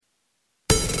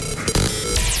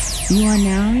You are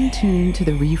now in tune to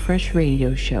the Refresh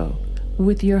Radio Show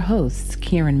with your hosts,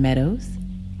 Kieran Meadows,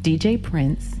 DJ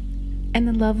Prince, and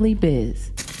the lovely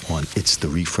Biz. On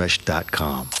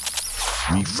itstherefresh.com.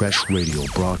 Refresh Radio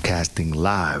broadcasting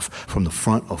live from the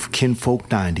front of Kinfolk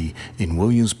 90 in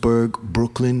Williamsburg,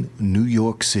 Brooklyn, New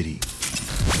York City.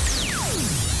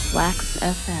 Wax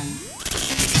FM.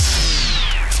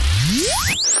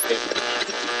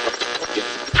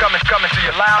 Coming to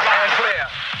you loud and clear.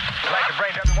 I'd like to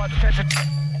bring everyone's attention.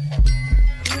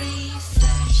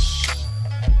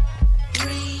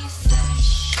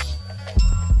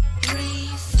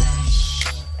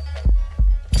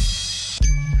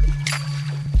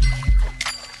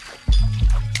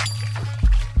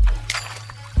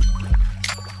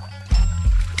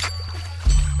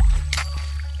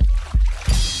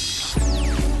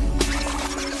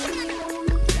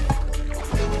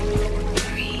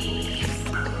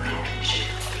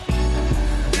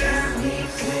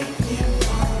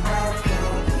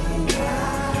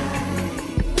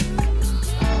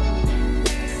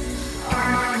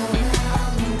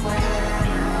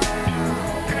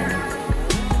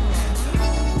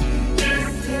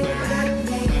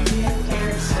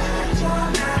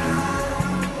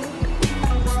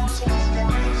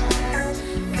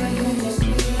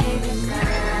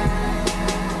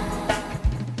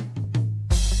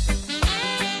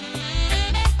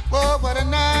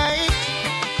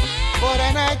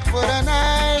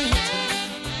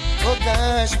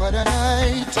 What a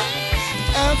night,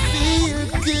 I feel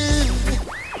good.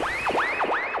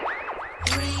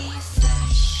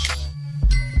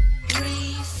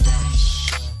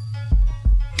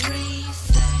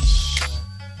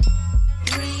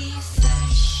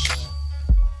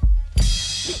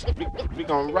 We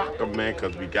gonna rock 'em, man,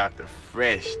 cause we got the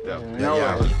fresh stuff. You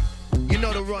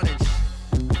know the runnings.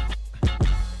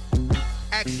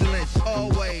 Excellence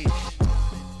always.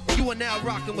 You are now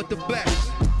rocking with the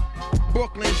best.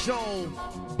 Brooklyn's own,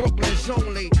 Brooklyn's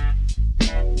only.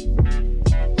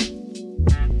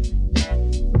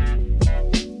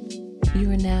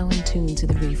 You are now in tune to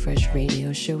the Refresh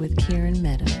Radio Show with Kieran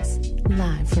Meadows,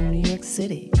 live from New York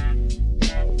City.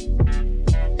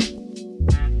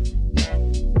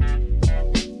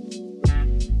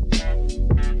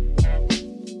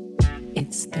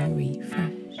 It's the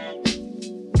Refresh.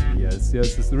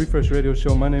 Yes, it's the Refresh Radio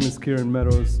Show. My name is Kieran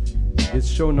Meadows. It's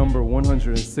show number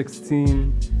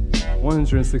 116.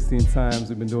 116 times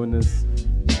we've been doing this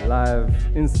live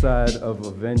inside of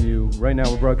a venue. Right now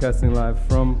we're broadcasting live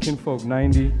from Kinfolk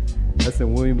 90. That's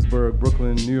in Williamsburg,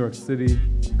 Brooklyn, New York City.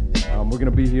 We're going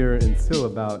to be here until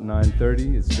about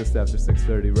 9:30. It's just after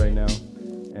 6:30 right now.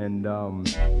 And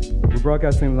we're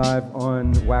broadcasting live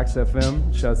on Wax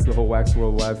FM. Shouts to the whole Wax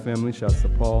Worldwide family. Shouts to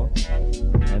Paul.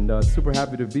 And super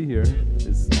happy to be here.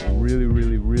 It's a really,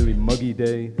 really, really muggy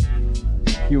day.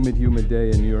 Humid day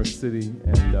in New York City,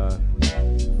 and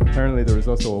apparently there was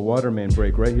also a water main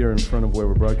break right here in front of where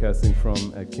we're broadcasting from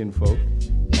at Kinfolk,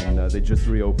 and they just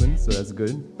reopened, so that's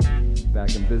good.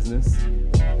 Back in business,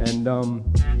 and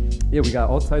yeah, we got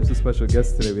all types of special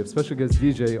guests today. We have special guest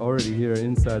DJ already here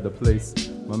inside the place.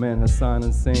 My man Hasan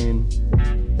Insane.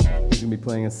 He's gonna be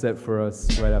playing a set for us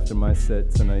right after my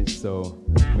set tonight, so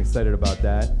I'm excited about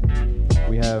that.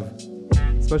 We have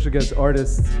special guest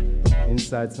artist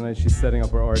inside tonight. She's setting up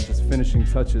her art, just finishing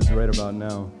touches right about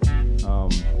now.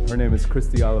 Her name is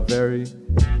Christy Oliveri,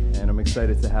 and I'm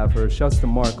excited to have her. Shouts to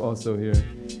Mark also here.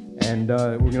 And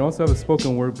we're going to also have a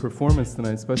spoken word performance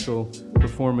tonight, special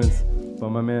performance by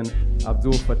my man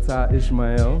Abdul Fattah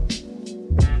Ismail.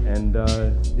 And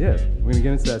yeah, we're going to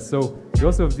get into that. So we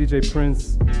also have DJ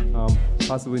Prince,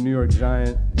 possibly New York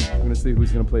Giant. I'm going to see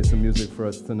who's going to play some music for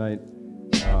us tonight.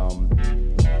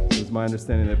 It was my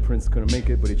understanding that Prince couldn't make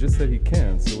it, but he just said he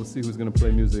can, so we'll see who's gonna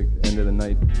play music end of the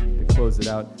night to close it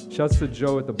out. Shouts to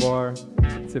Joe at the bar,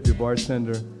 tip your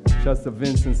bartender. Shouts to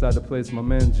Vince inside the place, my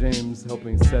man James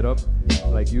helping set up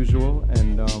like usual.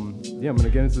 And yeah, I'm gonna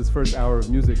get into this first hour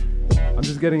of music. I'm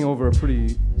just getting over a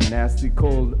pretty nasty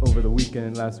cold over the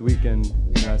weekend, last week, and you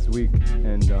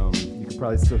can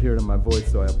probably still hear it in my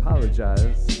voice, so I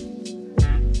apologize.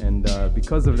 And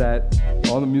because of that,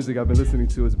 all the music I've been listening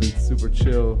to has been super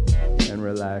chill and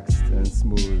relaxed and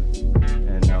smooth.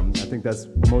 And I think that's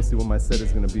mostly what my set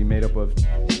is going to be made up of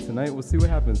tonight. We'll see what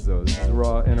happens, though. This is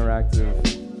raw, interactive,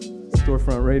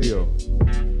 storefront radio.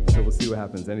 So we'll see what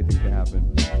happens. Anything can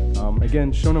happen.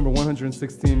 Again, show number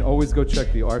 116. Always go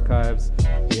check the archives.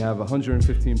 We have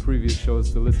 115 previous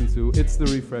shows to listen to.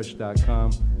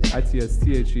 Itstherefresh.com.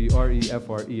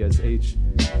 ITSTHEREFRESH.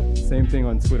 Same thing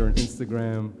on Twitter and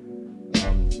Instagram.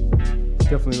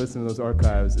 Definitely listen to those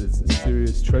archives. It's a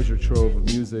serious treasure trove of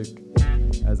music.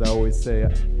 As I always say,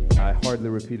 I hardly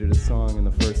repeated a song in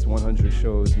the first 100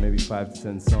 shows, maybe 5 to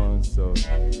 10 songs, so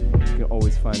you can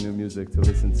always find new music to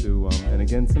listen to. And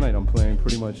again, tonight I'm playing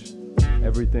pretty much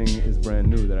everything is brand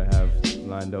new that I have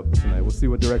lined up tonight. We'll see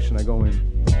what direction I go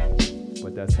in,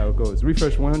 but that's how it goes.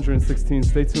 Refresh 116,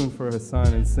 stay tuned for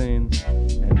Hasan Insane,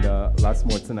 and lots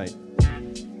more tonight.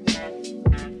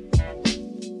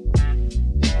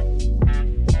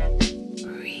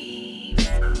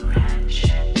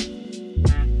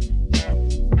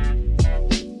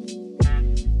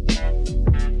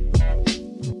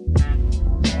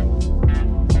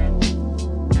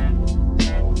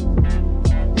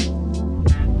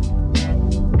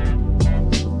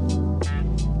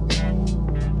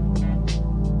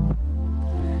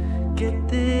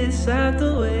 Out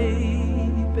the way,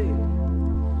 baby.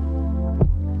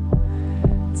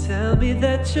 Tell me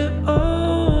that you're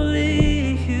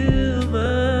only human.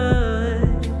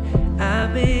 I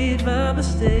made my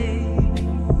mistake.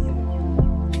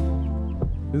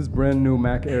 This is brand new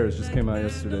Mac Airs, just came out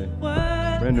yesterday.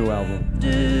 Brand new album.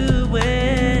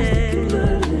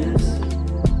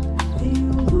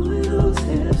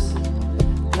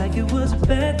 Like it was a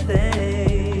bad thing.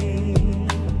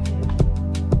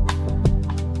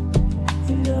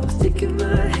 Sticking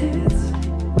my hands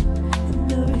and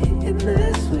never hitting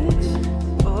that switch.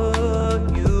 Oh,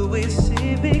 you will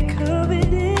see me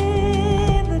coming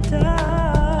in the dark.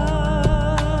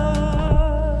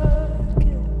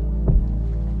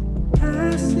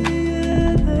 I see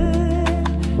you there,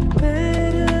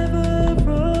 bed of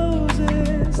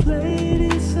roses,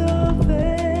 lady so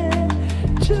fair.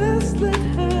 Just let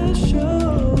her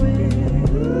show it.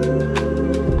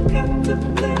 Ooh, got to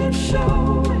let it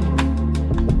show.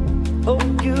 Oh,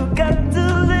 you got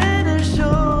to let her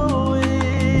show it.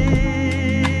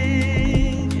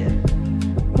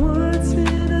 Once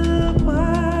in a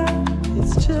while,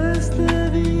 it's just the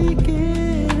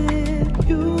beginning.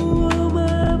 You on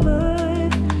my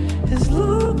mind as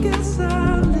long as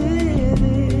I'm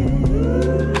living.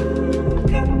 You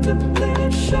got to let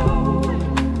her show it.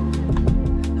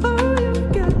 Oh, you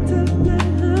got to let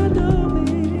her know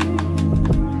me.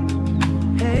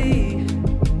 Hey.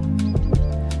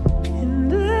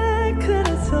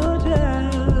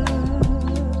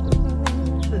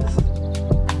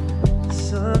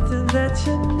 That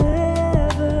you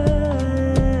never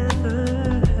ever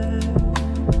heard.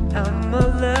 I'm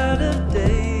allowed a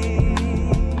day.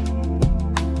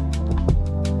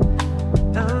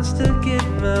 I'm stuck in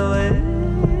my ways.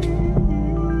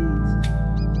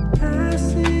 I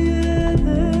see you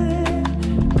there,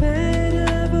 bed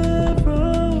of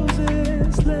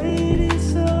roses, lady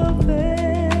so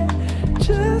fair.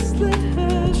 Just let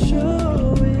her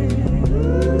show it.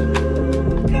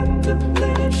 Ooh, got to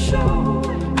let her show it.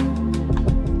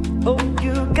 Oh,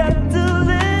 you got to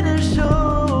let her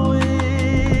show it.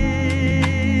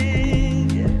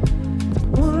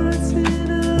 Once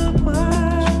in a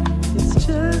while, it's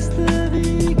just the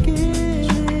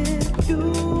beginning. You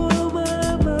on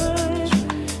my mind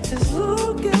as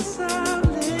long as I'm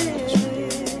living.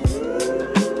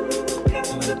 Got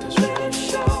to let her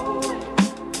show it.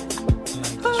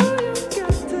 Oh, you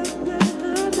got to let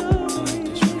her know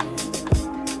it.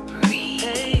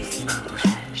 Hey.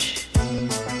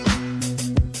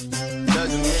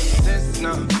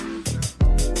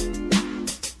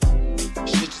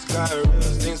 Shit just got real,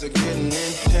 things are getting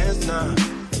intense now.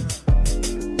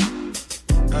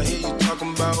 I hear you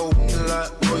talking about weed a lot,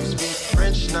 boy, you speak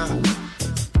French now.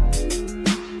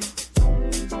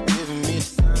 Giving me the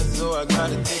sign, so I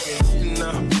gotta take it in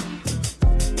now.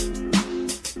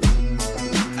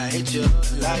 I hit you up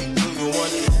like, do you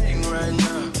wanna hang right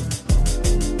now?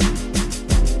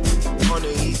 On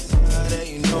the east side, and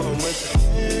you know I'm with the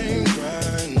hang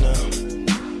right now.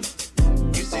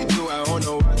 You say, do I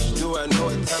wanna watch? Do I know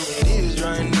what time it is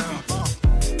right now?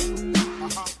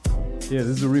 Yeah,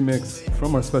 this is a remix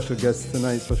from our special guest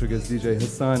tonight, special guest DJ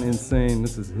Hasan Insane.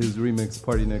 This is his remix,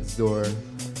 Party Next Door.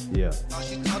 Yeah.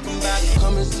 She talking about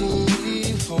come and see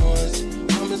me for once.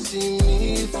 Come and see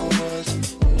me for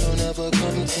once. You don't ever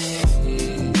come to me.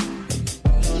 You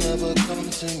don't ever come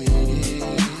to me.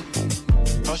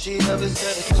 All she ever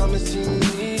said is come and see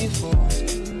me for once.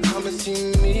 Come and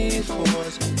see me for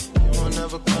once. You don't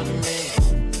ever come to me.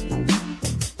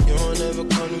 You don't ever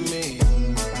come to me.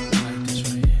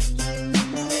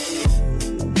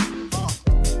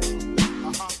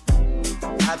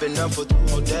 I've been up for 2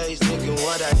 whole days thinking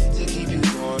what I did to keep you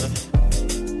going.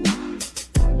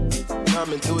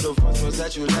 Coming through the voicemails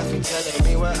that you left me telling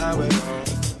me where I went wrong.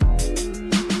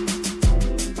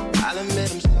 I'll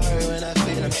admit I'm sorry when I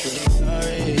feel I'm truly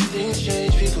sorry. Things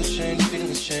change, people change,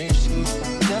 feelings change too.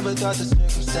 never thought the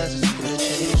circumstances could have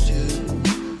changed you.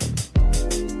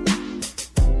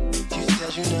 You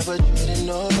said you never didn't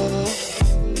know.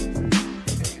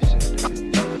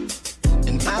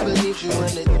 And I believed you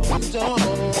when it don't.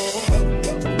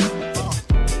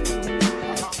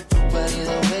 But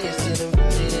either way, it's still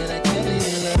right, and I can't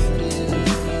even love you.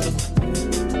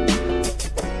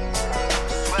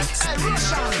 Hey,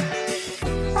 Roshan!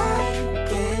 I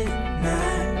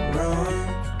cannot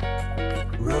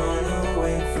run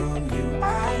away from you.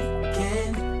 I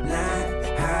cannot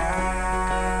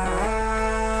hide.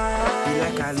 Feel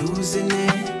like I'm losing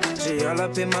it. She all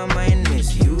up in my mind,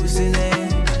 misusing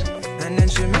it. And then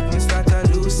she make me start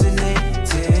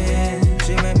hallucinating.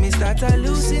 She make me start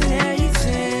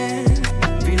hallucinating.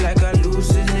 Feel like I'm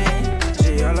losing it.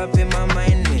 She all up in my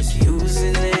mind,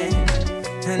 misusing it.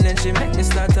 And then she make me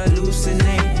start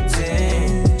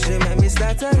hallucinating. She make me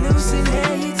start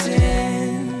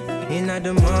hallucinating. In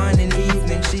the morning,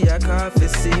 evening, she a call for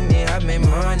see me. Have me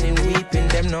morning weeping.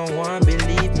 Them no one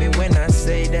believe me when I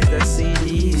say that the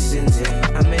CD's in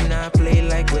there. I may not play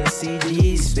like when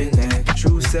CD's spin there.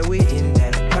 True, say we in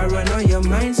there. Paranoia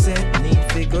mindset, need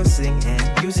figure sing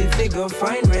and use it figure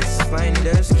find rest.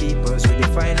 Finders, keepers,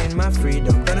 redefining my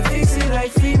freedom. Gonna fix it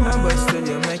like FEMA, but still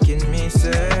you're making me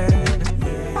sad.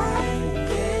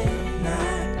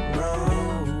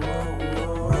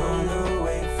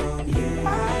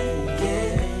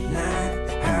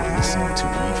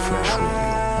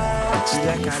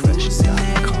 Like I losing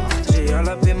it. She all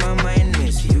up in my mind,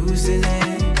 misusing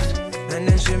it. And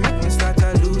then she make me start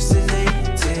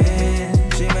hallucinating.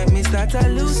 She make me start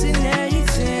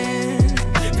hallucinating.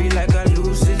 Feel like I'm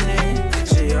losing it.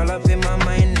 She all up in my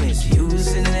mind,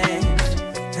 misusing it.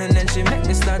 And then she make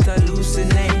me start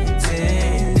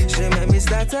hallucinating. She make me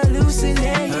start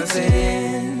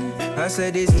hallucinating. I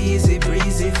said it's easy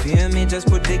breezy, feel me, just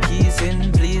put the keys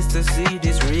in. Pleased to see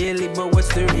this really, but what's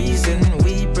the reason?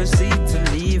 We proceed to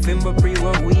leave him, but pre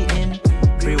what we in.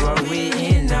 Pre what we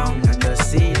in now, not a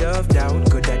seed of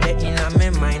doubt. Could I get in on my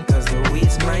mind, cause the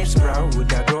weeds might sprout.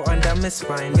 Would I grow under my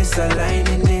spine,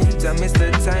 misaligning it? I missed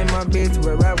the time a bit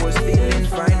where I was feeling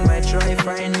fine. Might try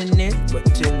finding it, but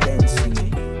till then sing it.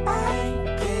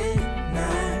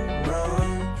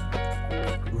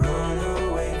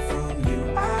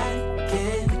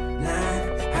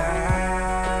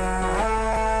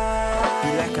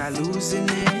 Losing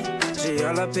it, she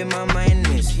all up in my mind,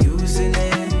 misusing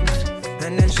it.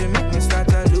 And then she make me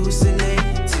start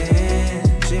hallucinating.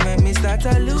 She make me start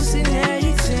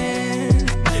hallucinating.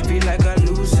 Feel like I'm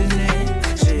losing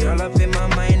it. She all up in my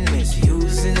mind,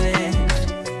 misusing it.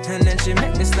 And then she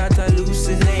make me start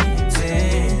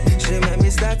hallucinating. She make me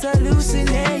start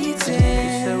hallucinating. She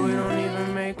said we don't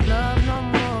even make love no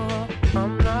more.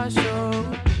 I'm not sure,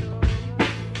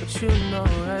 but you know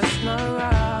that's not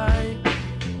right.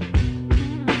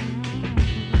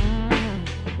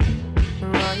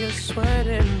 You're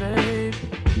sweating, babe.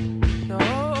 No,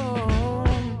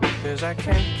 cause I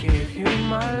can't give you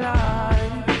my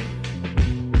life.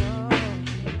 No.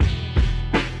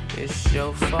 It's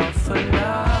your fault for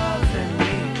loving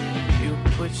me. You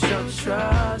put your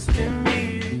trust in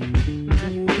me.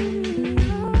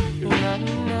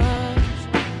 Nothing else,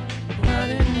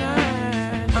 nothing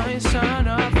else. I ain't signed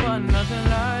up for nothing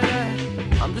like that.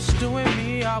 I'm just doing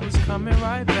me, I was coming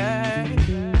right back.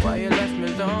 Why you left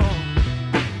me alone?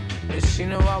 She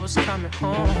know I was coming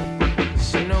home.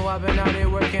 She know I've been out here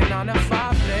working 9 to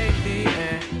 5 lately.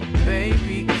 And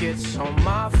baby gets on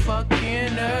my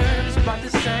fucking nerves about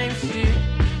the same shit.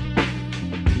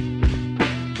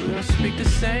 We don't speak the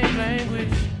same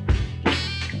language.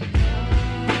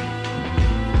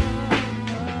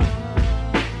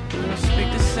 We don't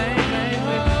speak the same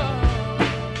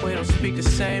language. We don't speak the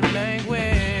same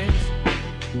language.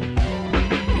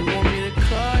 You want me to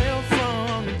call your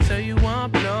phone and tell you I'm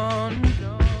blown,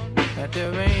 that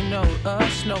there ain't no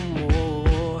us no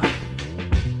more.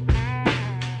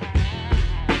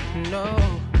 No,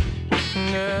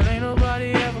 girl, ain't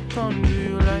nobody ever gonna do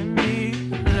you like me.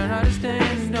 Learn how to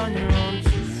stand on your own 2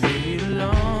 feet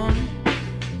alone.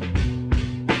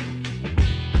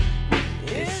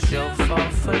 It's your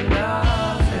fault for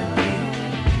loving me.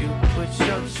 You put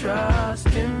your trust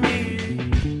in me.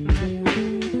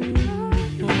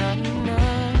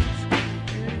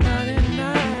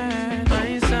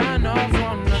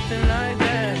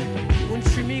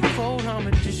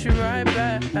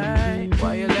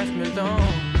 Why you left me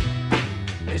alone?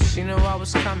 And she know I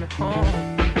was coming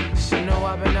home. She know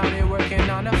I've been out here working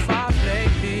 9 to 5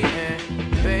 lately. And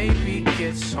baby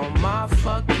gets on my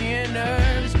fucking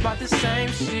nerves about the same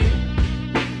shit.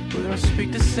 We don't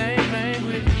speak the same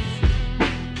language.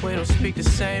 We don't speak the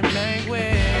same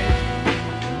language.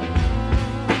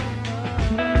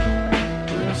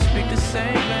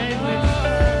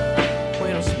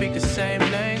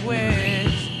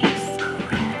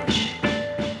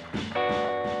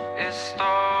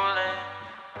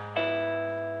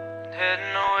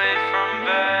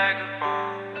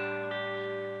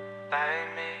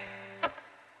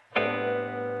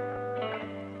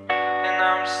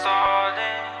 I'm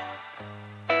stalling,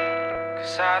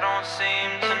 'cause I don't seem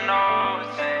to know a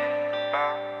thing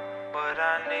about what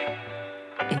I need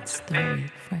It's to the be.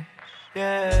 refresh.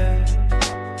 Yeah,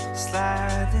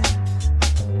 sliding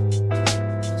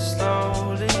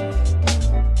slowly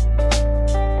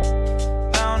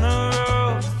down a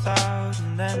road without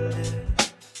an ending.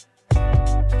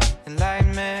 And like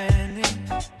many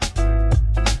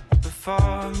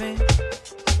before me,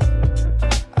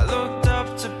 I looked up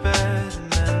to better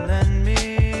men than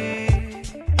me.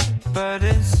 But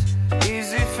it's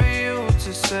easy for you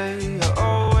to say you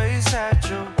always had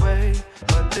your way.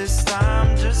 But this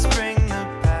time just bring the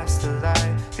past to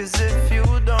light, 'cause if you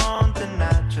don't, then I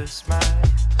just might.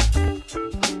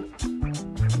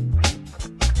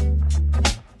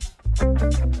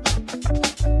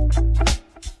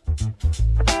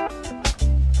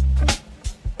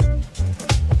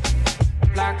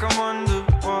 Like I'm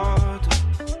underwater,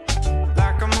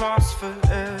 like I'm lost for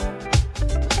air,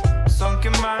 sunk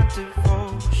in my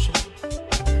devotion,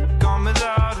 gone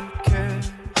without a care.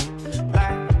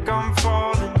 Like I'm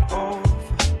falling over,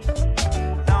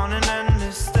 down an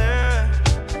endless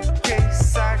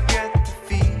staircase. I get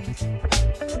defeated,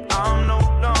 I'm no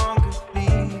longer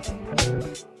needed.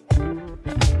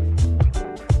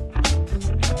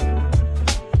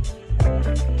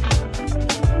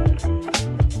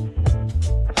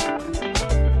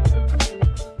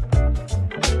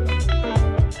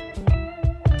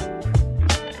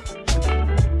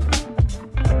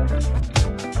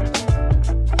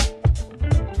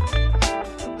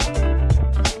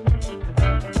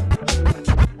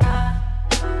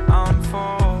 I'm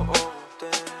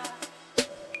folding,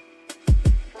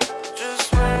 just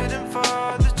waiting for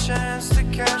the chance to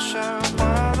cash out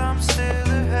while I'm still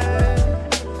ahead.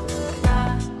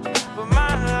 But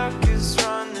my luck is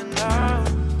running out,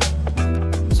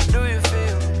 so do you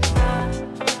feel me?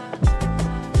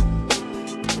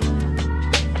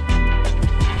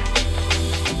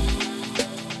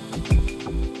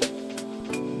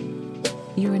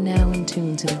 You are now in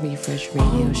tune to the Refresh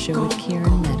Radio Show with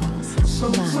Kieran Meadows,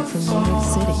 live from New York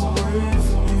City.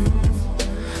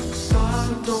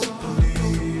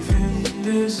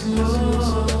 This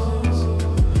love,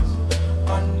 I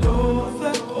know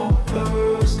that all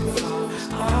birds can fly.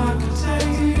 I can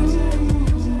take you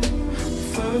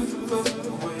further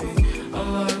away. I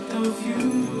like the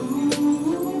view.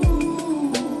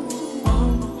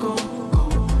 I'm gonna go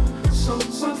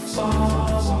somewhere far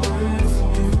away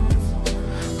from you,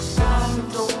 'cause I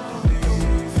don't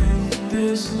believe in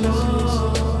this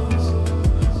love.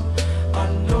 I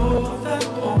know that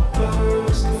all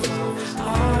birds can fly. I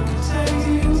can take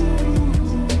you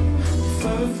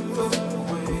further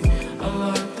away. I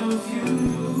like the view.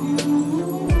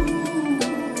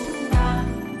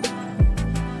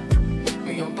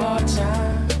 When you're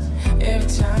part-time, every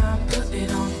time, put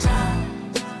it on time.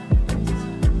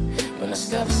 When I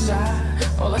step aside,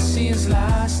 all I see is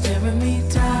lies staring me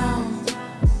down.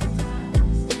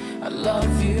 I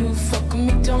love you, fuck with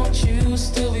me, don't you?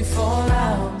 Still we fall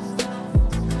out.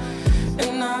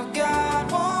 And I've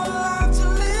got one life to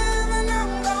live, and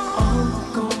I'm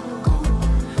gonna go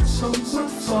somewhere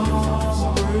far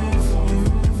away from you,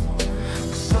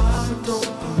 'cause I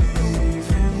don't believe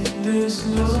in this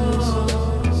love.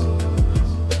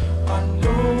 I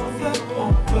know that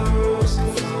all birds can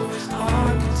fly.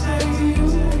 I can take you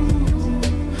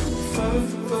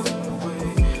further away.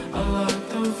 I like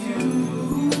the view.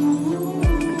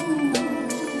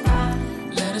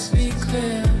 Let us be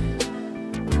clear.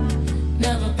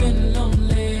 Never been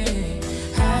lonely,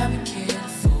 haven't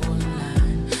cared for a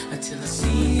line until I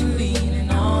see you leaning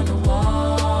on the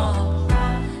wall.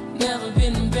 Never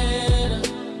been better,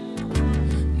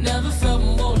 never felt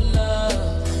more love.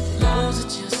 Lows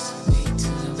are just way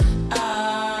too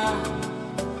high.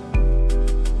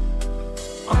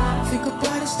 Think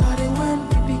about it, started when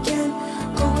we began,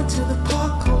 going to the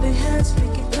park, holding hands,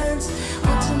 making plans.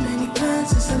 Not too many plans,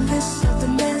 it's a list of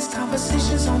demands.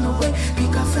 Conversations on the way, we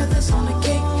got feathers on the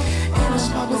cake. In a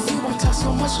spot with you, I talk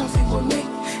so much, nothing will make.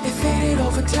 It faded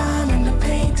over time and the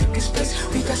pain took its place.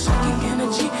 We got shocking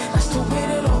energy, that's the way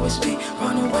it'll always be.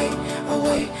 Run away,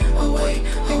 away, away,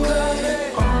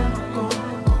 away. I'm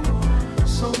gonna go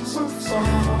somewhere far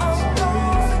away from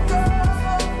you,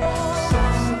 'cause I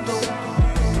don't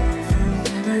believe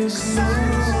in this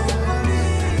love.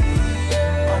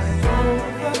 I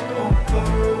know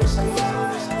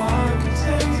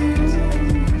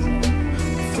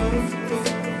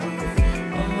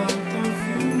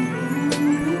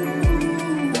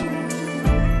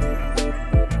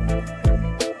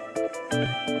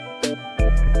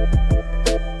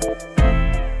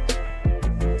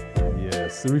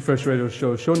It's the Refresh Radio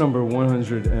Show, show number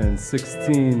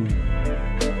 116.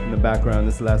 In the background,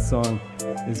 this last song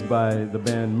is by the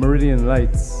band Meridian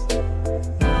Lights.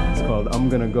 It's called I'm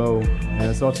Gonna Go, and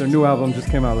it's off their new album, just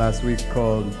came out last week,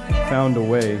 called Found a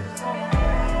Way.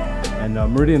 And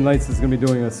Meridian Lights is gonna be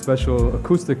doing a special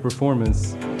acoustic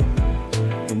performance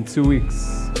in 2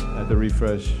 weeks at the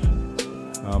Refresh,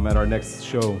 at our next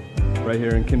show right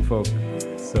here in Kinfolk.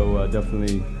 So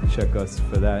definitely check us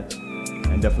for that,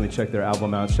 and definitely check their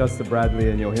album out. Shouts to Bradley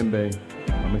and Yohimbe.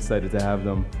 I'm excited to have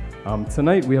them.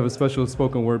 Tonight we have a special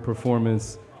spoken word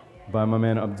performance by my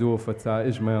man Abdul Fattah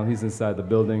Ismail. He's inside the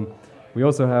building. We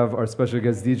also have our special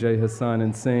guest DJ Hasan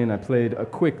Insane. I played a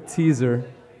quick teaser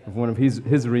of one of his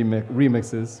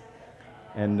remixes,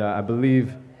 and I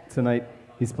believe tonight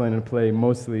he's planning to play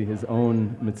mostly his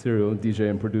own material, DJ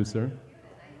and producer.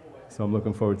 So I'm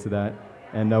looking forward to that.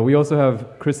 And we also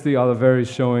have Christy Oliveri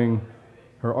showing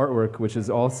her artwork, which is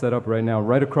all set up right now,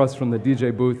 right across from the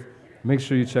DJ booth. Make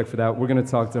sure you check for that. We're going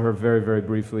to talk to her very, very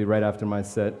briefly right after my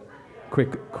set.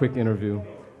 Quick interview.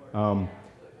 But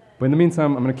in the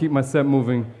meantime, I'm going to keep my set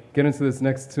moving, get into this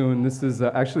next tune. This is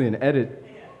actually an edit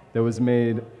that was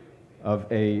made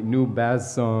of a new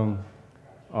Baz song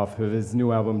off of his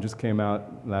new album, just came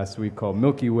out last week, called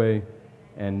Milky Way.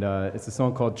 And it's a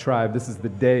song called Tribe. This is the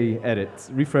Day edit.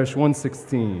 Refresh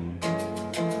 116.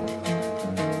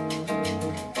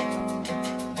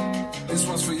 This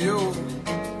one's for you.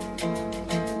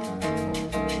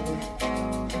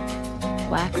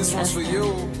 This one's for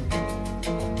you.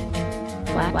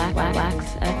 Wax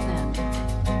FM.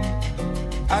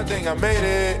 I think I made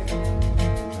it.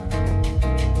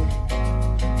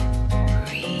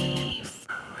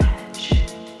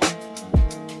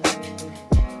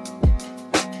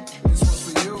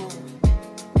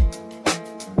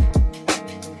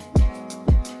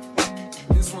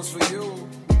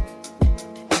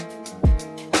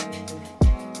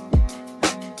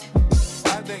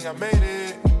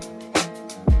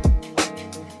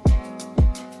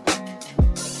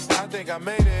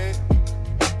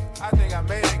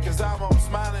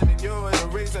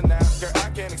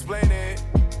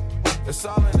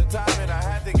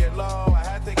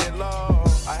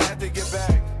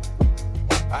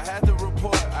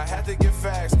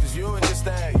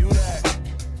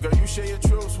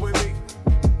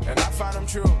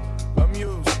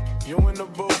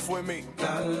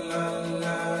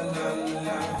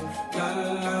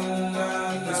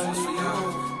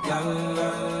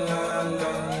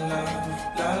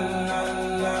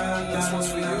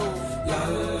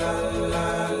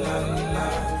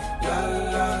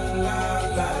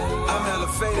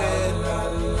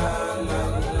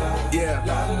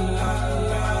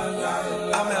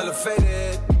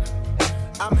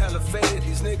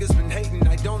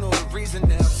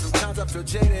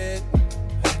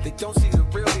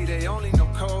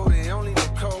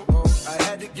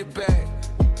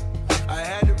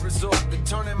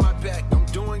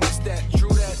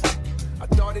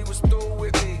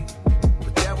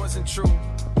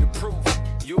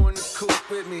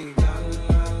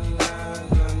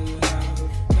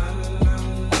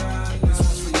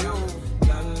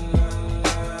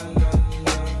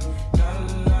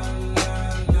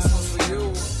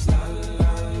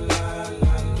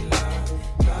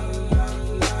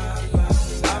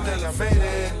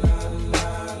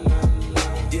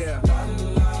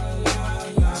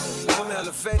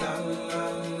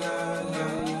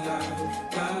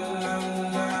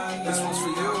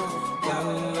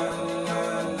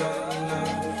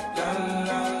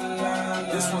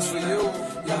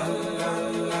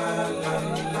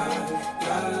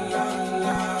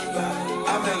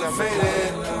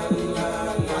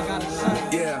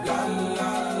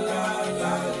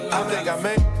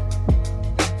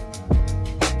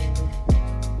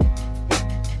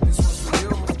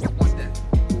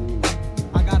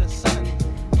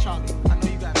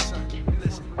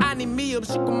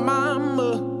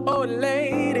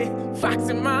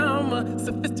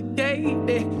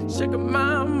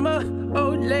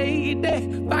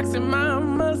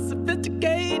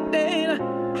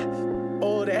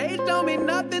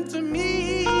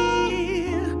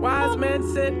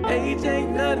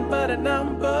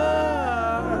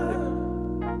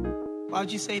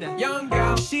 Why'd you say that? Young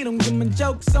girl, she don't give me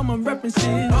jokes, someone references.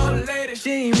 Old lady,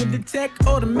 she ain't with the tech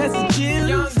or the messages.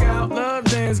 Young girl, love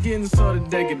dance getting sort of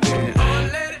decadent.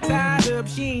 Old lady, tied up,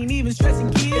 she ain't even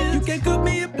stressing kids. You can cook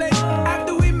me a plate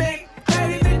after we make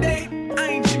 30 today. I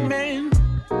ain't your man.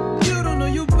 You don't know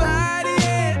your body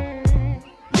yet.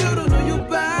 You don't know your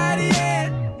body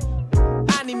yet.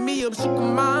 I need me a sugar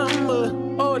mama,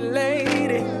 old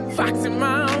lady, foxy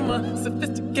mama,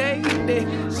 sophisticated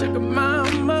sugar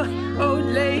mama. Oh,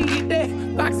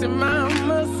 lady, boxing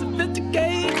mama,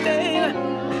 sophisticated.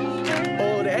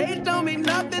 Old age don't mean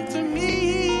nothing to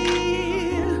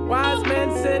me. Wise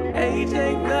man said age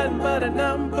ain't nothing but a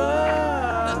number.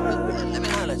 Let me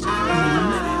holler at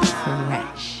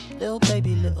you. Little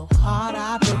baby, little heart,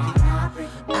 I broke it.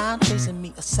 I'm chasing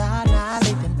me a side, not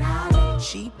living.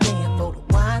 She paying for the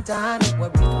wine, dine, ain't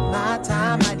worried for my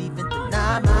time. Might even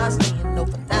deny my staying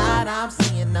overnight. I'm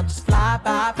seeing I'm just fly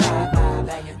by.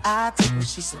 I take what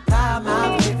she supply,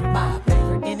 my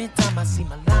favorite. Anytime I see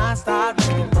my line start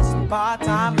ringing, for some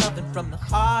part-time loving from the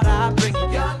heart, I bring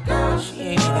it. Young girl, she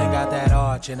ain't even got that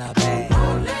arch in her bag.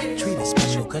 Treat her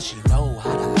special cause she know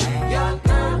how to act. Young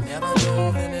girl, never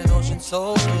live in an ocean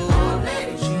so blue.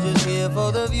 She just here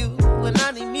for the view. When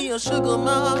I need me a sugar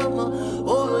mama,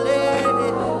 old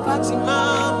lady, foxy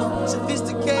mama,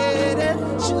 sophisticated.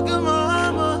 Sugar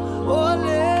mama, old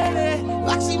lady,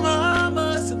 foxy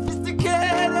mama, sophisticated.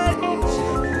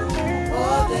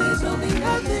 All days don't mean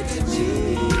nothing to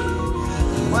me.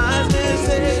 Wise man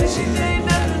say she ain't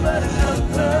nothing but a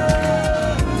number.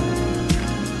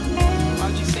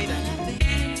 Why'd you say that?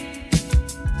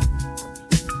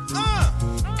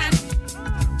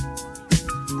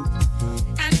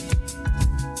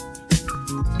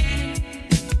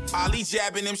 Ali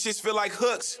jabbing them shits feel like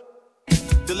hooks.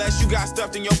 The less you got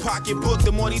stuffed in your pocketbook,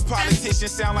 the more these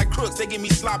politicians sound like crooks. They give me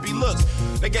sloppy looks.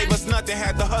 They gave us nothing,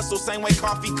 had to hustle, same way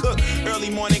coffee cook. Early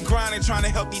morning grinding, trying to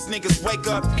help these niggas wake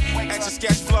up. Extra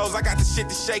sketch flows, I got the shit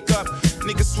to shake up.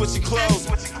 Niggas switching clothes,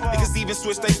 niggas even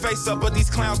switch their face up. But these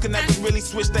clowns can never really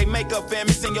switch their makeup, fam,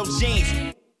 it's in your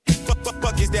jeans.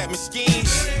 Fuck is that machine?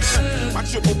 My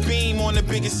triple beam on the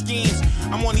biggest schemes.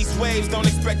 I'm on these waves, don't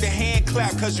expect a hand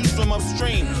clap, cause you swim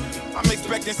upstream. I'm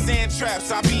expecting sand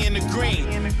traps, I be in the green.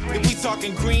 If we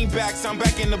talking greenbacks, I'm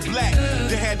back in the black.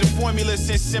 They had the formula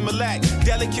since Similac.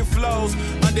 Delicate flows,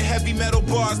 under heavy metal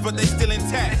bars, but they still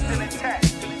intact.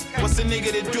 What's a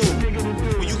nigga to do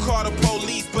when you call the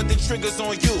police, but the trigger's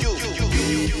on you?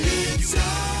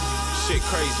 Shit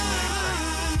crazy, man.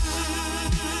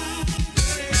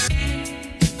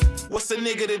 What's a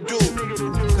nigga to do?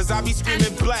 Cause I be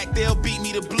screaming black, they'll beat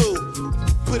me to blue.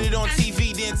 Put it on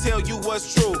TV, then tell you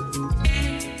what's true.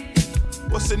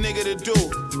 What's a nigga to do?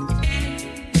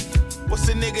 What's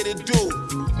a nigga to do?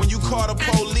 When you call the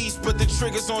police, but the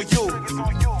trigger's on you.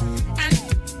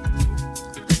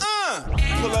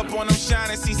 Pull up on them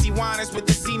shining CC whiners with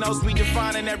the C-notes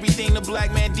redefining everything the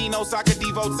black man Dinos. I could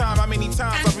devote time. How many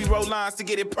times I rewrote lines to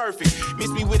get it perfect? Miss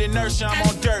me with inertia, I'm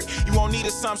on dirt. You won't need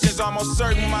assumptions, almost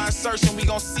certain. My assertion, we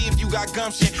gon' see if you got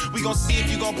gumption. We gon' see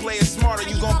if you gon' play it smarter.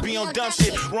 You gon' be on dumb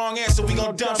shit. Wrong answer, we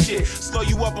gon' dump shit. Slow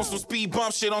you up on some speed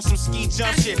bump shit, on some ski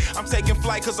jump shit. I'm taking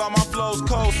flight cause all my flows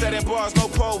cold. Setting bars, no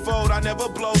pole vote. I never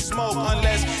blow smoke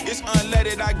unless it's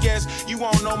unleaded, I guess. You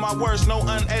won't know my words, no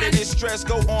unedited stress.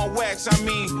 Go on wax, I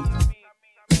mean,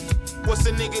 what's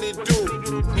a nigga to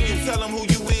do when you tell them who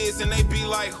you is and they be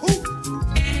like, who?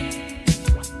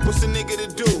 What's a nigga to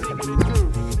do?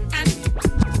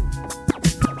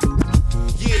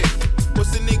 Yeah,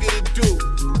 what's a nigga to do?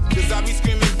 Cause I be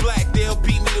screaming black, they'll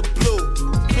beat me to blue.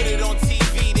 Put it on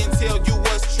TV, then tell you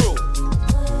what's true.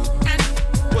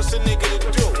 What's a nigga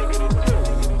to do?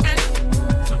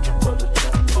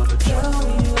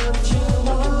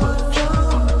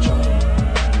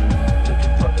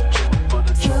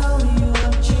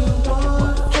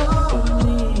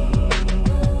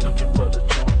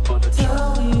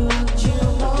 Tell me what you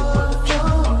want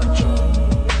from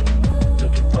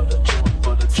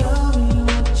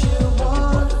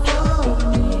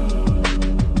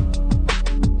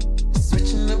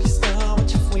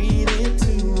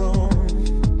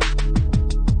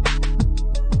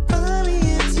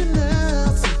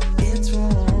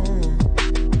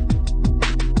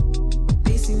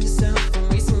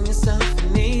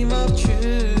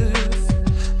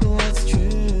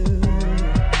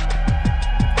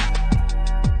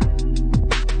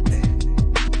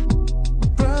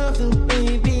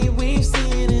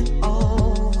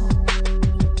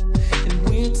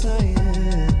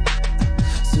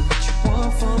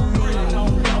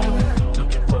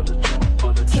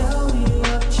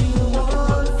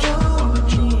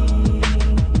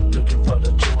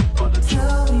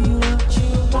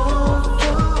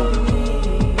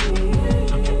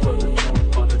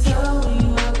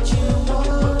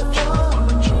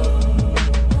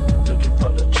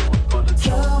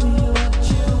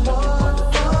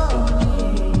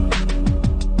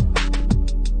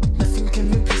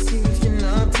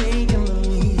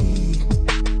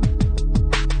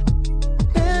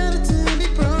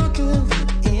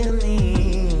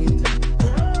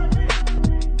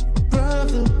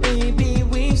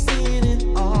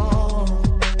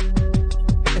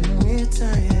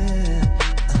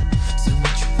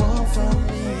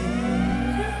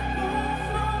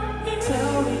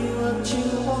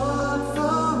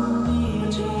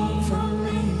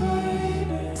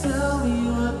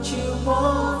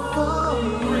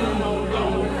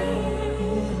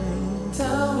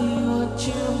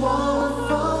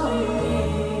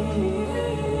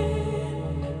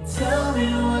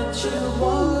what you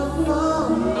want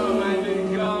from me. Oh my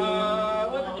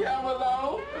God, with the camera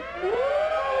on.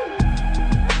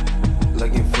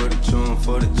 Looking for the tune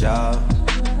for the job.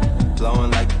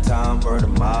 Blowing like the time for the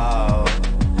mall.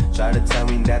 Try to tell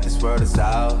me that this world is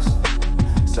ours.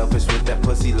 Selfish with that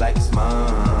pussy like it's mine.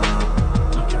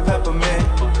 Peppermint,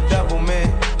 double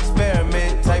mint,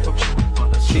 experiment type of.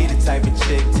 She the type of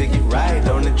chick to get right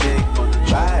on the dick.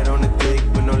 Ride on the dick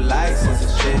with no license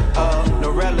and shit. No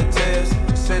relatives,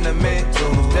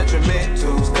 sentimentals,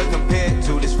 detrimentals. Cause compared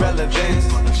to this relevance,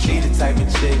 she the type of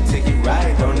chick to get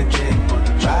right on the dick.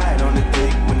 Ride on the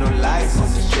dick with no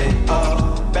license and shit.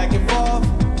 Back and forth,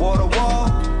 wall to wall.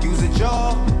 Use a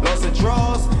jaw, lost the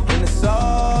drawers in the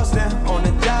sauce. Now on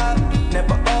the job,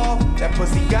 never off. That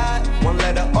pussy got one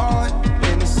letter R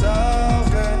in the sauce.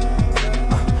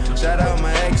 Shout out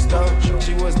my ex though,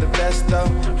 she was the best though.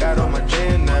 Got on my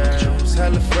gin nerves,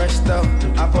 hella fresh though.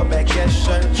 I bought back guest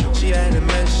shirt, she had a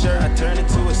men's shirt. I turned it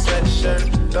to a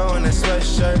sweatshirt, throwing that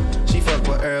sweatshirt. She fuck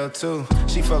with Earl too,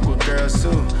 she fuck with girls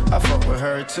too. I fuck with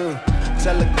her too.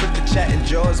 Tell her quit the chatting,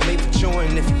 jaws made for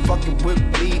chewing. If you fucking with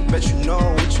me, bet you know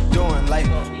what you doing. Like,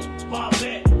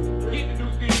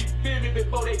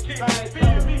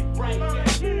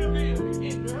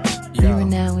 you are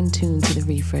now in tune to the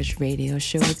Refresh Radio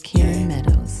Show with Kieran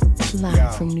Meadows,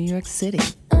 live from New York City.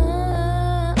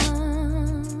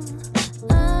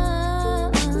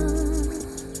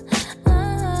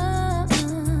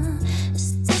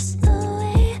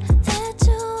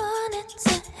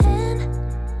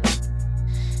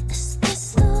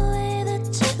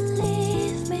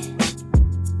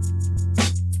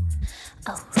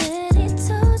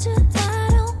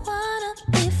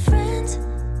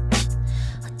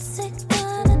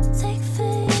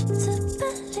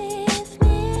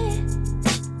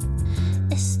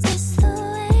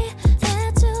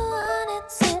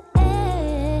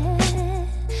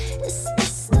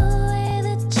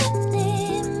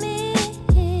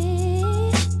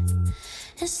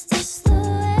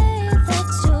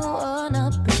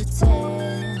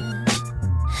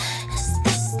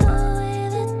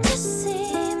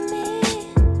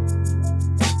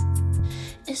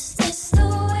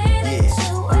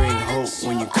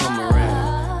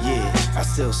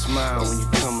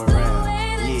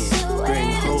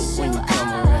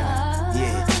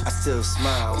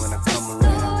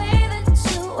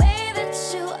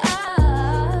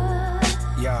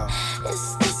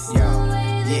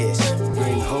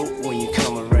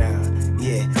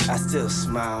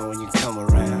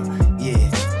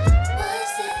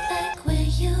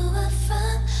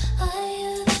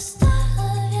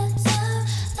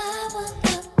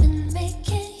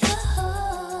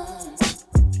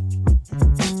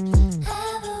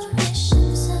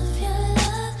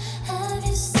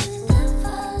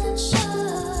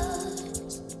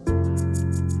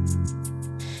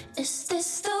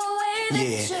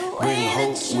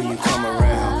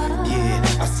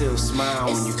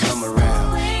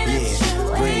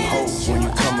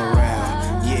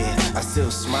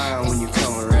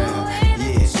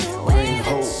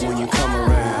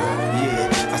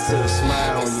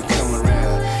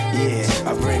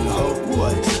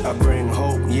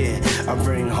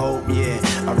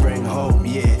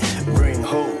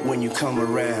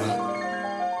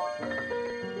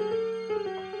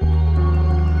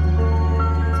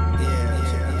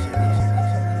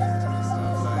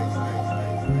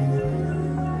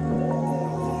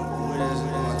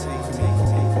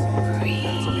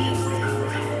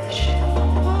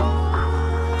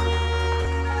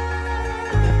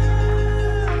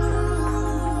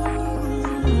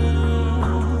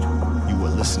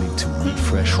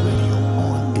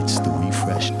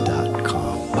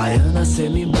 Baiana, cê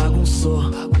me bagunçou.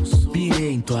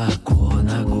 Pirei em tua cor,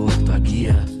 na cor, tua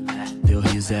guia. Teu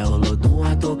riso é olodum,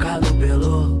 a tocar no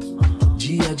pelo.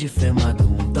 Dia de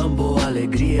femadum, tambor,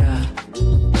 alegria.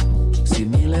 Se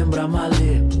me lembra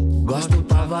malê, gosto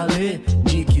pra valer.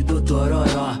 Dique do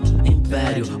Tororó,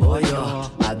 Império,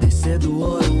 Oió. ADC do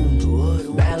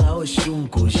Orum, Bela Oxum.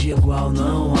 Coxa igual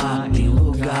não há em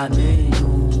lugar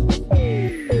nenhum.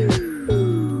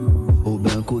 O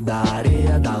branco da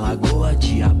areia, da lagoa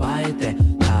de Abaeté.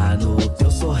 Tá no teu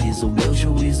sorriso, meu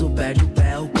juízo perde o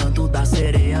pé. O canto da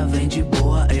sereia vem de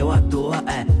boa, eu à toa,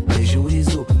 é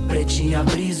prejuízo. Pretinha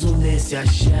briso nesse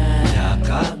axé. Minha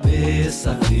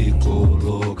cabeça ficou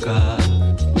louca,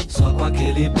 só com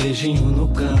aquele beijinho no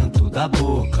canto da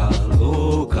boca.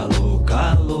 Louca,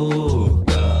 louca,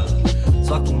 louca,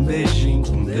 só com um beijinho,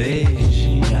 com um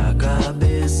beijinho. Minha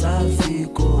cabeça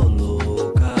ficou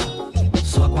louca,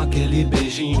 só com aquele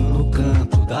beijinho no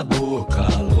canto da boca.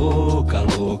 Louca,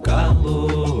 louca,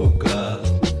 louca,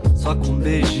 só com um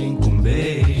beijinho, com um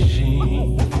beijinho.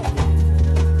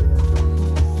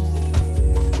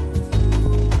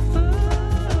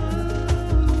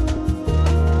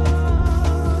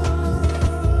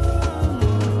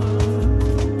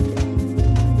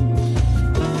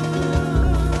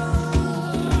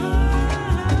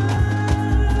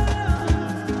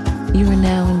 You are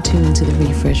now in tune to the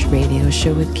Refresh Radio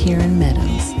Show with Kieran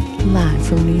Meadows, live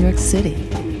from New York City.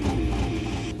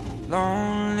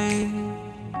 Lonely,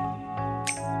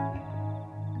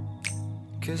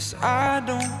 'cause I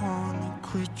don't wanna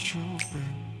quit you,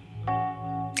 babe.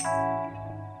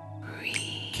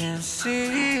 Can't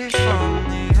see it from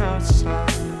the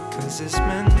outside, 'cause it's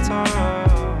mental.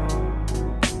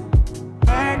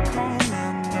 Back home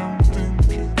and I'm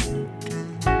thinking again,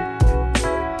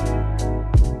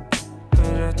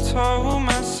 but I told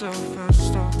myself I'd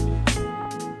stop.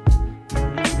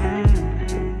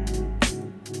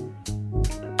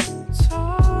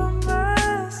 Told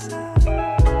myself.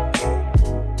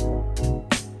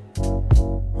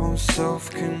 Oh,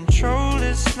 self-control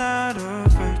is not a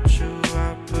virtue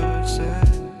I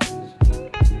possess,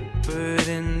 but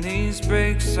in these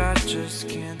breaks I just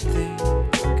can't think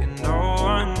of no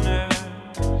one else.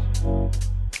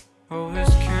 Oh,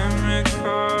 it's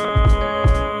chemical.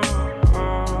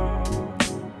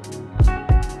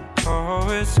 Oh,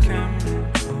 it's chemical.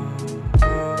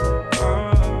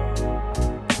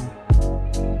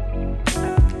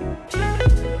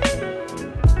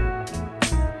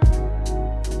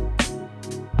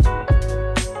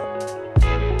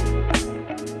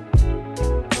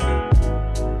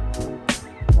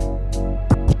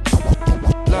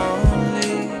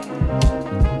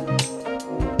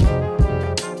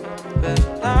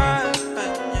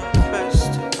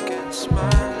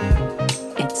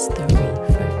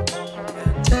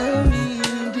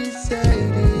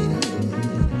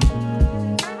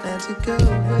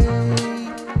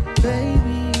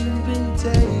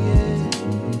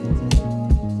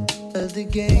 The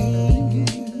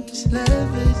games,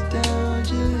 lovers don't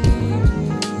you leave me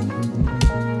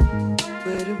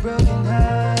with a broken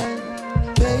heart,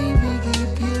 baby,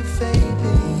 keep your faith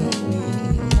in me.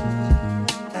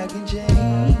 I can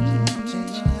change, you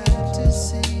have to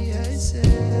see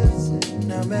yourself.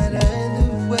 No matter the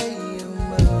way you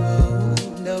move,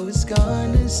 no, it's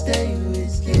gonna stay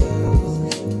with you.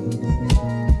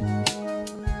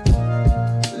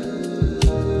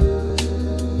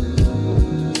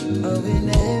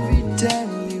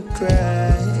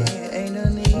 Cry, ain't no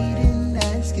need in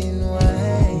asking why.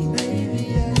 Baby,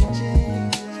 I'll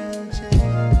change.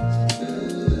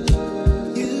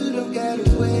 You don't gotta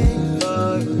wait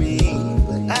for me,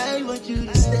 but I want you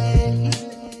to stay.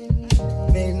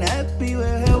 May not be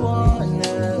where I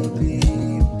wanna be,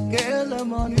 girl,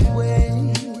 I'm on the way.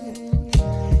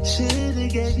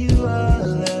 Should've gave you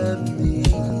all of me.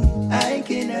 I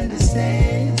can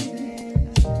understand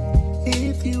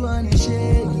if you wanna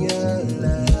share your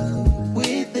love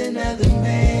with another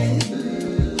man.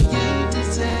 You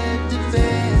deserve the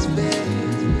best, babe,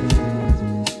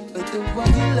 but the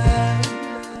one you love,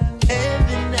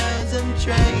 heaven knows I'm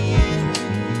trying.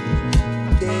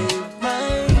 Gave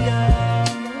my all,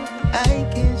 I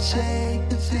can shake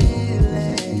the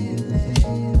feeling.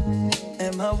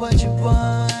 Am I what you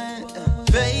want?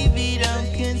 Baby,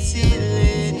 don't conceal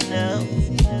it now.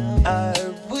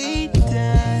 Are we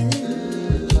done?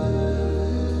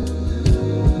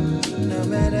 No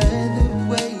matter the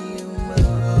way you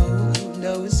move,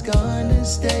 no, it's gonna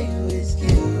stay with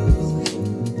you.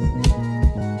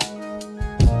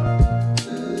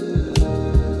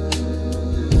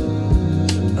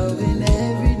 Oh, and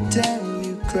every time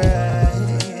you cry,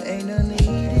 ain't no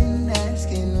need in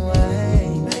asking why.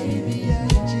 Baby, I'll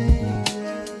change.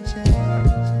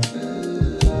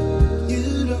 You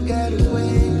don't gotta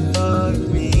wait for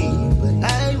me, but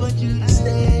I want you to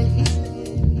stay.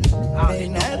 May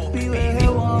not be where I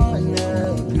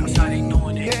wanna be. That's how they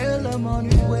doing it. Girl, I'm on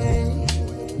the way.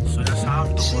 So that's how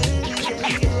I'm doing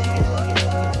it.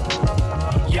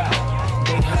 Yeah,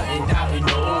 they hunting out in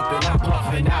the open, I'm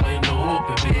puffing out in the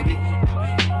open, baby.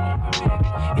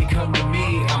 They come to me,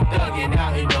 I'm thugging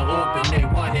out in the open, they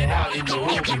want it out in the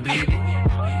open, baby.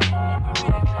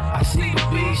 I see the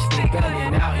beast, they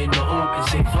gunning out in the open,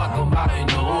 say fuck them out in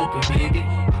the open, baby.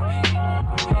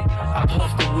 I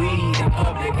puff the weed in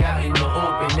public out in the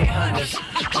open, they hunters.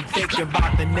 I'm thinking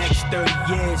about the next 30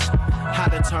 years, how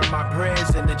to turn my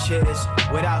prayers into chairs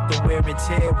without the wear and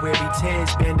tear, weary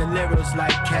tears, bend the lyrics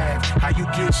like calf. How you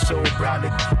get so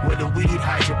brolic with a weed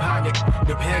hydroponic,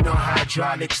 depend on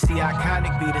hydraulics. See,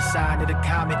 iconic be the sign of the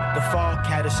comet, the fall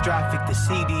catastrophic, the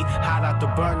CD hot out the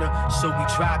burner, so we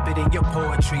drop it in your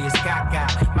poetry. It's gaga,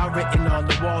 my written on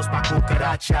the walls by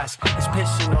cucarachas. It's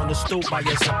pissing on the stoop by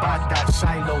your zapata,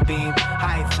 silo beam,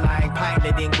 high flying,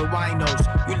 piloting with winos.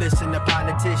 You listen to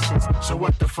politicians, so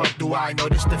what the fuck do I know?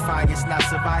 This defiance, not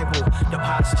survival. The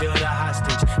posture of the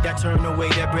hostage that turn away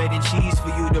their bread and cheese for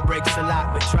you to break a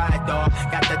lot. But try, dog.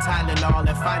 Got the Tylenol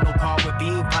and final call with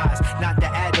bean pies, not the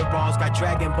Adderalls. Got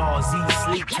Dragon Ball Z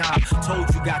sleep time. Told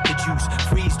you got the juice,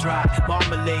 freeze dry.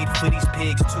 Marmalade for these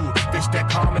pigs too. This that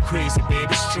karma crazy,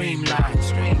 baby. Streamline,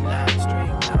 streamline,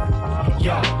 streamline.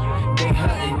 Yo, they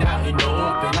hunting out in the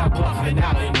open. I'm puffing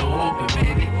out in the open,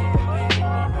 baby.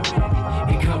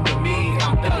 It come to me,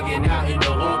 I'm thugging out in the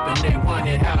open. They want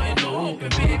it out in the open,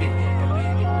 baby.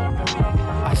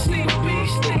 I see the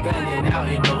beast, they gunning out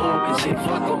in the open. Say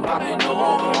fuck them out in the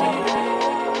open, baby.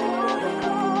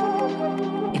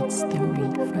 It's the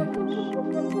refresh.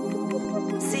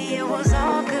 See, it was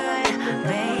all good,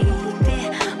 baby,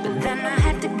 but then I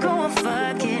had to go and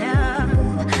fuck it up.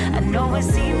 I know it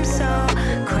seems so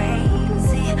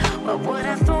crazy. Why would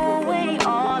I throw away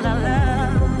all I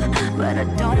love? But I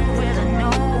don't really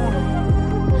know.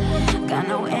 Got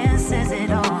no answers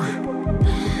at all.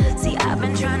 See, I've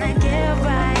been trying to get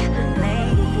right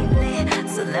lately,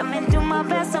 so let me do my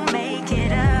best to make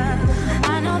it up.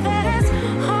 I know that it's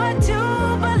hard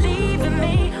to believe in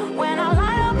me when I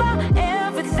lie about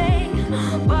everything,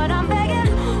 but I'm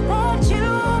begging, won't you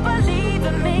believe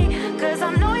in me? Cause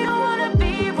I know you wanna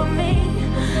be with me.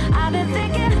 I've been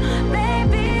thinking,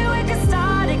 maybe we could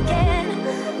start again,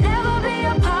 never be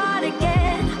apart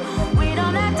again. We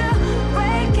don't have to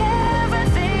break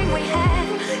everything we had,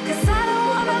 cause I don't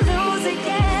wanna lose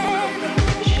again.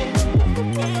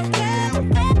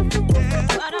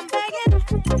 But I'm begging,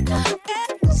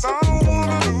 so I don't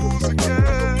wanna lose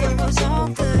again. It was all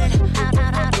good.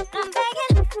 I'm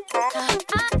begging,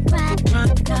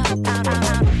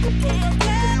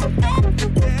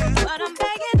 but I'm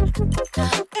begging,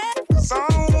 so I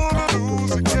don't wanna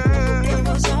lose again. It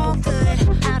was all good.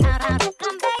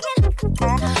 I'm begging,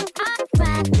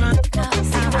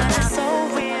 see when it's so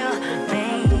real,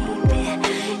 baby.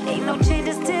 Ain't no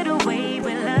changes to the way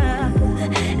we love,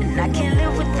 and I can't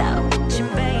live without you,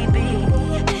 baby.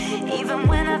 Even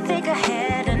when I think I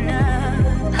had enough,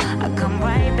 I come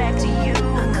right back to you.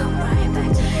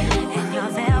 And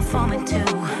you're there for me too.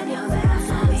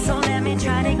 So let me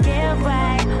try to get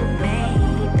right,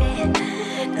 maybe.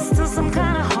 There's still some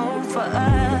kind of hope for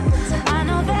us. I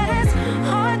know that it's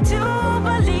hard to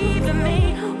believe in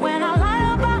me when I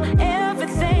lie about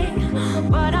everything,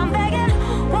 but I'm begging,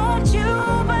 won't you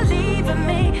believe in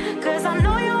me? Cause I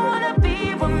know you wanna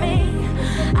be with me.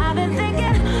 I've been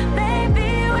thinking,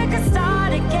 maybe we could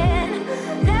start again,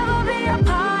 never be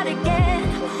apart again.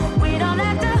 We don't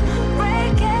have to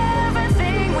break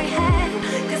everything we had,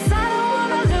 cause I don't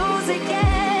wanna lose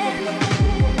again.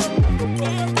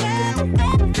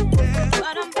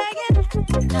 But I'm begging,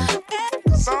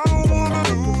 so I don't wanna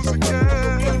lose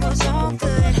again. It was all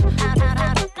good.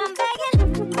 I'm begging,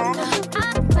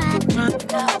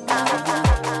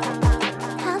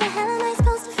 How the hell am I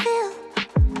supposed to feel?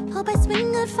 Hope I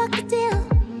swing good, fuck the deal.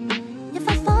 If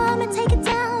I fall, I'ma take it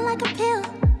down like a pill.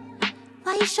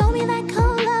 Why you show me that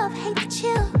cold love, hate to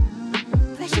chill.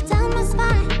 Pressure down my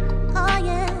spine, oh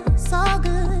yeah, it's all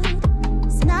good.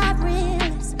 It's not real,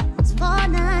 it's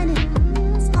 490,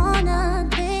 it's all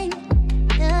nothing,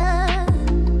 yeah,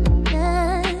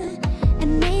 yeah.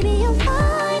 And maybe you'll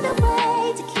find a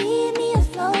way to keep me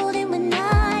afloat when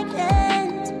I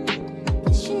can't.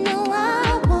 Cause you know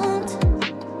I won't,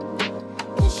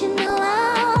 cause you know I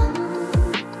won't.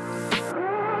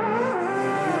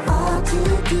 All too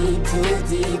deep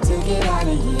to get out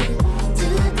of here.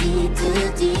 Too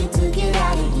deep to get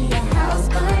out of here. House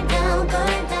burn down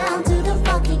to the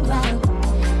fucking ground.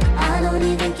 I don't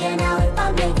even care now if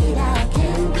I make it out.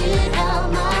 Can't get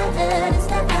out my head, it's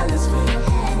that atmosphere.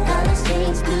 Colors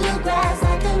change, blue grass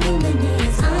like a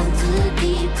luminous. I'm too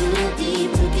deep to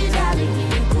get out of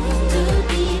here. Too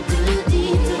deep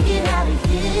to get out of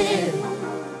here.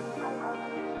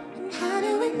 And how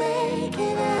do we make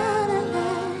it out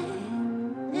alive?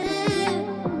 Yeah.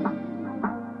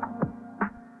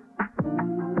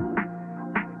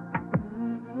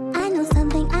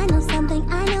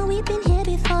 I know we've been here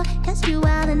before. Cast you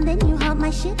out and then you haunt my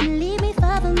shit and leave me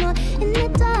furthermore. In the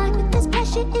dark with this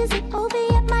pressure, is it over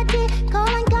yet, my dear?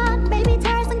 Calling God, baby,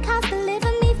 tires and cost,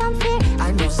 deliver me from fear.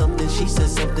 I know something, she said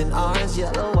something, orange,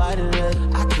 yellow, white, and red.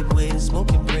 I keep waiting,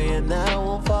 smoking, praying that I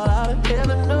won't fall out of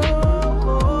heaven no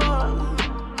more.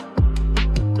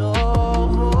 No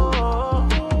more.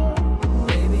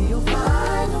 Maybe you'll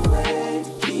find a way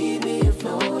to keep me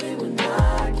afloat when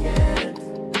I can't.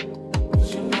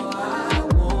 Cause you know I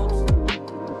won't.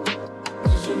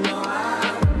 Cause you know I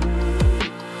won't.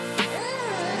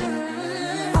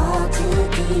 All too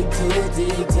deep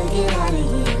to get out of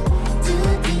here. Too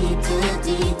deep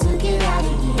to get out of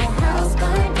here. House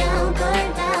burn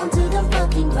down to the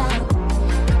fucking ground.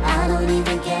 I don't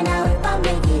even care now if I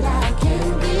make it out.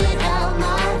 Can't get out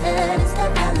my head, it's the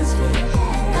atmosphere.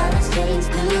 Colors change,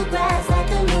 blue grass.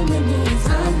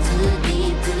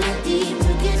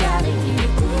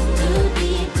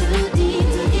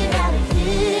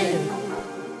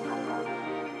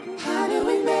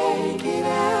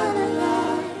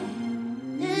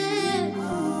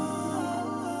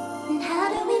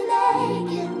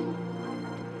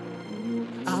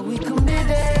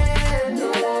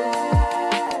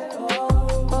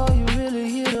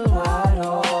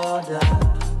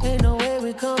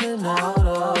 going out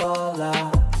all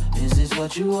out. Is this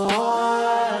what you want?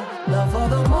 Love for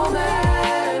the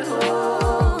moment.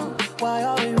 Oh, why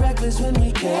are we reckless when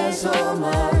we care so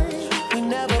much? We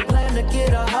never plan to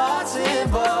get our hearts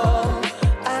involved.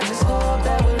 I just hope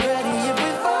that we're ready if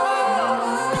we fall.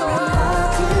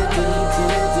 Too deep,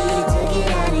 to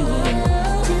get out of here.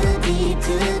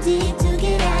 Too deep to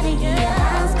get out of here.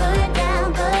 House burn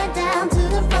down to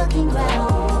the fucking ground.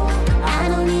 I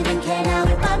don't even care now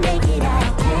if I make it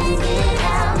out. Can't get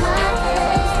out my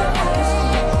head.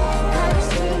 Colors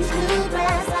change blue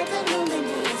grass like a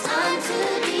luminous. I'm too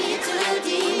deep to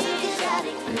get out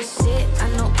of here. I'm the shit, I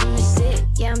know I'm the shit.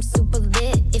 Yeah, I'm super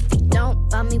lit. If you don't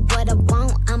buy me what I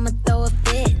want, I'ma throw a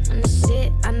fit. I'm the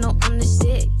shit, I know I'm the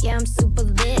shit. Yeah, I'm super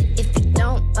lit. If you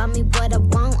don't buy me what I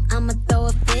want, I'ma throw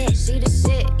a fit. She the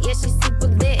shit, yeah, she super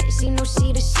lit. She know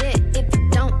she the shit. If you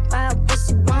don't buy what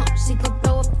she want, she gon'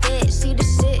 throw a fit. She the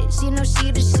shit, she know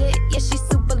she the shit. Yeah, she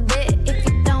super lit. If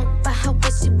you don't buy her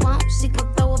what she want, she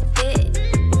gon' throw a fit.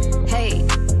 Hey,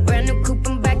 brand new coupe,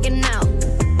 I'm backing out.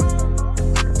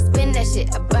 Spin that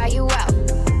shit, I'll buy you out.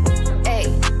 Hey,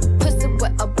 pussy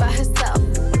wet up by herself.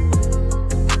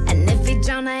 And if you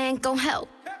drown, I ain't gon' help.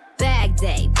 Bag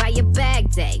day, buy your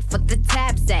bag day. Fuck the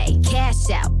tabs day, cash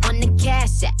out on the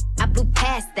cash app. I blew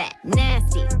past that,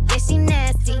 nasty, yeah she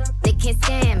nasty. They can't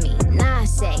stand me, nah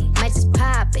shade, might just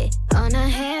pop it on her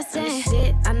handstand.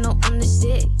 Shit, I know I'm the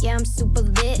shit, yeah I'm super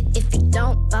lit. If you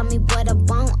don't buy me what I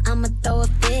want, I'ma throw a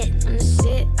fit. I'm the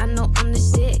shit, I know I'm the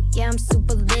shit, yeah I'm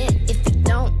super lit. If you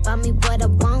don't buy me what I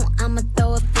want, I'ma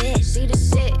throw a fit. She the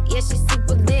shit, yeah she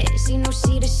super lit. She know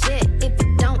she the shit. If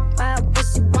you don't buy what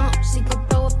she want, she gon'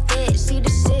 throw a fit. She the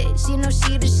shit, she know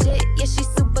she the shit, yeah she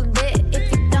super lit.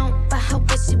 If you don't buy her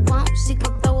what she want, she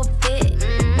gon' throw a fit.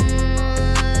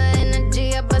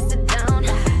 Energy, I bust it down.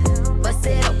 Bust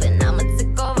it open, I'ma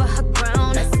take over her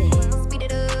ground. That's it, speed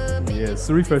it up. Yeah, it's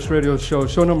the Refresh Radio Show,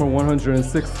 show number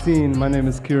 116. My name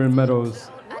is Kieran Meadows.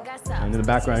 And in the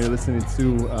background, you're listening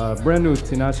to brand new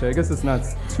Tinashe. I guess it's not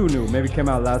too new. Maybe came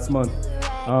out last month.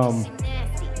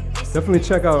 Definitely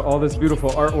check out all this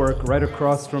beautiful artwork right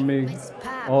across from me.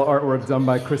 All artwork done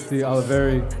by Christy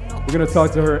Oliveri. We're going to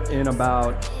talk to her in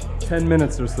about 10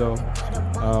 minutes or so.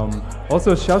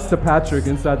 Also, shouts to Patrick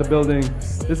inside the building.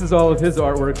 This is all of his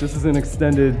artwork. This is an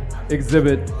extended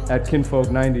exhibit at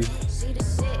Kinfolk 90.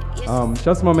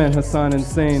 Shouts to my man Hasan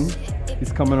Insane.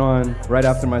 He's coming on right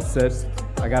after my set.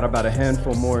 I got about a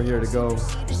handful more here to go.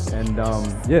 And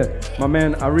yeah, my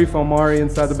man Arif Omari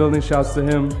inside the building. Shouts to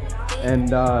him.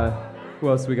 And who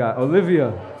else we got?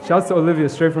 Olivia. Shouts to Olivia,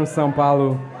 straight from São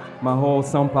Paulo. My whole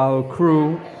São Paulo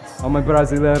crew. All my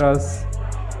brasileiras.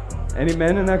 Any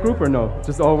men in that group or no?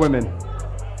 Just all women.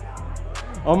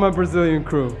 All my Brazilian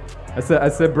crew. I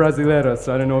said brasileiras,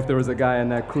 so I don't know if there was a guy in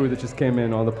that crew that just came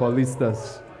in, all the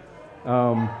paulistas.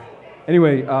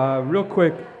 Anyway, real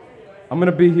quick, I'm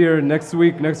gonna be here next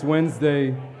week, next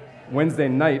Wednesday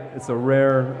night. It's a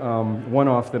rare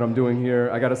one-off that I'm doing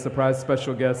here. I got a surprise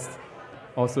special guest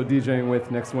also DJing with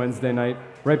next Wednesday night.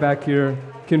 Right back here,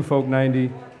 Kinfolk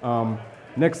 90.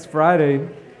 Next Friday,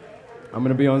 I'm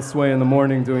gonna be on Sway in the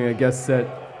morning doing a guest set,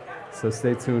 so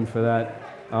stay tuned for that.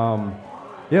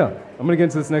 Yeah, I'm gonna get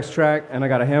into this next track, and I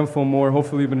got a handful more.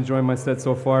 Hopefully you've been enjoying my set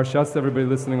so far. Shouts to everybody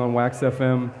listening on Wax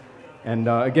FM. And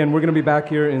again, we're gonna be back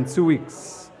here in 2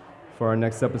 weeks for our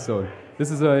next episode.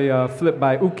 This is a flip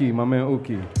by Uki, my man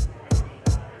Uki.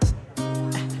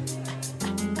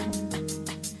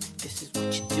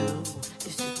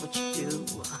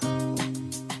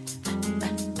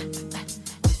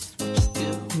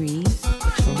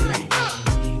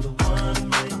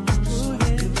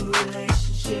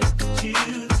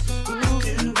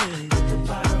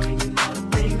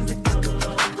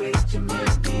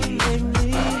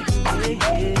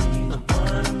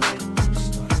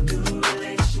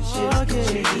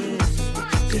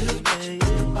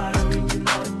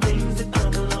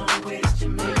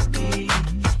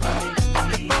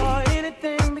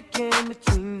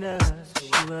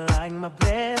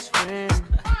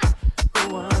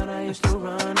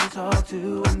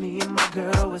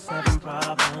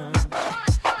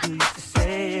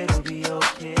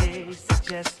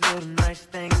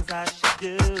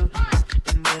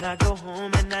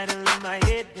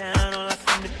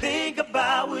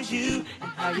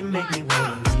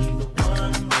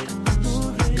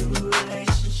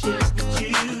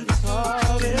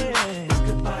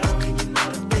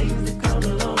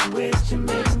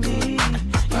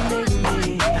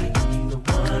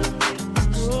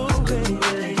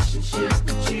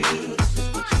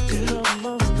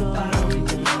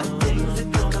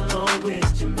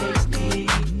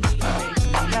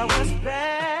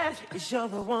 you're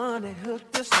the one that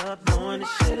hooked us up, knowing it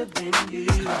should have been you.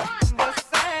 What's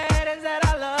sad is that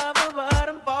I love her, but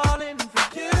I'm falling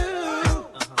for you.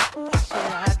 What should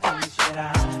I do? Should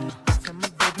I tell my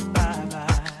baby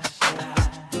bye-bye? Should I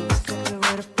tell her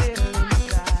what I feel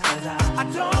inside? I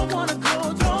don't wanna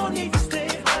go, don't need to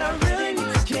stay, but I really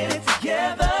need to get it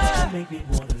together. You make me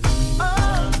wanna leave.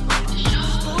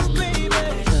 Oh, baby,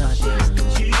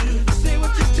 you say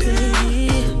what you do.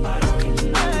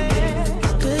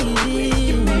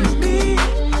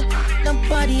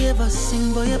 Nobody ever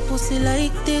sing boy a pussy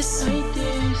like this.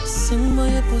 Sing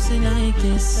boy a pussy like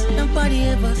this. Nobody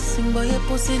ever sing boy a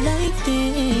pussy like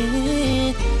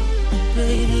this.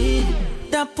 Baby,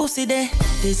 that pussy there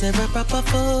deserve a proper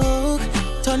fuck.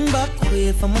 Turn back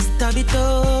way from a stab it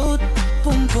out.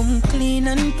 Boom boom clean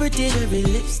and pretty. Cherry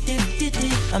lipstick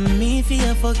titty. And me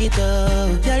feel fuck it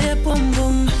out. Girl your boom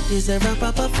boom deserve a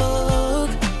proper fuck.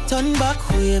 Turn back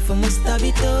way from a stab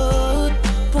it out.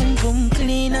 Boom boom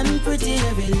clean and pretty.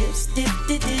 Every lipstick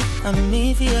titty. And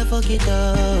me feel fuck it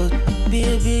out.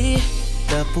 Baby,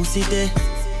 that pussy there,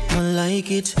 I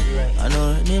like it. I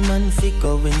know any man fi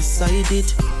go inside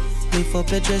it. Lift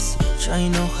up your dress, try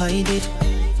no hide it.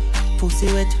 Pussy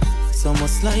wet, so much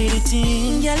slide it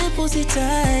in. Girl, your pussy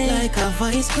tight like a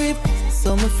vice grip.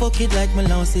 So me fuck it like me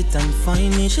lost it and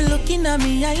find it. She looking at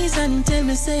me eyes and tell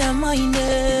me say I'm mind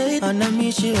it. And I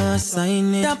me she want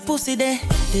sign it. That pussy there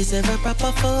deserve a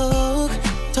proper fuck.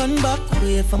 Turn back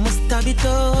way from a stab it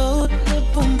out.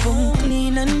 Boom boom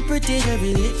clean and pretty.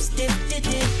 Every lipstick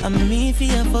titty. And me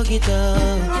feel fuck it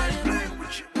out.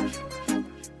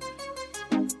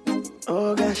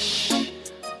 Oh gosh.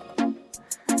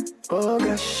 Oh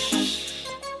gosh.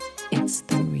 It's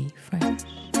the refresh.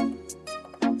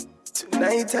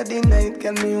 Tonight at the night,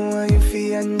 girl, me want you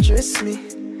fi undress me.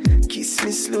 Kiss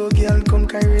me slow, girl, come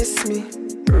caress me.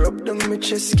 Rub down my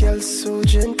chest, girl, so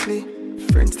gently.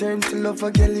 Friends turn to lover,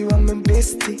 girl, you are my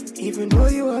bestie. Even though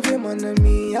you have a man and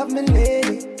me have my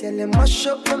lady. Girl, you mash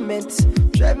up my meds,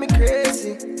 drive me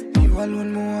crazy. You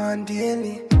alone, me want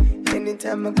daily.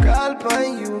 Anytime I call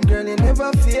upon you, girl, you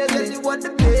never fail. Girl, you are the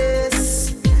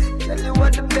best. Girl, you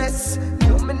are the best.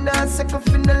 You me not second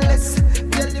for no less.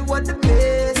 Girl, you are the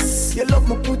best. Your love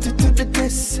me put it to the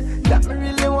test. That me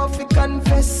really want to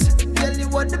confess. Girl, you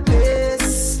are the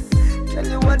best. Girl,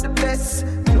 you are the best.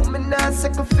 You me not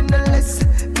second for no less.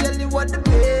 Girl, you are the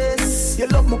best. Your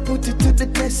love me put it to the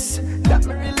test. That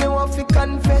me really want to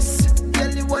confess. Girl,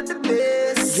 you are the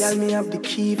best. Girl, me have the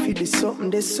key for the something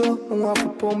they so. I want to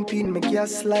pump in my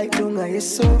gas like down I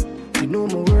so. You know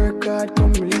my work hard,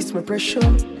 come release my pressure.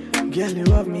 Girl, you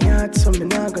have me heart, so me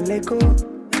not gonna let go.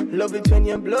 Love it when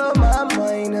you blow my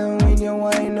mind, and when you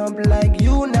wind up like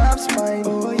you not spine.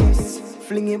 Oh yes,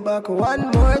 fling it back one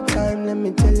more time. Let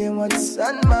me tell you what's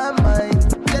on my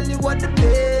mind. Girl, you are the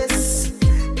best.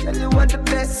 Girl, you are the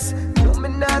best. No me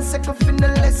not second for no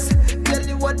less. Girl,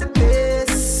 you are the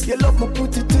best. Your love me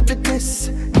put it to the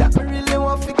test. That me really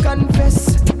want to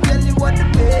confess. Girl, you are the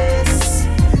best.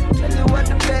 Girl, you are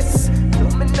the best. No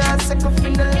me not second for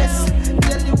no less.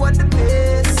 Girl, you are the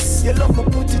best. Your love me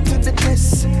put it to the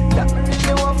test. That me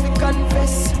really want to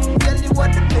confess. Girl, you are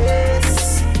the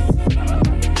best.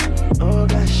 Oh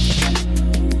gosh.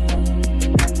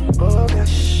 Oh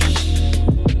gosh.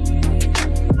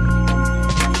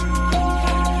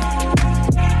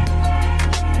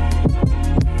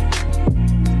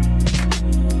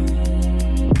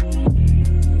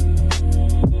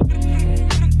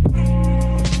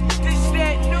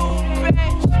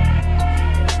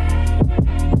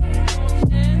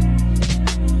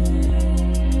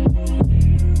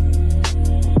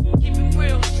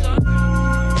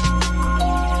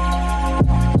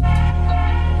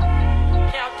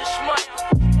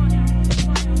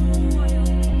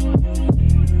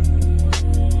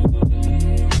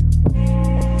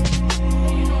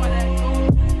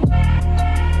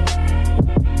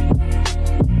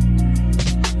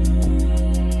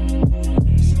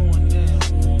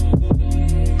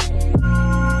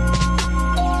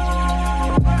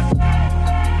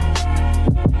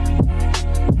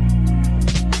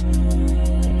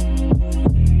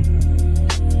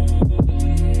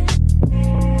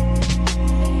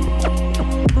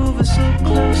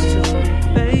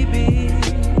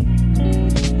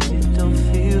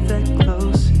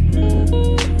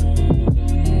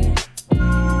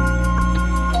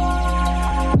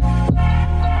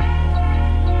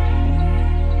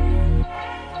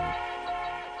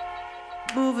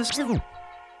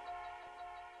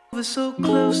 So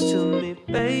close to me,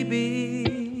 baby.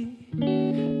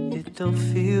 It don't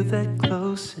feel that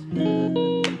close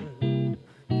enough.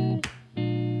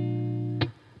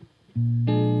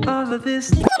 All of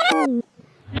this.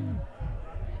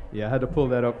 Yeah, I had to pull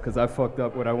that up because I fucked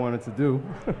up what I wanted to do.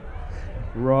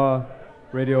 Raw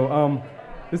radio.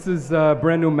 This is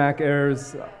brand new Mac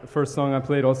Airs. The first song I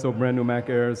played, also brand new Mac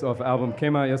Airs off album.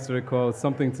 Came out yesterday called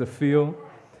Something to Feel.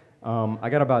 I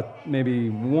got about maybe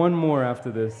one more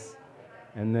after this.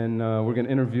 And then we're going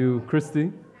to interview Christy.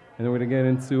 And then we're going to get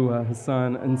into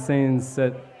Hasan Insane's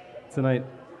set tonight.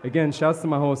 Again, shouts to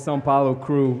my whole Sao Paulo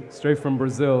crew, straight from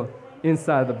Brazil,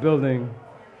 inside the building.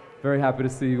 Very happy to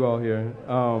see you all here.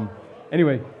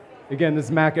 Anyway, again, this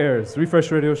is Mac Airs, Refresh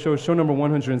Radio Show, show number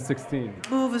 116.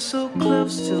 Moving so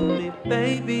close to me,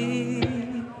 baby.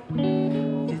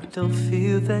 You don't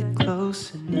feel that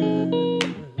close enough.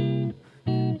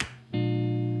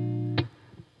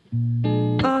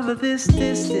 All of this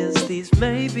distance, these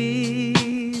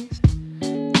maybes.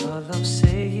 All I'm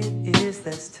saying is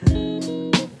that's tough.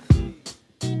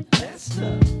 That's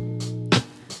tough.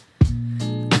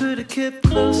 Could've kept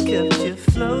close, kept you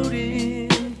floating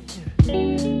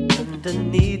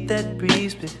underneath that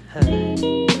breeze behind.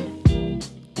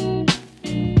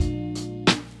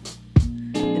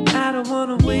 And I don't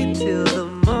wanna wait till the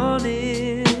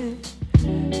morning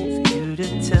for you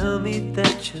to tell me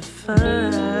that you're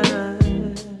fine.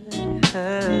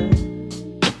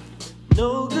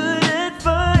 No good at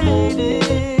fighting,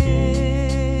 baby.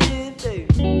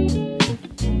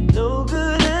 No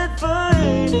good at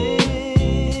fighting.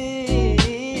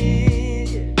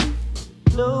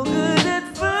 No good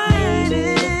at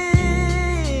fighting.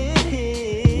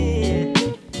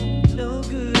 No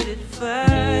good at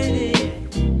fighting.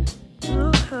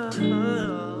 Oh.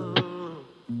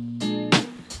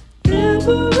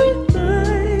 Every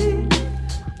night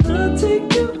I'll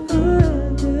take you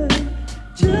under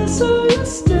just so you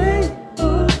stay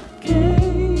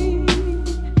okay.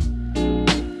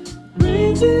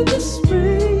 Rains in the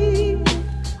spring,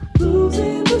 blues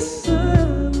in the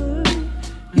summer.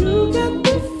 You got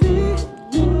me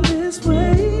feeling this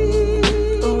way.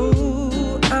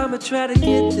 Oh, I'ma try to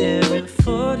get there in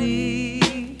 40.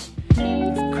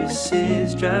 If Chris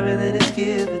is driving, then it's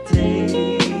give or take.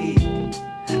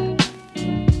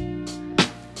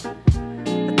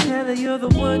 I tell her you're the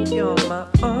one, you're my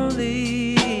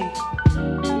only.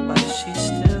 Why she's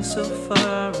still so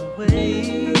far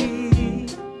away?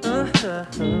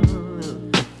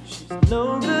 She's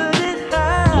no good at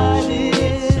hiding.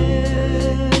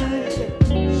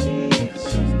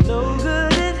 She's no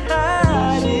good at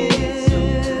hiding.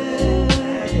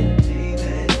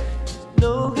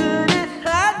 No good at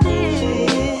hiding.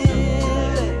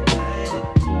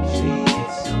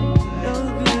 She's no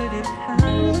good at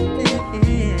hiding.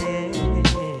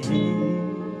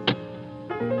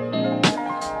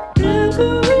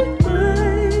 Every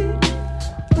night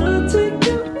I'll take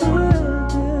you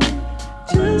under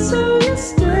just so you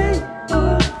stay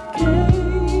okay.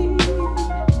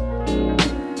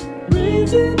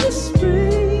 Rains in the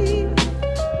spring,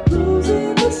 blues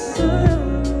in the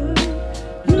summer.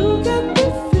 You got me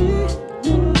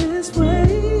feeling this way.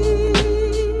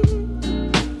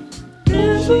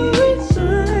 Every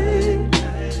night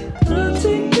I'll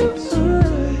take you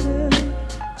under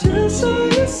just so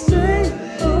you stay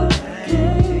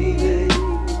okay.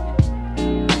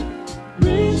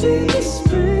 Rains in the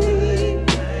spring,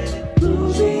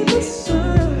 blues in the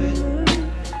summer.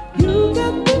 You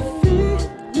got me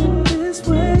feeling this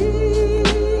way.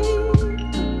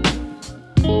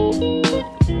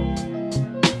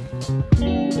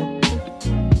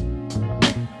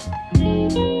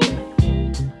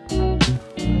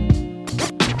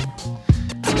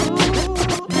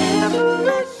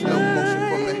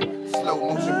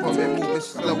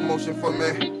 Slow motion for me,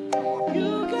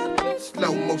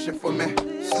 slow motion for me,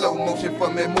 slow motion for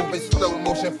me, moving slow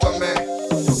motion for me.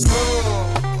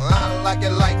 I like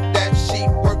it like that. She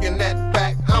working that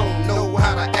back. I don't know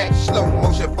how to act. Slow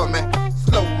motion for me,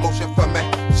 slow motion for me,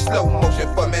 slow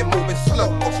motion for me, moving slow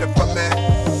motion for me.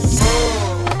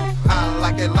 I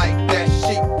like it like that.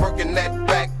 She working that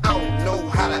back. I don't know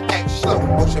how to act. Slow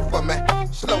motion for me,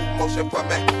 slow motion for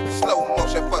me, slow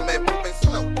motion for me, moving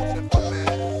slow motion for me.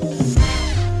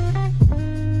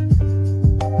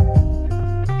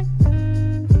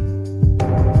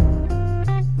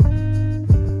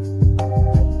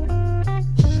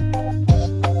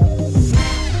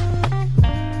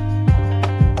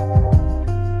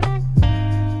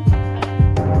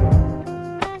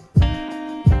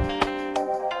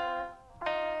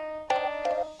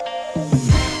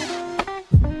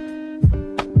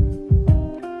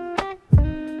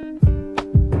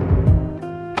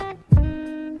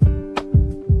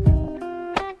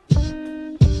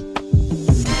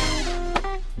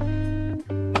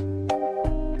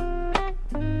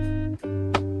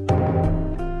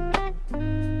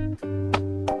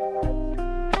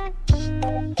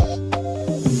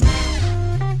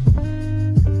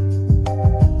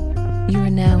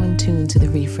 to the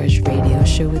Refresh Radio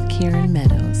Show with Kieran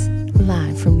Meadows,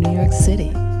 live from New York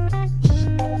City.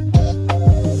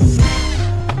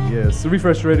 Yes, the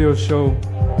Refresh Radio Show,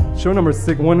 show number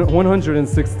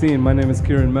 116. My name is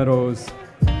Kieran Meadows.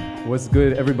 What's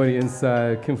good, everybody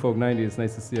inside? Kinfolk 90, it's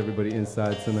nice to see everybody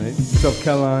inside tonight. What's up,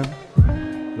 Kellan?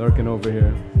 Lurking over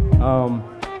here.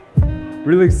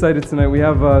 Really excited tonight. We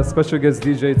have a special guest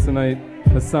DJ tonight,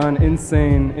 Hasan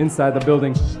Insane, inside the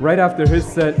building. Right after his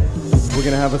set, we're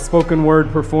gonna have a spoken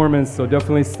word performance, so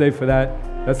definitely stay for that.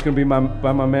 That's gonna be by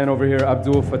my man over here,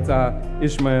 Abdul Fattah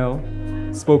Ismail,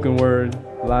 spoken word,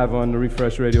 live on the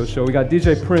Refresh Radio Show. We got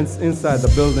DJ Prince inside the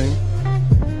building.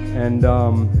 And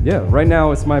yeah, right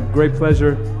now it's my great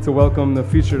pleasure to welcome the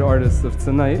featured artist of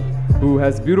tonight, who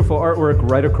has beautiful artwork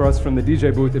right across from the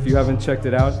DJ booth. If you haven't checked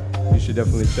it out, you should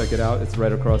definitely check it out. It's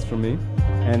right across from me.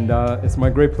 And it's my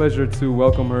great pleasure to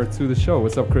welcome her to the show.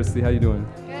 What's up, Christy? How you doing?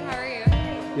 Good, how are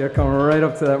you? Yeah, come right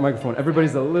up to that microphone.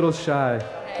 Everybody's a little shy,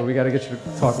 but we got to get you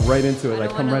to talk right into it.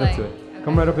 Like, come right up to it. Okay.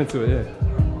 Come right up into it,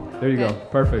 yeah. There you go.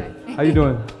 Perfect. Okay. How you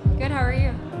doing? Good, how are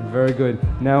you? Very good.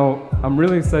 Now, I'm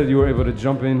really excited you were able to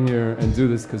jump in here and do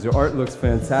this because your art looks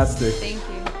fantastic. Thank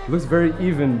you. It looks very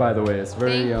even, by the way. It's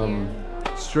very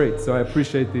straight, so I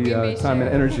appreciate the time and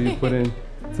energy you put in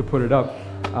to put it up.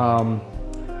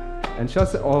 And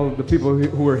shouts to all the people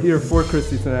who were here for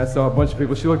Christy tonight. I saw a bunch of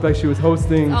people. She looked like she was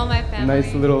hosting all my family. A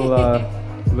nice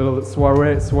little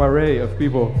soiree of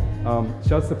people.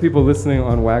 Shouts to people listening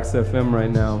on Wax FM right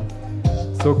now.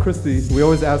 So Christy, we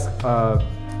always ask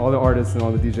all the artists and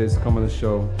all the DJs to come on the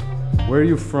show. Where are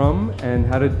you from, and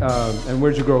and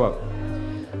where'd you grow up?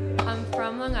 I'm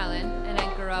from Long Island, and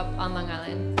I grew up on Long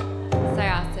Island,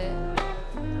 Syosset.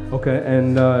 Okay,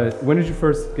 and when did you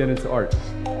first get into art?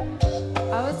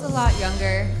 I was a lot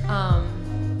younger.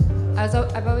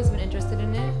 I've always been interested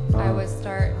in it. I would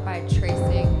start by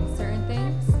tracing certain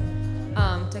things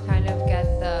to kind of get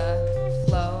the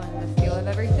flow and the feel of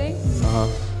everything.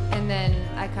 And then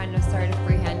I kind of started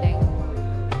freehanding.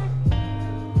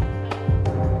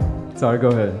 Sorry, go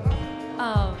ahead.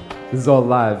 This is all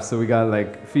live, so we got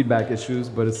like feedback issues,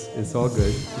 but it's all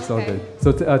good. It's all good.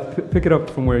 So pick it up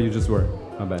from where you just were.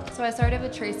 My bad. So I started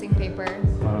with tracing paper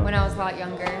when I was a lot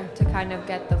younger to kind of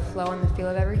get the flow and the feel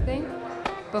of everything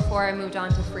before I moved on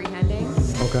to freehanding.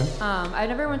 Okay. I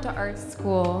never went to art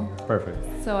school.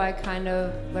 Perfect. So I kind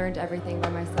of learned everything by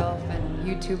myself and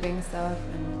YouTubing stuff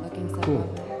and looking stuff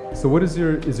up. So what is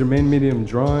your main medium?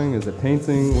 Drawing? Is it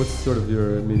painting? What's sort of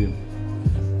your medium?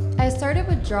 I started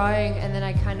with drawing and then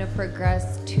I kind of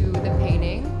progressed to the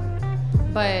painting.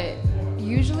 But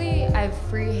usually I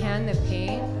freehand the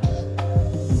paint,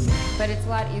 but it's a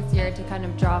lot easier to kind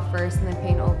of draw first and then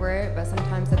paint over it. But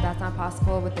sometimes if that's not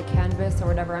possible with the canvas or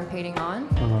whatever I'm painting on,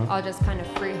 I'll just kind of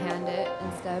freehand it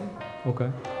instead.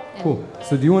 Okay, cool.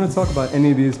 So do you want to talk about any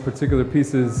of these particular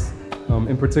pieces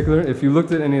in particular? If you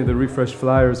looked at any of the Refresh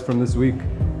flyers from this week,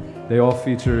 they all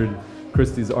featured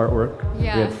Christy's artwork.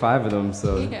 Yeah. We had 5 of them,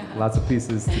 so lots of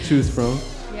pieces to choose from.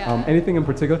 Yeah. Anything in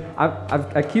particular?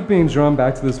 I keep being drawn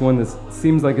back to this one that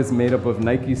seems like it's made up of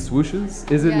Nike swooshes.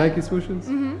 Is it Nike swooshes?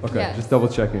 Mm-hmm. Okay, yes. just double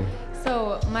checking.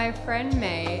 So my friend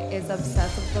May is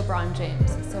obsessed with LeBron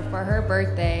James. So for her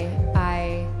birthday,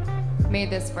 I made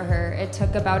this for her. It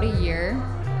took about a year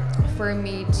for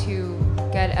me to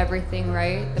get everything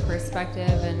right, the perspective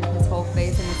and his whole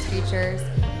face and his features.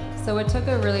 So it took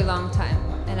a really long time,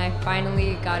 and I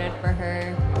finally got it for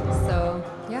her. So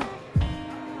yeah.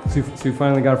 So you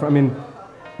finally got it. I mean,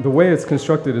 the way it's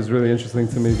constructed is really interesting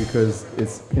to me because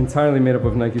it's entirely made up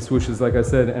of Nike swooshes, like I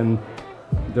said, and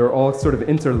they're all sort of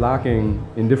interlocking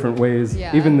in different ways.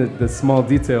 Yeah. Even the small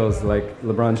details, like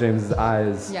LeBron James's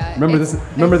eyes. Yeah, Remember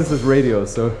this is radio,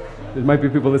 so there might be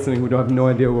people listening who don't have no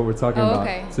idea what we're talking about.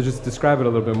 Okay. So just describe it a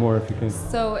little bit more if you can.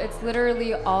 So it's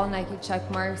literally all Nike check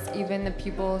marks. Even the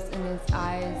pupils in his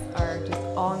eyes are just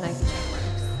all Nike check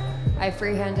marks. I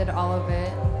freehanded all of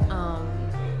it.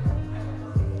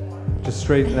 Just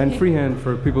straight and freehand,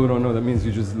 for people who don't know, that means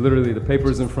you just literally, the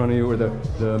paper's in front of you, or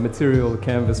the material, the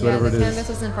canvas, whatever it is. Yeah, the canvas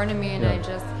was in front of me, and I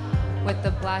just, with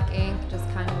the black ink, just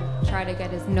kind of try to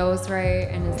get his nose right,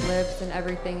 and his lips, and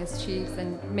everything, his cheeks,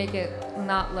 and make it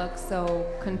not look so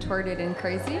contorted and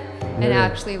crazy, and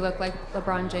actually look like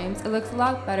LeBron James. It looks a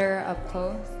lot better up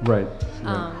close. Right.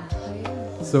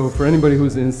 So for anybody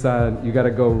who's inside, you got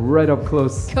to go right up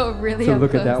close to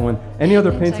look at that one. Any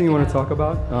other painting you want to talk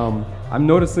about? I'm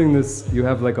noticing this. You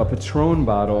have like a Patron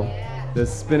bottle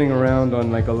that's spinning around on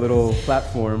like a little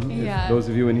platform. Yeah. If those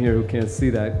of you in here who can't see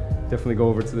that, definitely go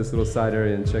over to this little side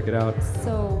area and check it out.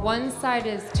 So one side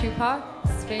is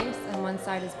Tupac's face and one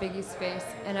side is Biggie's face.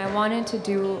 And I wanted to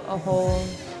do a whole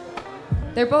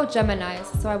They're both Geminis,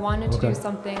 so I wanted to Okay. do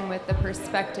something with the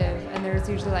perspective, and there's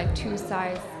usually like two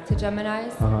sides to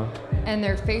Geminis, and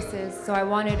their faces. So I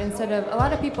wanted, instead of, a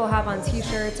lot of people have on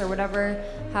t-shirts or whatever,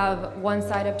 have one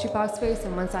side of Tupac's face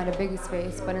and one side of Biggie's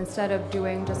face, but instead of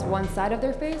doing just one side of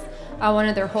their face, I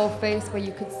wanted their whole face, but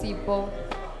you could see both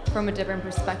from a different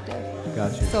perspective.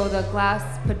 Gotcha. So the glass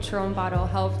Patron bottle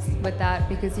helps with that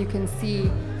because you can see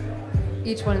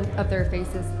each one of their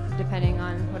faces depending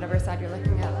on whatever side you're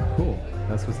looking at. Cool.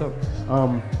 That's what's up.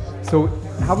 So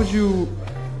how would you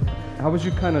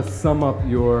kind of sum up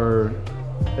your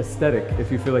aesthetic,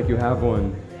 if you feel like you have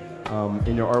one,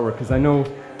 in your artwork? Because I know,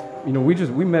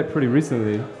 we met pretty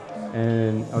recently,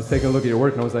 and I was taking a look at your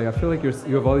work, and I was like, I feel like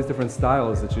you have all these different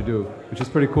styles that you do, which is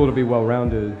pretty cool to be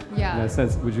well-rounded in that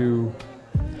sense. Would you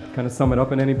kind of sum it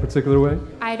up in any particular way?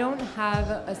 I don't have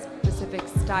a specific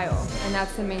style, and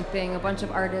that's the main thing. A bunch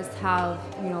of artists have,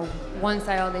 one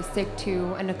style they stick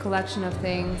to and a collection of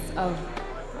things of,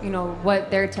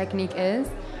 what their technique is.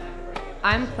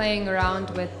 I'm playing around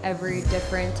with every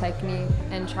different technique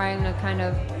and trying to kind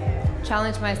of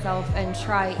challenge myself and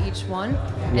try each one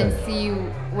and see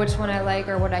which one I like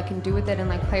or what I can do with it and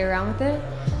like play around with it.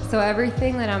 So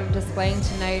everything that I'm displaying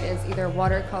tonight is either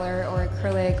watercolor or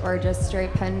acrylic or just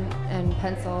straight pen and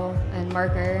pencil and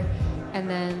marker, and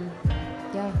then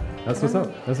That's what's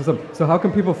up. That's what's up. So how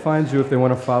can people find you if they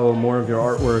want to follow more of your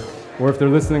artwork, or if they're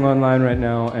listening online right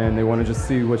now and they want to just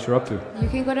see what you're up to? You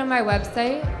can go to my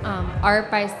website,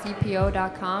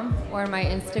 artbycpo.com, or my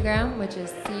Instagram, which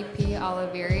is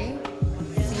cpolivieri,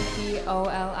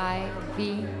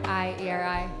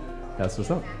 CPOLIVIERI. That's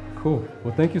what's up. Cool.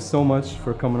 Well, thank you so much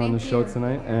for coming on the show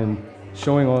tonight and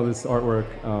showing all this artwork.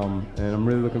 And I'm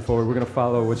really looking forward. We're going to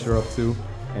follow what you're up to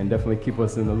and definitely keep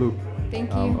us in the loop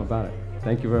about it.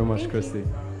 Thank you very much, Christy.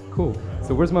 Cool.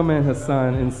 So where's my man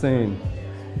Hasan Insane?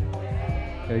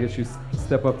 Gotta get you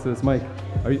step up to this mic.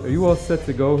 Are you all set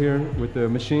to go here with the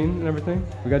machine and everything?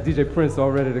 We got DJ Prince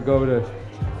all ready to go to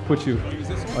put you.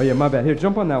 Oh yeah, my bad. Here,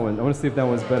 jump on that one. I want to see if that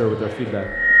one's better with our feedback.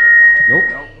 Nope.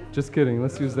 Just kidding.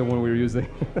 Let's use the one we were using.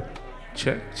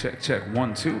 Check.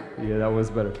 1, 2. Yeah, that was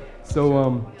better.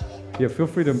 So, feel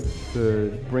free to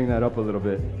bring that up a little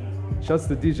bit. Shouts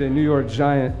to DJ New York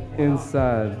Giant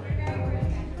inside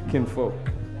Kinfolk.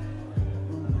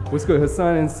 What's good?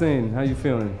 Hasan Insane, how you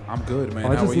feeling? I'm good, man.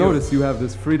 I just noticed you have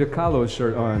this Frida Kahlo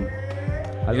shirt on.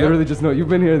 I literally just know you've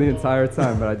been here the entire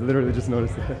time, but I literally just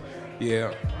noticed it.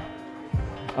 Yeah.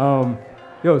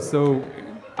 So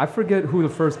I forget who the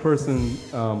first person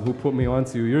who put me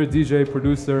onto you. You're a DJ,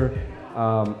 producer.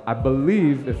 I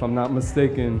believe, if I'm not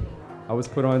mistaken, I was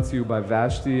put onto you by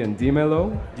Vashti and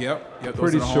Dimelo. Yep. Those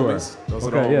Pretty are the sure. homies. Those are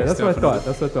Okay, the homies, that's what I definitely. thought.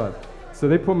 That's what I thought. So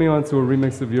they put me onto a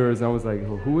remix of yours, and I was like,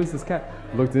 well, who is this cat?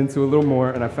 Looked into it a little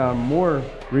more, and I found more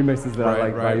remixes that I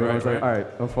liked by you. And I was like, all right,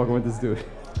 I'm fucking with this dude.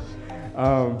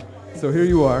 So here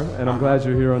you are, and I'm glad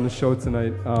you're here on the show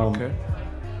tonight. Okay.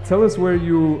 Tell us where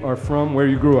you are from, where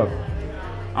you grew up.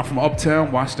 I'm from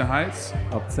Uptown, Washington Heights.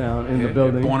 Uptown, in the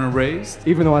building. Born and raised.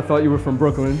 Even though I thought you were from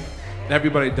Brooklyn.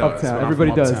 Everybody does. Uptown,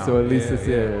 everybody does, so at least it's,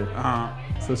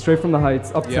 So straight from the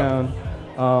Heights, Uptown.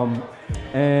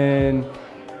 And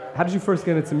how did you first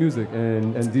get into music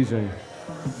and DJing?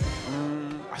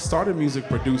 I started music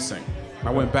producing.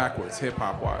 I went backwards,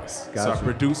 hip-hop wise. So I Gotcha.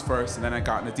 produced first, and then I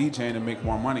got into DJing to make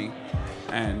more money,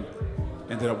 and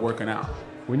ended up working out.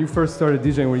 When you first started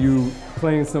DJing, were you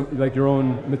playing some like your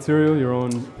own material, your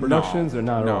own productions, or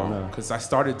not at all? No, because I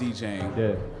started DJing.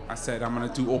 Yeah. I said I'm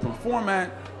gonna do open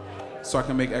format, so I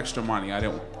can make extra money.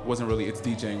 Wasn't really it's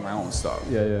DJing my own stuff.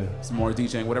 Yeah. It's more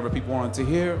DJing whatever people wanted to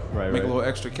hear, make a little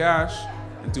extra cash,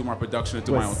 and do my production and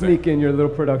do my own thing. Sneak in your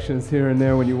little productions here and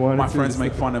there when you wanted to. My friends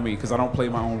make fun of me because I don't play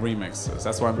my own remixes.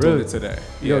 That's why I'm doing it today.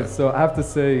 Yeah. Yo, so I have to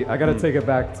say, I gotta take it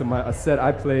back to a set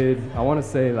I played. I want to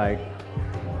say like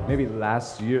maybe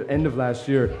last year, end of last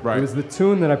year. Right. It was the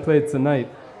tune that I played tonight,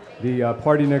 the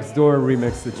Party Next Door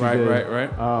remix that you did. Right.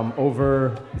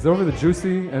 Is it over the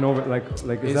Juicy and over like is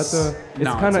that the? It's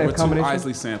kind of a combination. Two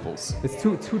Isley samples. It's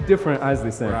two different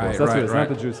Isley samples. Right, That's what it's not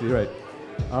the Juicy, right?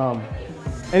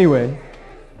 Anyway,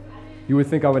 you would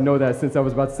think I would know that since I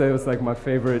was about to say it was like my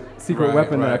favorite secret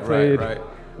weapon that I played.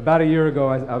 About a year ago,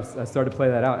 I started to play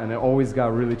that out, and it always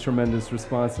got really tremendous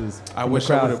responses. I wish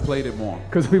I would have played it more.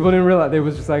 Because people didn't realize, they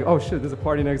was just like, oh shit, there's a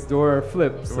Party Next Door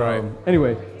flip. So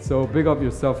anyway, so big up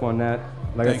yourself on that.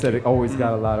 Like I said, it always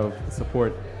got a lot of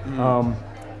support. I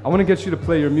want to get you to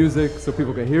play your music so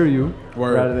people can hear you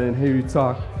rather than hear you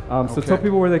talk. So tell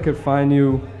people where they could find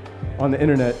you on the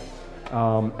internet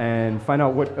and find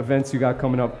out what events you got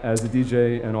coming up as a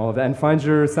DJ and all of that, and find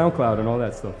your SoundCloud and all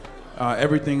that stuff.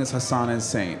 Everything is Hasan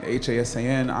Insane.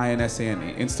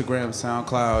 HASAN, Instagram,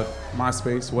 SoundCloud,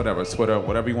 MySpace, whatever, Twitter,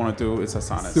 whatever you want to do, it's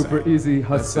Hasan Insane. Super easy,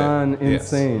 Hasan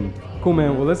Yes. Insane. Cool,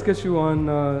 man. Well, let's get you on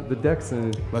the decks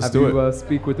and have you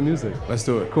speak with the music. Let's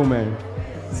do it. Cool, man.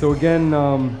 So again,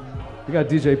 we got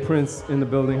DJ Prince in the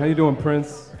building. How you doing,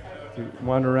 Prince? You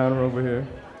wander around over here.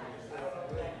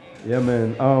 Yeah,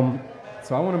 man.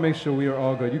 So I want to make sure we are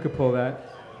all good. You could pull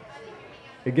that.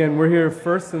 Again, we're here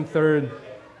first and third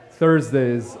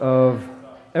Thursdays of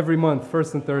every month.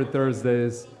 First and third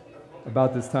Thursdays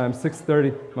about this time,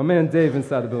 6:30. My man Dave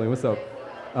inside the building. What's up?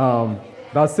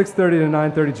 About 6:30 to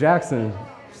 9:30. Jackson,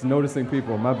 just noticing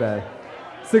people. My bad.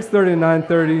 6:30 to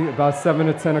 9:30. About 7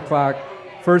 to 10 o'clock.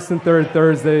 First and third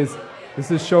Thursdays.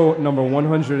 This is show number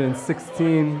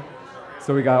 116.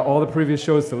 So we got all the previous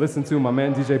shows to listen to. My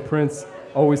man DJ Prince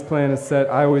always playing a set.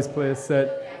 I always play a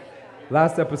set.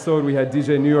 Last episode we had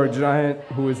DJ New York Giant,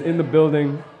 who is in the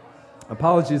building.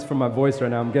 Apologies for my voice right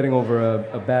now. I'm getting over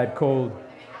a bad cold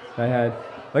I had.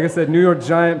 Like I said, New York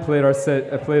Giant played a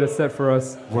set for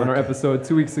us on our episode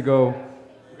 2 weeks ago.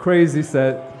 Crazy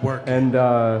set. And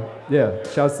yeah,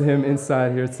 shouts to him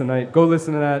inside here tonight. Go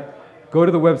listen to that. Go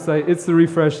to the website,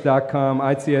 itstherefresh.com,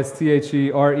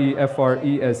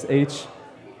 ITSTHEREFRESH.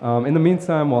 In the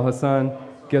meantime, while Hasan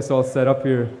gets all set up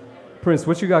here, Prince,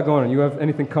 what you got going on? You have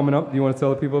anything coming up? Do you want to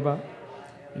tell the people about?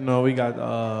 You know, we got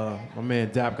my man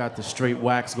Dap got the straight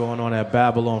wax going on at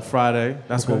Babel on Friday.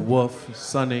 That's with Wolf,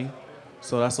 Sunny.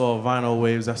 So that's all vinyl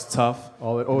waves. That's tough.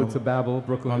 All at Ode to Babel,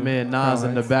 Brooklyn. My man Nas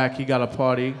in the back. He got a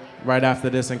party right after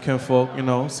this in Kinfolk. You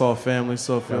know, it's all family.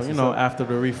 So if you know, after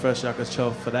the refresh, y'all can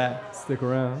chill for that. Stick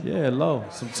around. Yeah, low.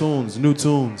 Some tunes, new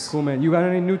tunes. Cool, man. You got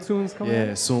any new tunes coming?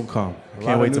 Yeah, soon come.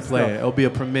 Can't wait to play it. It'll be a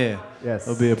premiere. Yes.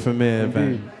 It'll be a premiere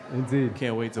event. Indeed.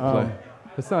 Can't wait to play.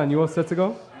 Hasan, you all set to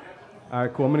go? All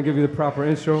right, cool. I'm going to give you the proper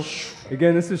intro.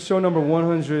 Again, this is show number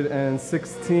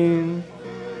 116.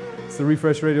 It's the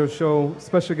Refresh Radio Show.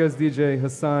 Special guest DJ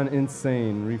Hasan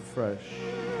Insane. Refresh.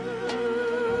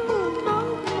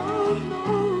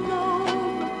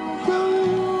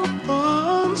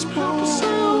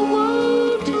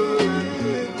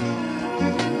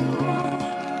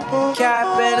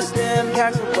 Cap and a stem,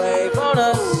 catch a wave on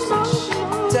us.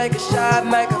 Take a shot,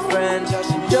 make a friend, just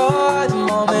enjoy the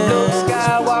moment. Blue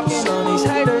sky walking on these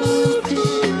haters.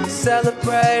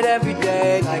 Celebrate every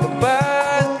day like a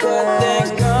birthday.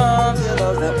 Things come, feel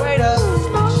love that wait up.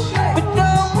 But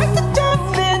don't wait to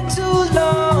jump in too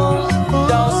long.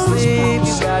 Don't sleep,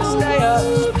 you gotta stay up.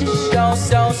 Don't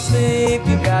sleep,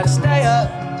 you gotta stay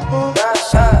up.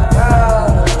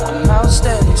 I'm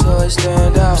outstanding, so I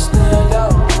stand out.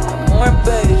 I'm more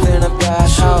baby than a bad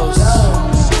house.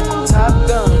 Top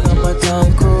gun on my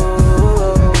Tom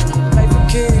Cruise. Life for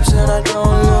keeps and I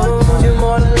don't lose. You're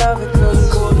more than love it, cause I'm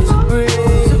cold as a breeze.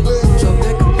 So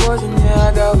pick a poison, yeah, I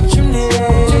got what you need.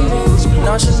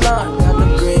 Nonchalant, got the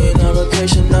green on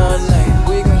vacation all night.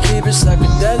 We gon' keep it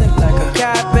psychedelic like a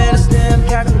cap and a stem,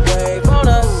 catch a wave on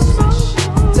us.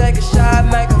 Take a shot,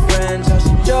 make a friend, just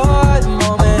enjoy the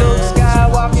moment. Blue sky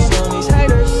walking on these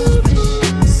haters.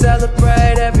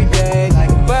 Celebrate every day like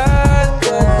a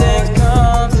birthday. Things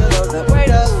come, feel love that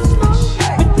wait up.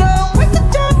 But don't wait to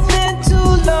jump in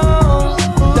too long.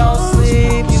 Don't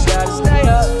sleep, you gotta stay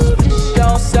up.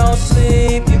 Don't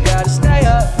sleep, you gotta stay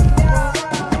up.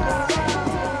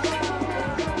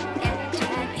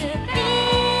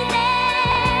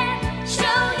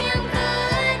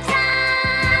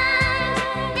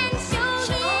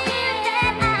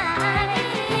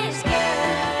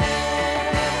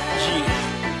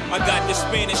 I got the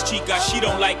Spanish chica, she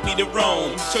don't like me to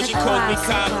roam. So she calls me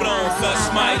Cablon, plus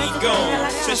Mighty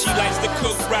Gone. Says she likes to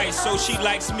cook rice, so she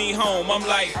likes me home. I'm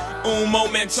like, un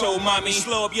momento, mommy,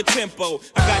 slow up your tempo.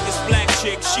 I got this black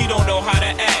chick, she don't know how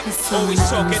to act. Always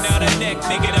talking out her neck,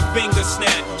 making a finger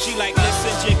snap. She like,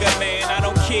 listen, Jigga man, I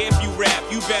don't care if you rap.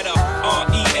 You better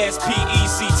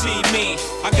R-E-S-P-E-C-T me.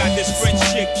 I got this French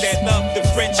chick that love the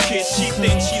French kiss. She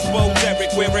thinks she's Bo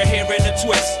Derek, wear her hair in a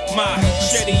twist. My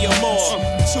Shetty Amore,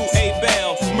 2A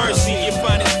Bell. Mercy, you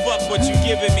fine as fuck, but you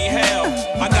giving me hell.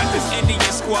 I got this Indian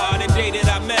squad, the day that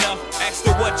I met her. Asked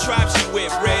her what tribe she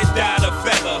with, red dot or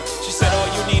feather. She said all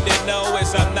you need to know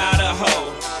is I'm not a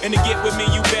hoe. And to get with me,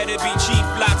 you better be cheap,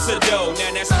 lots of dough.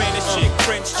 Now that's Spanish chick,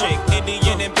 French chick,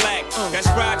 Indian and black. That's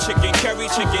fried chicken, curry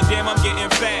chicken, damn I'm getting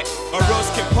fat. Arroz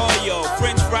con pollo,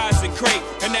 French fries and crepe.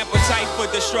 An appetite for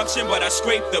destruction, but I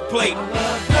scrape the plate.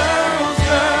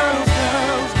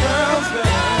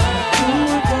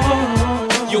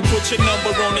 Yo, put your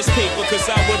number on this paper, cause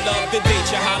I would love to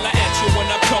date you. Holla at you when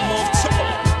I come off tour.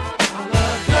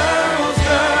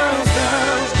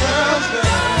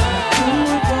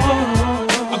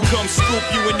 I come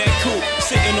hope you in that coupe,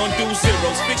 sitting on do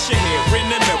zeros. Fix your hair in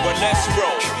the mirror, let's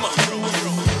roll. Come on.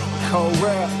 Cold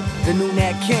world, the new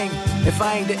Nat King. If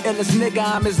I ain't the illest nigga,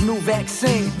 I'm his new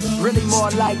vaccine. Really more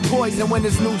like poison when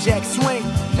this new jack swing.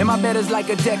 And my bed is like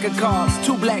a deck of cards,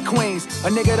 2 black queens. A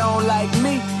nigga don't like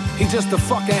me, he just a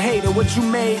fucking hater. What you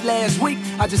made last week,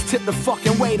 I just tipped the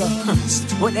fucking waiter.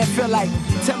 What that feel like?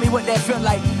 Tell me what that feel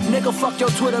like. Nigga, fuck your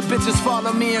Twitter, bitches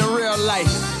follow me in real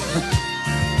life.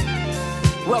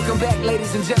 Welcome back,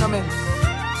 ladies and gentlemen,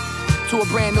 to a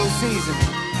brand new season.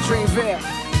 Dreamville,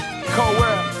 Cold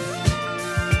World.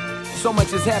 So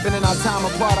much has happened in our time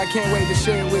apart, I can't wait to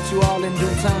share it with you all in due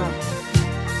time.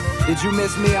 Did you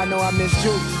miss me? I know I missed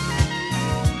you.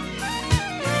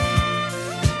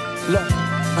 Look,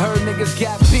 I heard niggas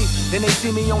got beat, then they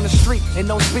see me on the street and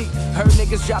don't speak. Heard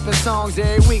niggas dropping songs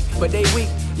every week, but they weak.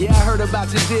 Yeah, I heard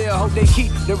about your deal, hope they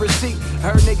keep the receipt.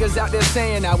 Heard niggas out there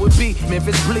saying I would be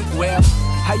Memphis Bleak. Well,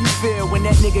 how you feel when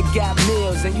that nigga got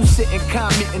meals and you sitting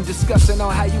commenting, discussing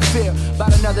on how you feel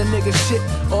about another nigga shit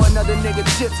or another nigga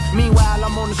chips? Meanwhile,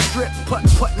 I'm on the strip,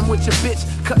 putting with your bitch.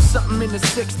 Cut something in the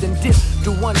 6th and dip,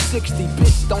 do 160,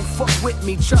 bitch. Don't fuck with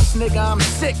me, trust nigga, I'm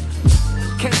sick.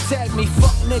 Can't tag me,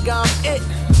 fuck nigga, I'm it.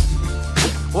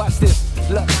 Watch this,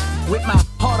 look, with my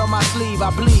heart on my sleeve,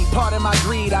 I bleed. Pardon my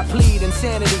greed, I plead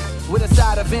insanity with a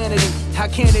side of vanity. How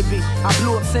can it be? I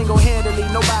blew up single-handedly,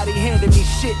 nobody handed me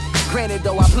shit. Granted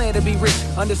though, I plan to be rich,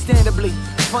 understandably.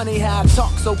 Funny how I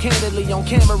talk so candidly on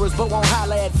cameras, but won't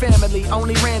holler at family,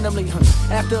 only randomly.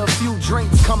 After a few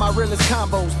drinks come my realest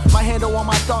combos. My handle on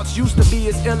my thoughts used to be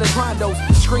as ill as Rondo's.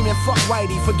 Screaming fuck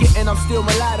Whitey, forgetting I'm still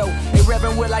mulatto. Hey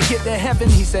Reverend, will I get to heaven?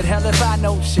 He said, hell if I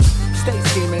know shit. Stay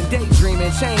scheming,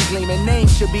 daydreaming, chain gleaming. Name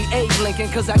should be Abe Lincoln,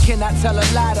 cause I cannot tell a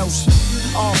lotto.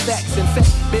 All facts, in fact,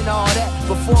 been all that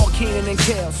before Keenan and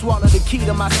Kel. Swallow the key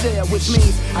to my cell, which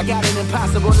means I got an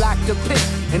impossible lock to pick.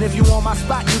 And if you want my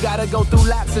spot, you gotta go through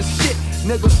lots of shit.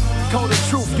 Nigga, call the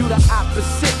truth, you the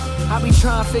opposite. I be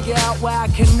trying to figure out why I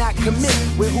cannot commit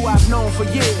with who I've known for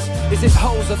years. Is it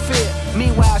hoes or fear?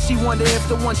 Meanwhile, she wonder if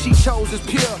the one she chose is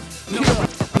pure.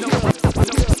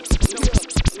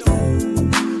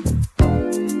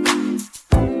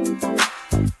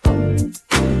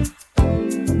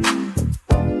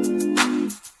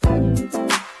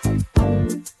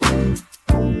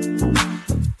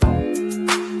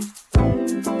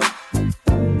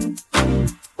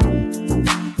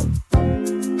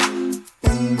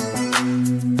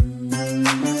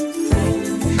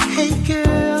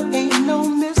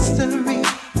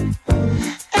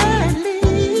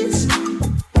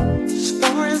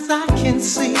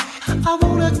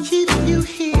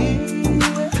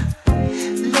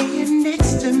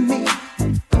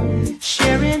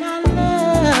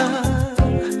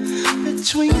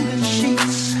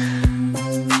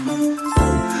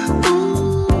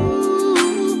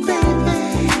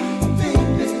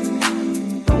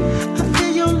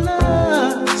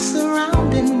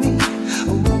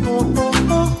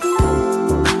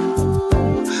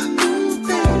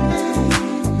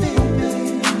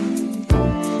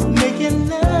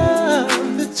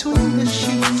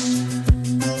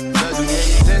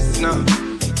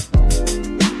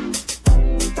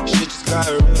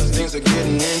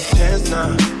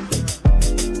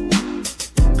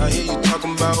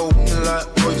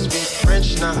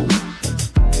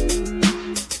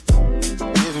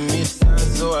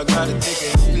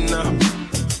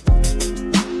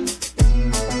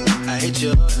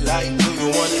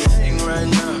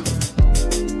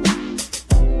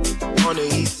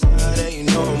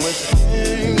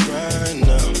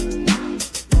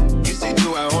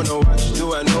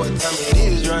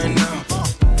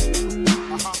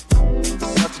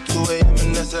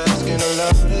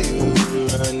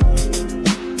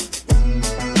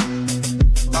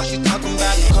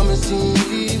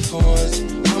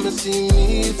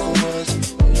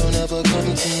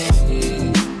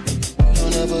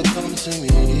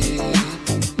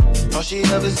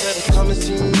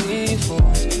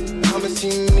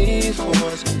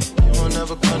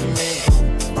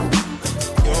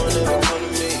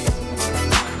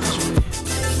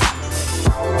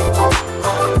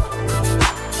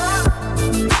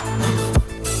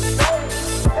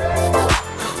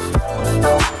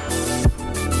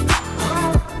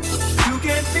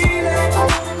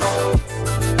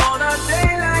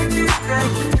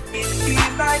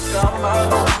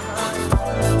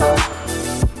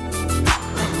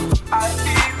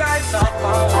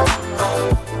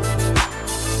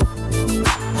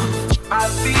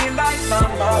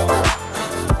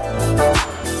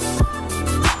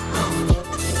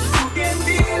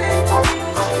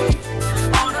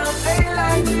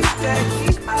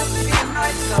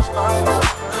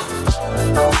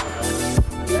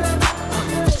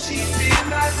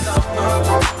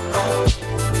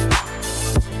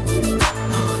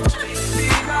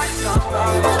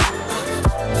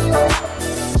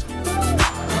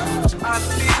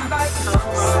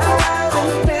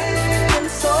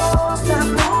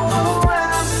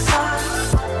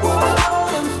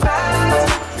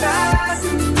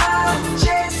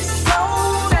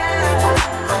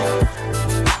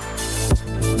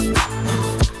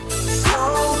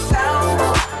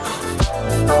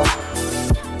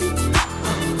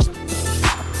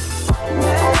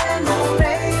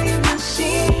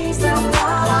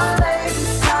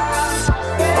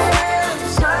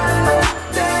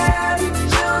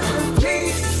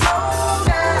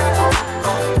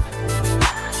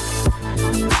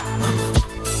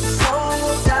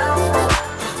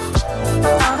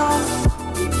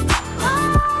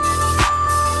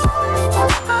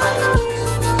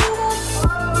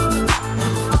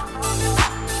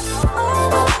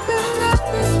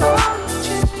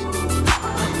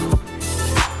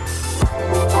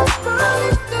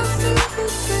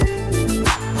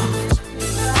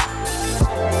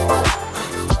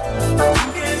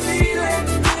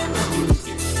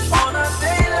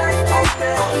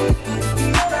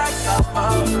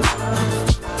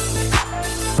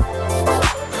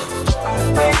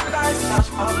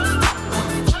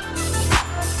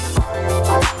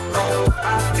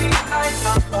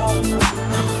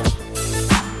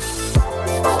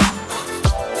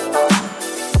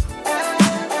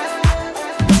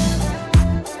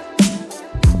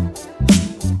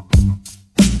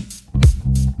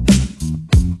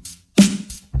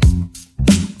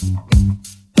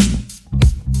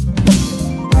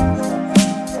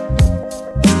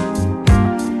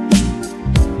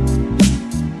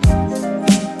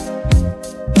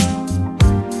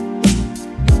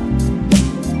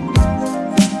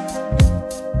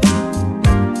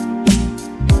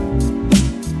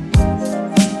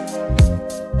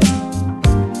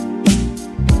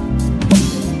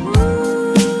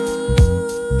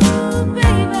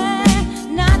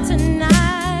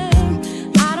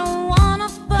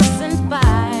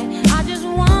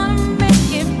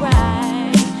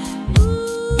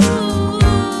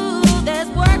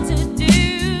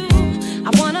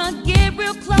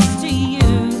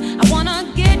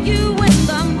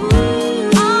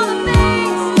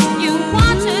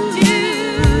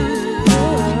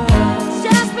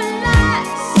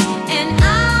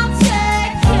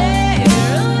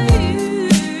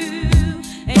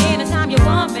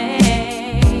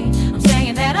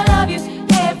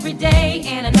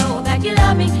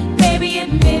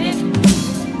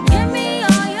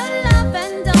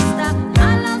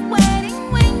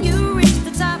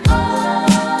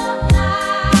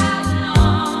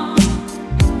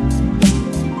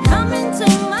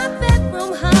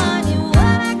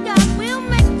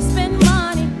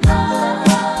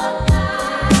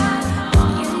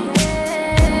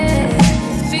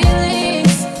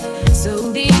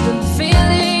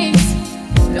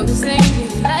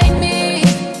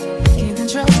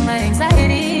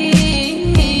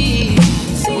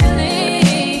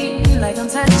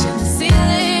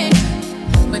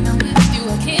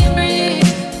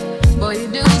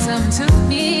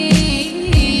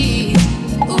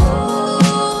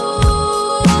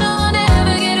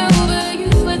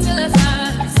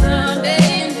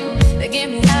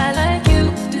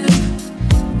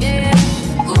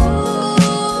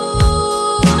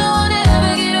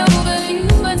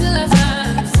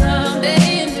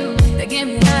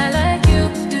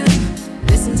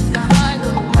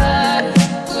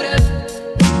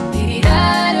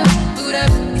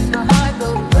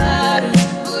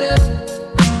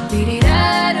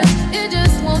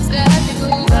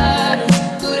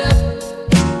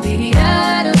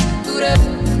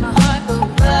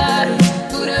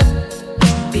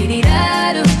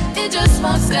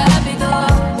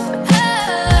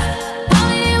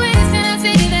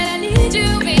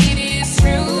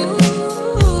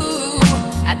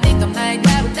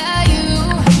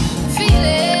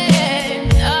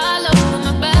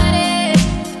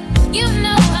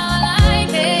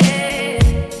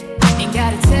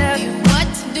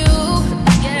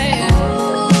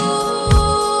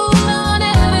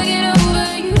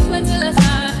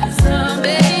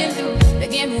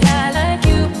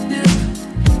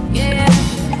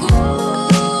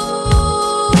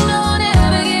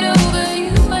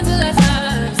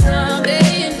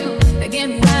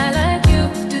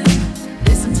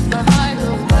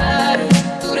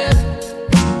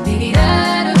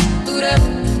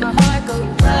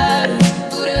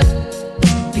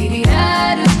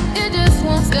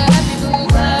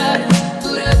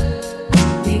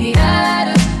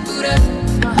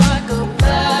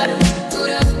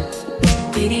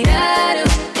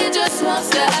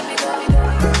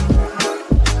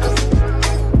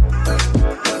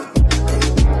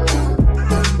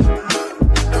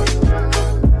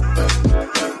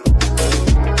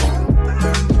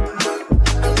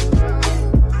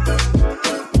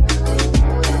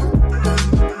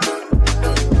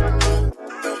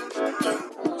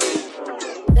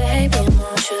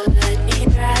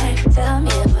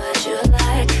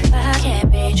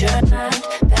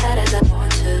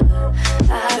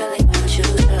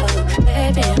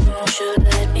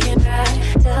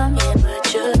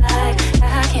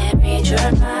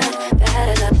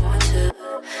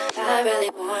 I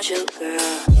really want you, girl.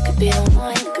 You could be the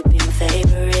one, you could be my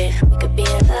favorite. We could be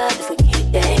in love if we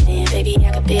keep dating. Baby,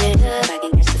 I could be in love, I can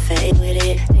get the fade with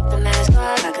it. Take the mask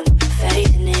off, I can look the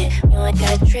face in it. You ain't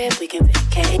got a trip, we can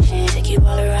vacation. Take you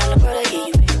all around the world, I get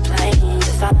you bigger planes.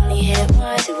 If I only hit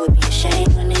once, it would be a shame,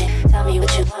 wouldn't it? Tell me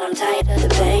what you want, I'm tired of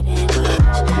debating.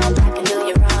 Cause I can do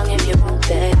you wrong if you won't,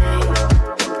 babe.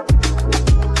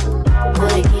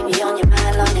 Would it keep me on your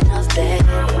mind long enough, babe?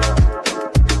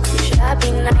 Should I be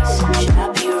nice? Should I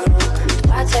be rude? Do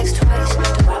I text twice? Do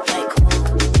I play cool?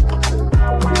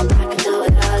 I can do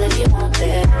it all if you want,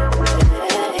 babe.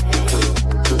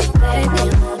 Baby,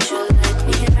 won't you let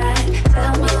me ride?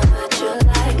 Tell me what you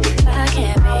like. I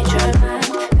can't read your mind,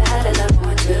 bad as I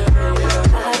want to.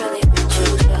 I really want you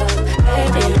so.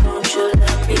 Baby, won't you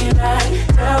let me ride?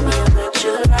 Tell me what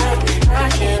you like. I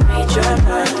can't read your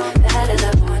mind, bad as I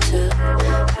want to.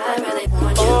 I really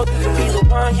want you. Oh, you can be the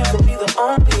one, you can be the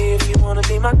only. If you wanna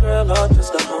be my girl or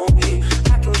just a homie,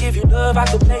 I can give you love, I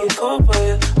can play it cool for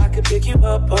you. I can pick you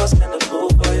up or stand a pool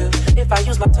for you. If I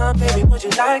use my tongue, baby, would you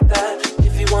like that?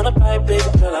 If you wanna bite, baby,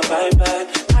 girl, I'll bite back.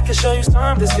 I can show you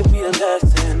some, this could be a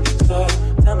lesson. So,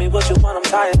 tell me what you want, I'm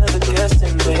tired of the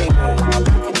guessing, baby. I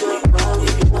can do you wrong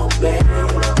if you won't, baby.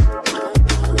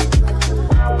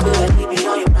 Will I leave me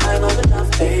on your mind long enough,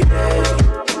 baby?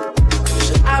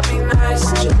 Should I be nice?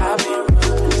 Should I be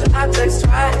rude? Should I text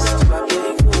twice? Do I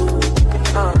play cool?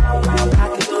 I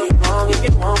can do you wrong if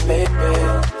you want, baby.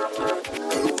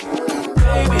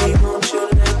 Baby, won't you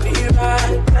let me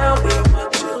ride? Tell me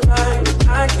what you like.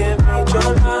 I can't read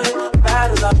your mind,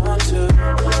 bad as I want to.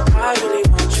 I really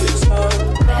want you so.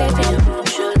 Baby,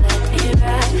 won't you let me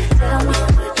ride? Tell me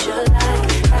what you like.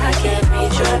 I can't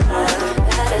read your mind,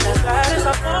 bad as I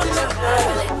want to. I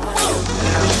really want you.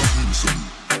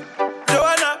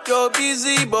 Joanna, your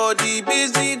busy body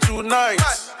busy tonight.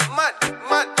 Mad.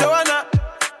 Joanna,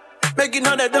 making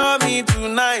on the dummy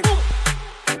tonight.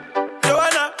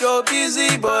 Joanna, your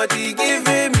busy body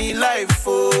giving me life,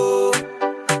 oh,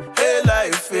 hey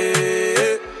life,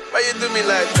 hey. Why you do me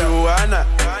like Joanna,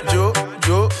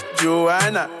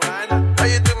 Joanna? Why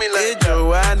you do me like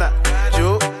Joanna,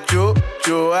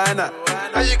 Joanna?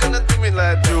 How you gonna do me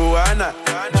like Joanna,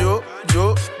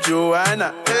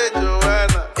 Joanna? Hey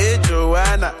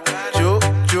Joanna,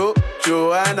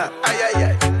 Joanna?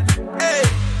 Ay. Hey,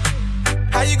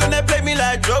 how you gonna play me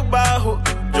like Drogba, ho?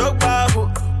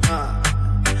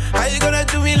 How you gonna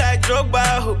do me like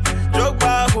Drogba, ho?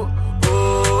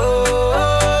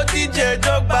 Oh, DJ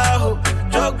Drogba, ho.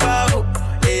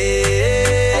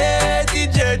 Hey,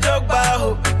 DJ Drogba,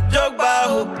 ho.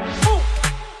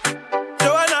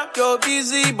 Joanna, your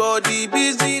busy body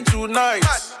busy tonight.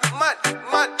 Mad.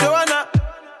 Joanna,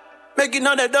 making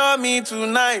on the dummy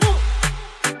tonight.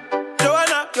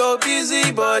 Joanna, your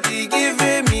busy body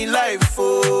giving me life,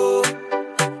 oh,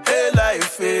 hey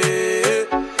life, hey.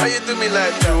 How you do me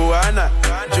like Joanna,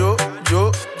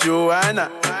 Joanna?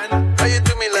 How you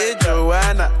do me like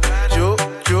Joanna,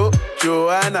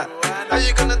 Joanna? How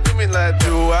you gonna do me like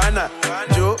Joanna,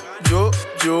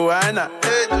 Joanna?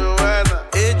 Hey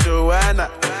Joanna,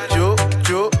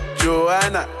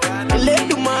 Joanna? Let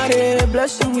the money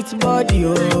bless you with body,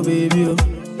 oh baby. Oh.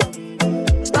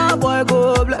 Star boy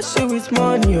go bless you with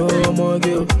money, oh my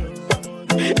girl.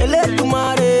 Let the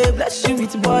money bless you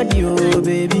with body, oh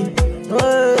baby.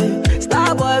 Hey.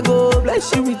 Star boy go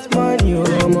bless you with money,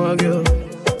 oh my girl.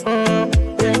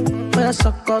 Yeah. When I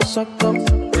suck up,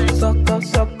 baby. Suck up.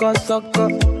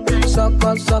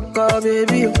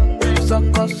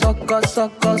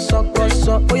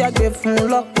 Oh yeah, give from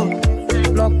lock up.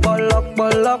 Lock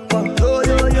up. Oh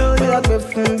yeah, give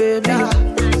from baby.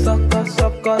 Suck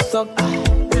up.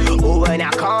 Oh, when I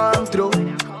come through,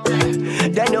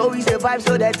 they know we survive,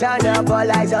 so they turn up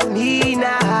all eyes on me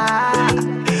now.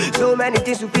 So many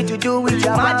things we fit to do with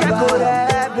your magic,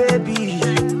 baby.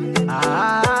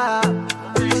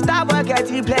 Stop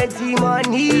getting plenty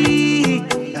money.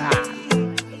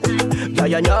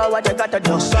 You know what you gotta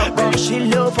do. Baby, she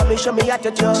low for me, show me how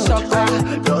to do.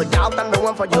 No doubt I'm the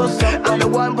one for you. I'm the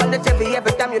one for the TV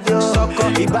every time you do.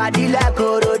 Your body like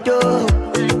Orodo.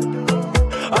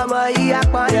 I'm a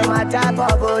yakman, my type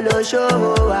of polo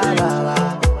show.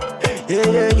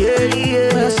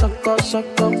 Yeah. Suck up,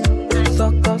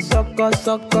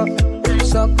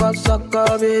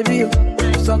 baby.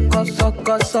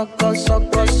 Suck up.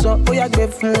 Oh yeah,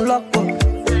 give from lock up.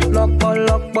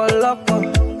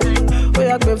 Oh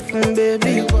yeah, give from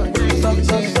baby. Suck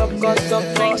up.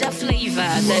 Niger flavor,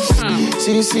 that's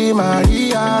CC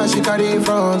Maria, she carry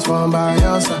front from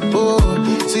Bayelsa. Oh,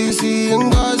 CC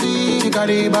Ngozi, she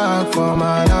carry back from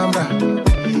Alhambra.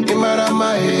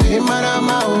 Imarama,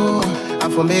 oh, I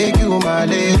for make you my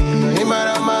lady.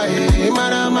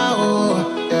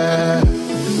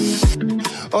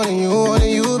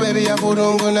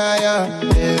 Kurungunaya,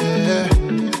 yeah.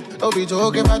 Don't be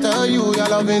joking if I tell you your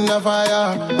love in the fire,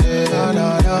 yeah,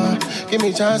 nah. Give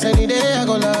me chance any day, I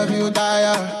go love you,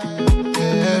 tire,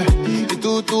 yeah.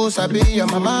 You too sabi, your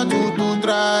mama too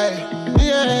try,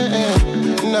 yeah.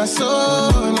 Na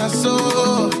so,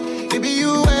 it be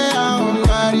you where I'm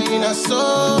married, na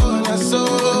so.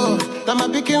 Now my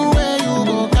picking where you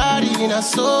go carry, na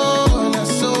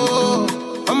so.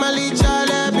 Mama Licha,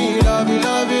 let me love you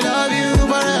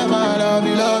forever,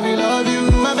 love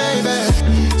you, my baby.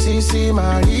 Sisi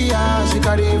Maria, she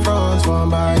carry front from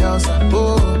by your side.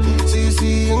 Oh,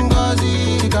 Sisi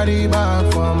Ngozi, she carry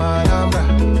back from Alhambra.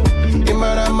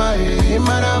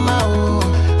 Imarama,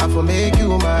 oh, I for make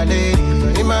you my lady.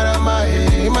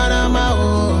 Imarama,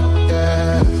 oh,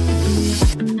 yeah.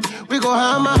 We go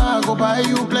hammer, go buy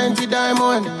you plenty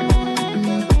diamond.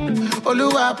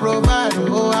 Oluwa provide,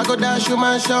 oh, I go dash you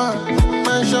mansion.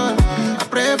 I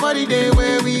pray for the day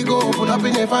where we go pull up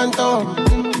in a phantom.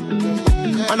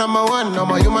 And number one,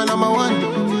 you my number one.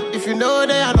 If you know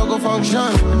that I don't go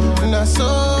function. Na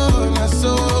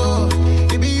so.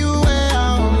 It be you where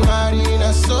I'm married,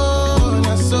 na so.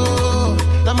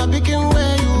 Now my picking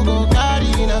where you go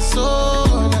carry, na so.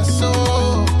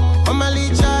 Mama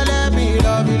Licha, let me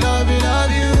love you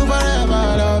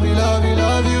forever, love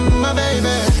you, my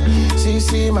baby.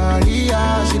 Sisi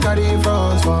Maria, she carry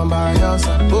front from by your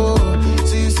side. Oh,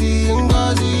 Sisi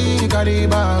Ngozi, she carry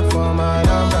back from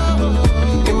Alhambra.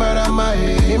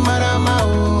 Imarama,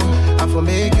 oh, I for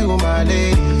make you my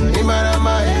lady.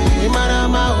 Imarama,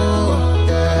 oh,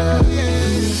 yeah.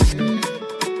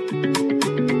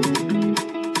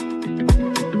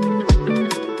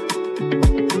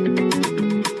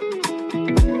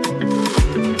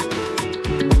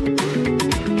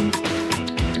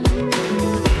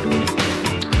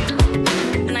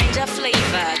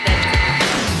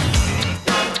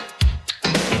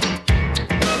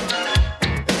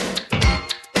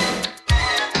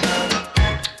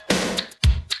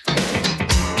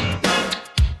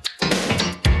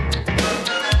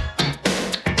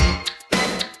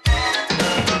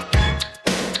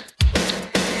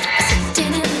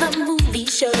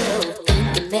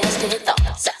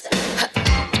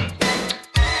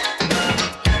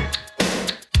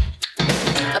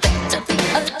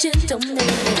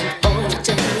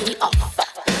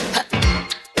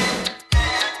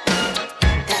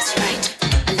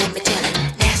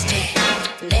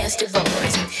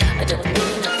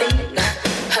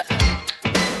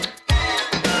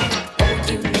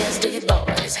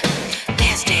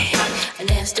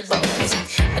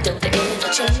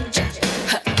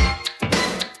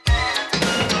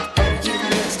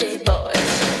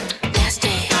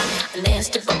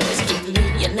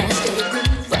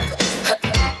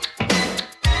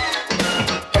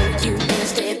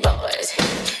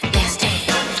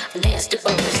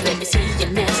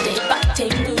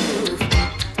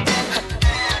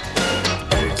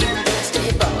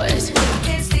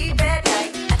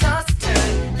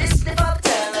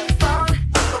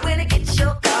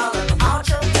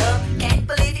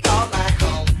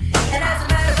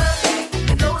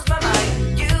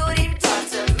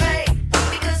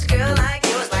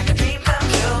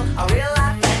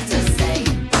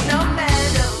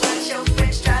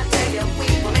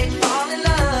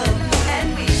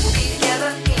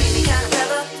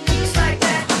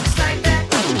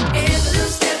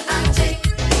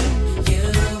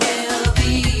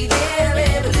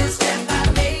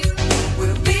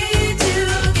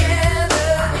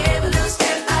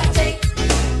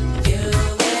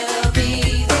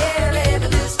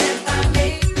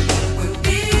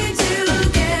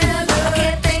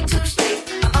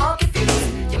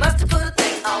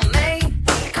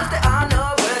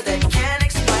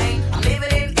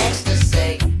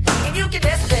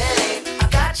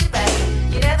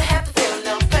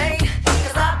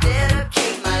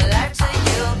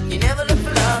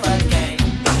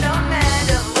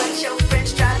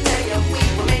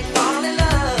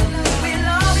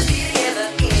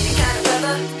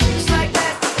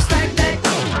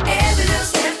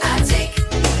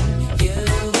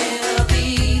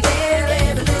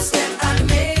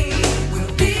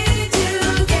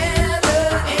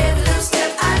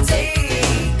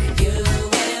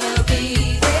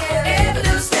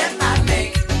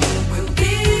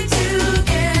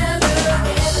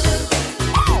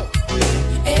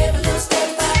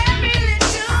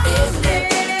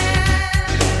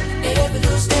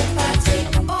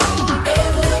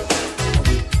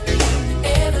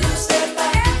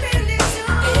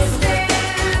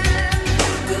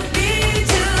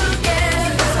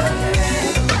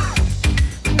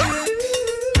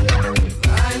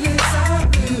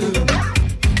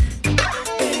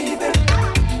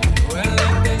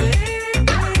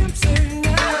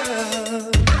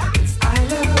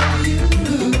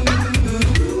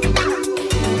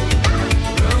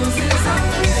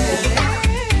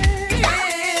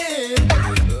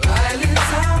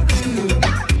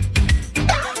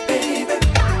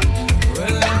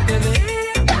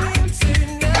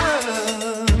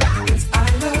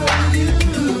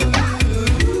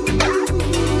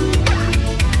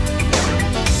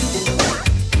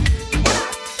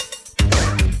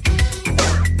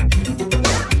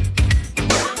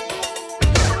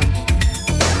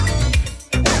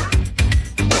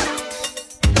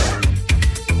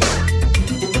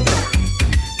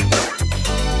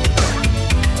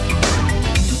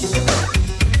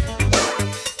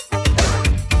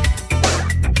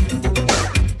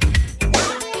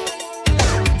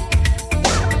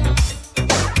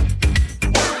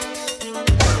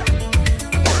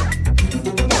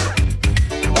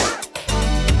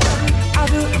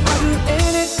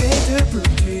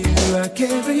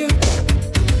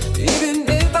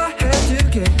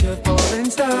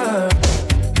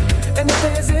 if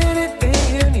there's anything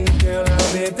you need, girl,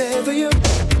 I'll be there for you.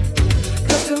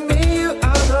 'Cause to me, you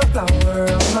are the flower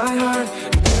of my heart.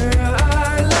 Girl,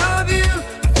 I love you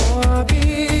for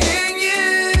being you.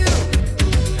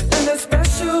 And the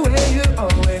special way you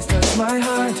always touch my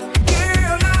heart.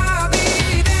 Girl, I'll be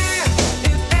there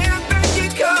if ever you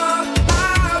call.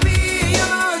 I'll be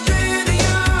your strength,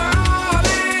 your all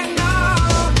and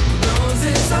all.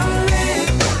 Roses are red,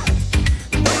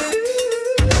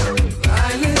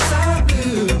 violets are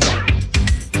blue.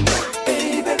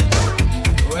 Baby,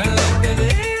 well, if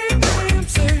I'm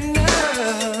certain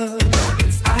of,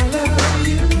 'cause I love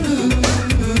you.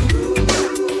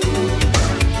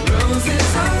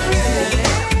 Roses are red,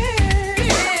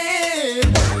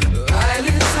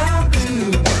 violets are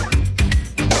blue.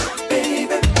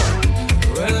 Baby,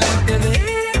 well,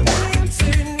 if I'm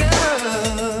certain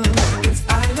of, 'cause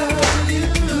I love you.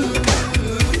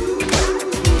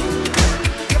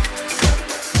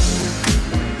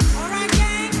 Alright,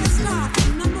 gang, let's start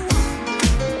from number one.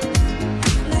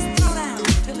 Let's throw down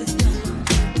till it's done.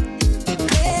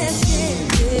 Let's get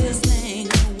this thing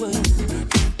away.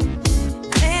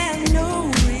 There's no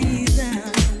reason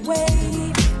to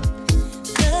wait.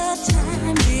 The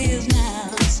time is now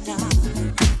to start.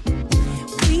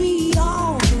 We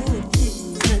all good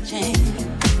things to change.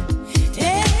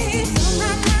 Hey, from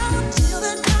right now till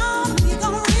the dawn, we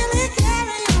gon' really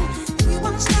carry on. We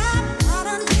won't stop not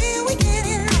until we get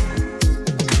it right.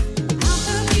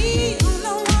 After we on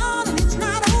the one, and it's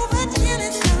not over till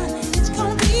it's done. It's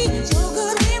gon' be so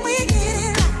good when we get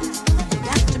it right.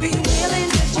 Got to be willing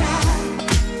to try,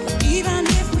 even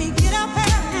if we get up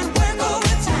and work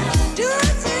overtime. Do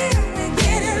it till we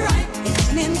get it right. It's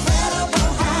an incredible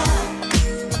high.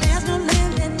 There's no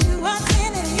limit to us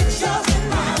in it. It's yours and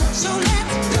mine. So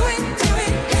let's do it,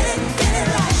 get it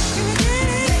right. Do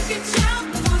it, take a jump,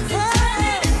 once it's done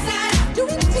it inside out. Do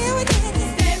it till we get it.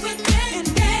 Stay with it and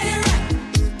get it right.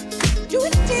 Do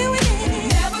it till we get it.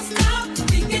 Never stop,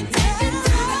 we can take it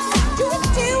to the top. Do it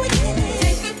till we get it.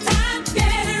 Take the time,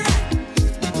 get it right.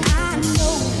 I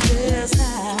know just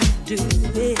how to do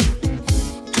it.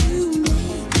 To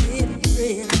make it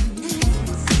real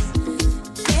nice.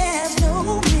 There's no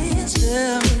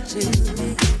mystery to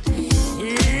it.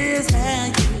 Here's how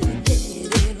you get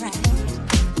it right.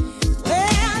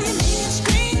 Well, you make it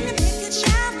scream, you make it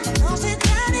shout, toss it,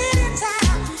 turn it inside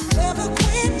out. Never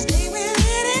quit, stay with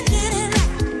it and get it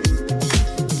right.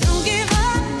 Don't give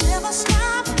up, never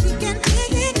stop. We can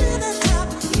take it to the top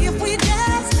if we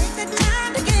just take the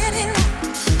time to get it right.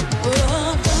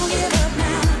 Oh, don't give up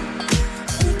now.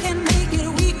 We can make it,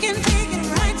 we can take it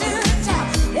right to the top.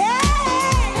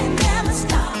 Yeah, and never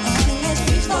stop. Let's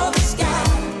reach for the sky.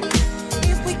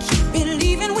 If we keep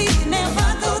believing, we can never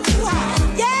go too high.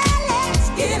 Yeah, let's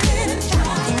give it a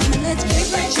try. Let's keep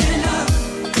reaching up.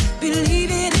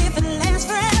 Believe it, if it lasts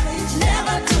forever, it's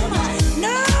never too much.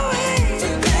 No way to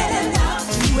get enough.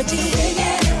 Do it till we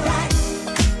get it right.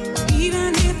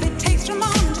 Even if it takes from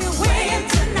on till way in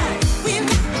tonight. We've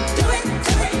got to do it,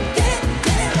 get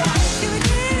it right. Do it,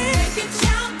 take it,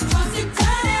 jump, toss it,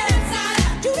 turn it inside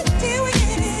out. Do it till we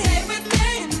get it. Stay with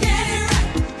it and get it right.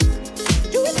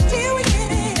 Do it till we get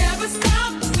it. Never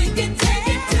stop, we can take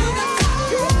it to the top.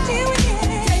 Do it till we get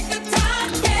it. Take the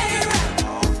time, get it right.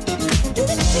 Do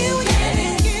it till we get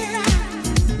it.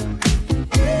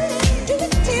 Do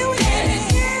it till we get it.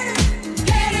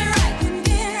 Get it right.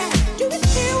 Do it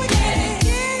till we get it.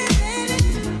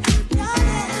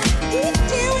 Do it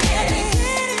till we get it.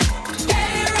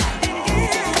 Get it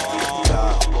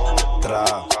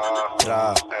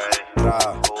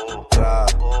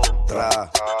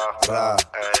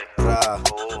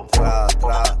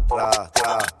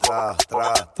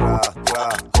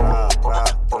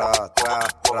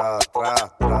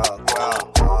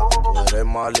Tú eres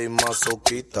mala y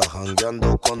masoquista,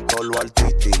 jangueando con todo lo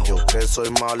artista. Y yo que soy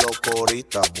malo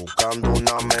corista, buscando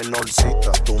una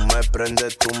menorcita. Tú me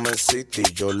prendes, tú me citas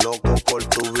y yo loco por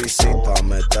tu visita.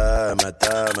 Mete, mete,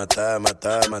 mete,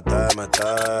 mete, mete, mete,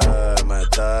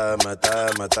 mete, mete,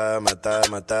 mete, mete,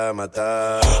 mete, mete.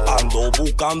 Ando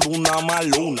buscando una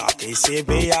maluna que se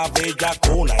vea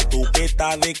bellacona. Y tú que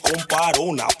estás de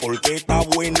comparona, porque está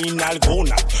buena y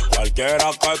nalgona.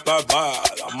 Cualquiera que te vea,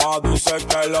 la más dice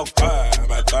que lo que.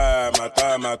 Mete,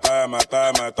 mete, mete,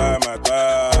 mete, mete, mete.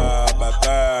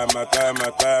 Mete, mete,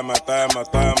 mete, mete,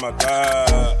 mete, mete.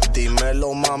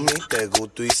 Dímelo mami, te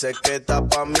gusto y sé que está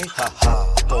pa' mí, jaja.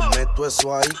 Ponme tú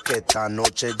eso ahí que esta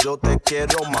noche yo te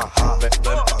quiero majar. Ven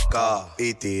pa' acá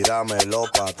y tíramelo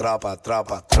pa' atrás, pa' atrás,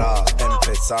 pa' atrás.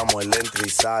 Empezamos el entra y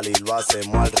sale y lo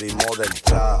hacemos al ritmo del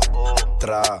tra,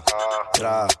 tra,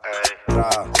 tra,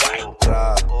 tra,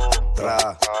 tra, tra,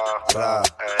 tra, tra,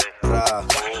 tra.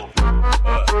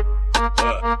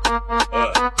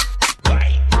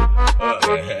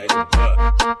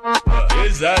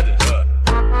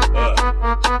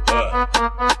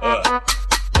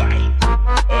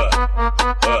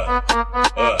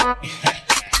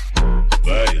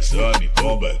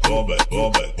 bomba,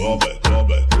 bomba, bomba,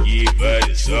 bomba. Que vai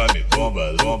e some,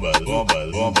 bomba, bomba, bomba,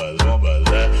 bomba, bomba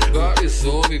lá. Vai e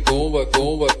some, bomba,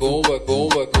 bomba, bomba,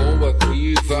 bomba, bomba.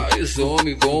 Que vai e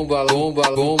some, bomba, bomba,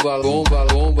 bomba, bomba,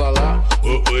 bomba lá.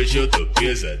 Hoje eu tô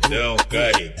pesadão,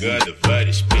 carregando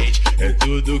vários pentes. É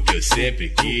tudo que eu sempre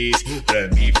quis, pra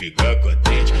mim ficar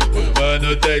contente. O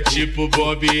mano tá tipo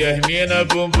bomba e as mina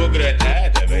bumbum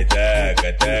granada. Vai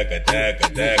taca, taca, taca,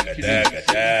 taca, taca,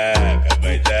 taca.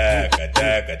 Vai taca,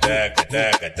 taca, taca,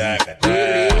 taca, taca, taca.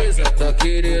 Beleza, tá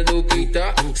querendo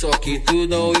pintar, só que tu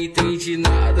não entende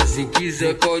nada. Se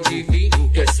quiser pode vir,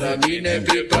 que essa mina é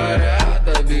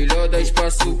preparada. Melhor dar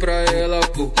espaço pra ela,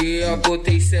 porque a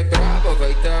potência é brava.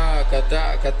 Vai taca,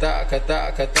 taca, taca,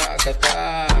 taca, taca,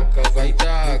 taca. Vai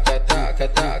taca, taca,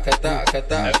 taca, taca,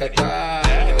 taca, taca.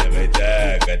 Vai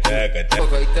taca, taca, taca.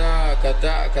 Vai taca,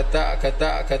 taca, taca,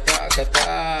 taca, taca,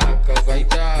 taca. Vai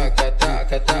taca,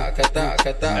 taca, taca,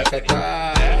 taca, taca,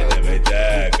 taca. Vai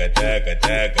taca, taca,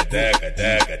 taca, taca,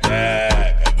 taca, taca.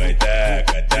 Vai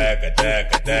taca, taca,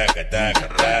 taca, taca, taca,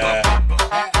 taca.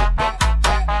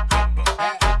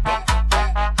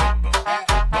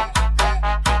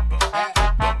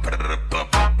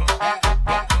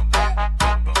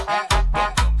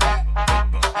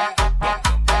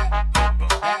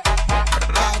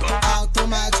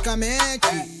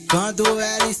 Quando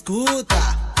ela escuta,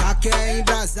 já quer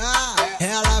embrasar,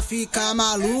 ela fica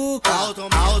maluca.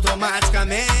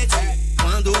 Automaticamente,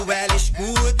 quando ela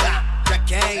escuta, já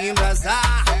quer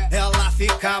embrasar, ela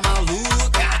fica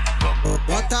maluca.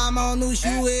 Bota a mão no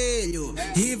joelho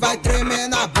e vai tremer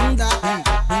na bunda.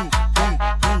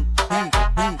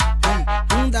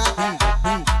 Bunda.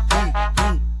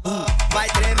 Vai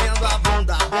tremendo a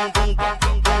bunda, bum bum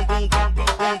bum bum bum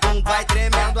bum bum. Vai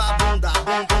tremendo a bunda,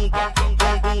 bum bum bum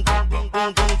bum bum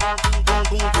bum bum.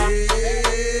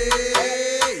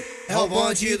 É o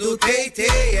bonde do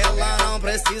Teitei, ela não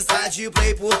precisa de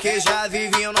play porque já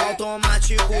vivi no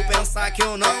automático. Pensar que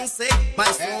eu não sei,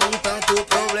 mas sou um tanto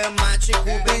problemático,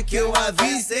 bem que eu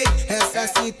avisei. Essa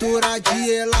cintura de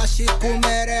elástico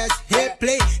merece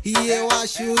replay, e eu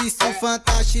acho isso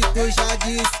fantástico. Já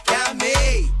disse que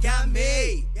amei, que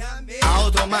amei, que amei.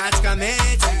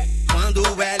 Automaticamente,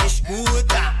 quando ela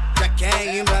escuta, já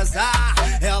quer embrasar,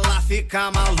 ela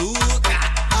fica maluca.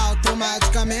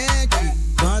 Automaticamente,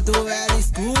 quando ela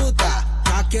escuta,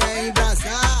 já quer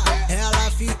embrasar,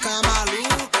 ela fica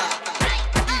maluca.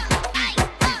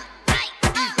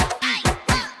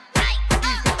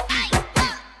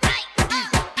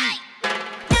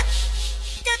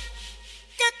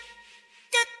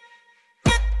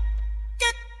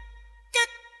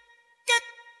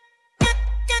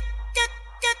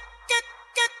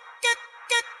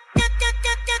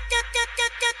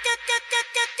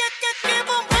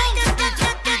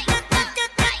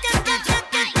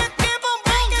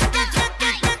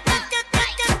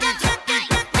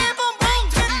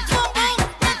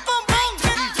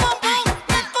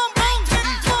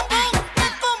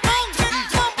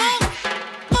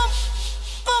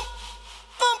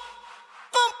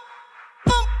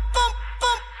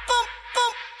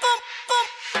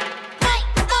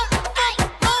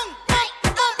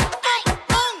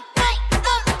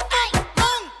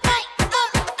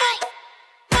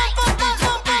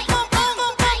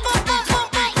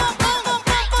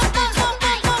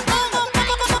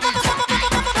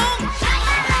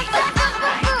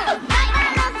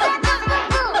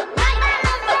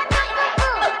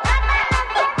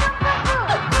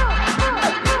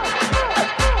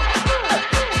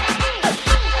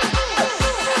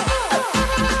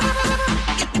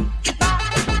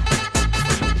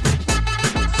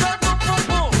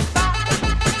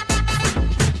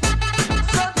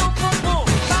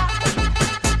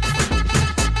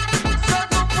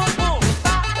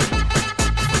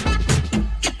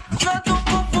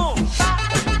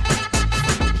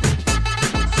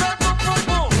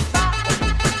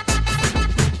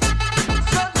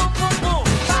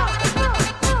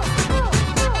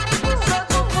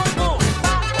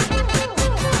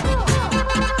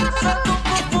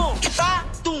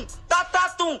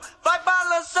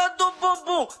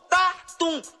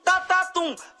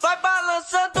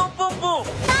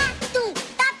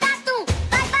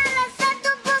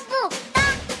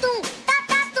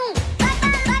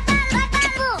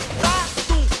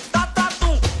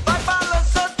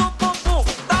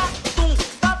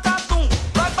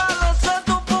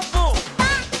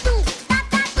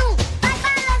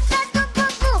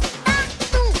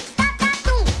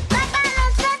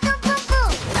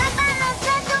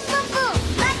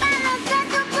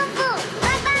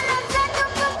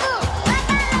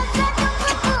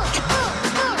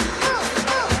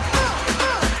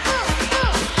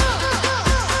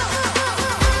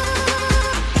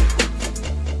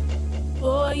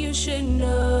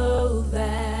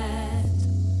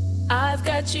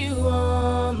 got you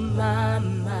on my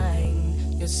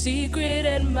mind, your secret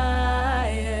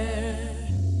admirer.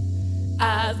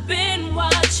 I've been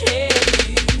watching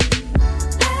you.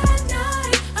 At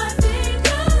night, I think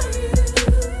of you.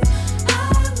 I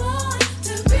want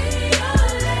to be your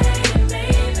lady,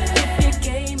 baby. If your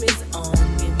game is on,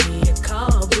 give me a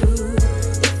call, boo.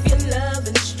 If you're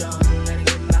loving strong, gotta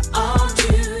give my all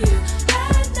to you.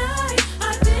 At night, I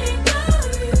think of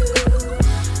you.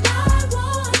 I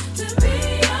want to be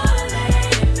your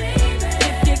lady, baby.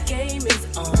 If your game is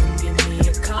on, give me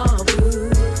a call, boo.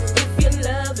 If you're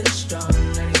loving strong,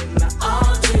 gotta give my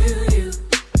all to you.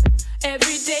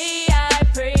 Every day I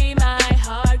pray my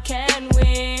heart can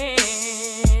win.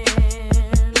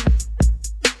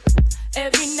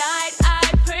 Every night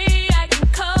I pray I can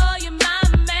call you my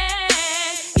man.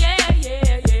 Yeah,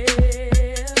 yeah,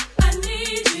 yeah. I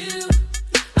need you.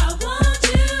 I want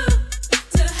you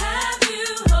to have you,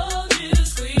 hold you,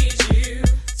 squeeze you.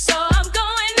 So I'm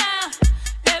going out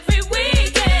every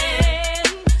weekend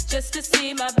just to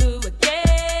see my boo again.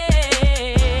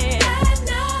 At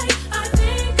night I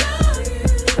think of you.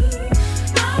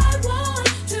 I want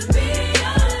to be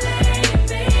your lady,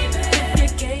 baby. If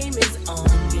your game is on,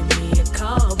 give me a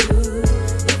call, boo.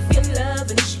 If you're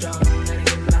loving strong, gotta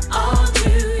give my all to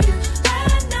you.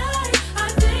 At night I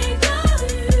think of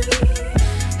you.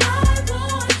 I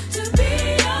want to be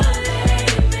your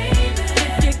lady, baby.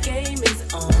 If your game is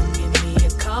on, give me a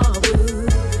call, boo.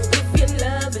 If you're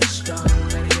loving strong,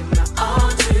 gotta give my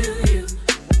all to you.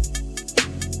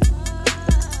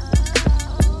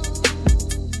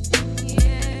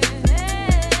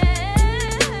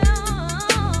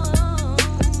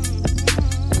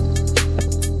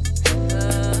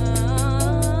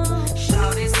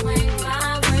 Shorty swing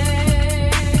my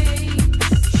way.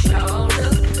 Sure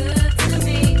look good to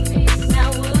me. Now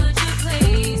would you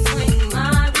please swing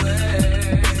my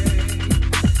way?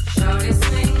 Shorty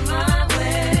swing my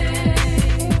way.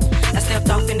 I stepped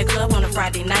off in the club on a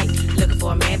Friday night, looking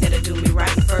for a man that'll do me right.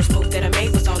 First move that I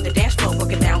made was on the dance floor,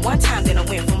 working down one time, then I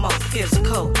went for more.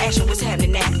 Physical action was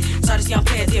happening that. Saw this young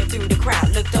player dip through the crowd,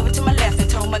 looked over to my left and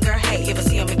told my girl, hey, if I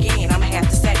see him again, I'ma have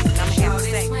to say,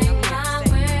 Shorty swing my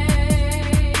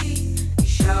way. You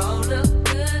sure look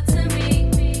good to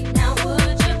me. Now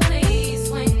would you please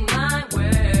swing my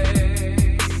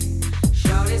way?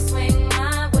 Shorty swing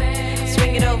my way.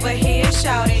 Swing it over here,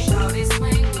 shawty. Shorty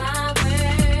swing my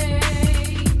way.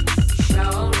 You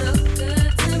sure look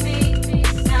good to me.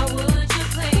 Now would you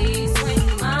please swing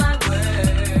my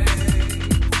way?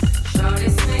 Shorty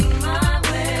swing my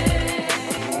way.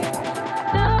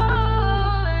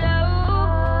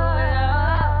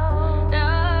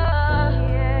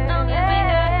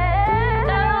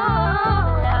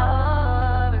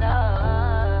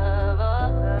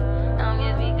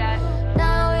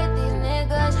 Down with these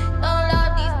niggas, don't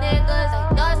love these niggas, I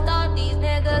dust off these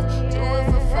niggas. Do it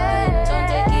for fun, don't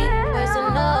take it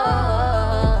personal.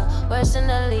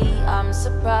 Personally, I'm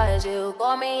surprised you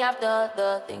call me after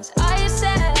the things I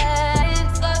said.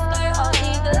 Skirt, skirt, all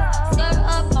niggas, skirt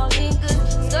up, all niggas,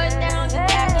 skirt down, you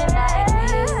acting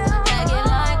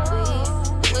like we.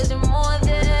 Was it more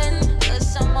than a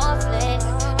summer fling?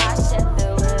 I said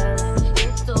farewell, you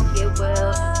took it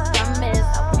well. Promise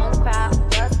I won't cry,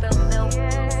 just the milk. We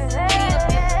up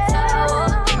in the tower,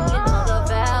 and you know the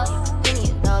value. You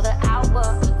need another hour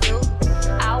with you,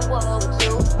 hour with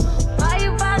you. Why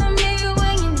you bother me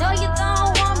when you know you don't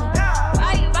want me?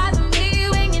 Why you bother me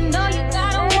when you know you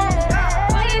gotta want me?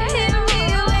 Why you hit me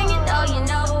when you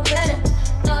know better?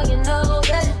 Know you know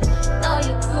better, know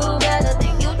you do better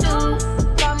than you do.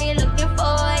 Got me looking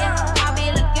for you, I be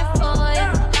looking for you,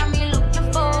 got me looking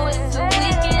forward to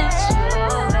weekend.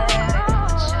 Sure,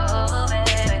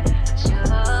 baby,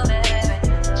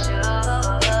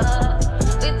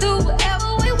 we do whatever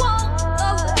we want, go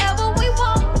wherever we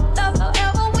want, love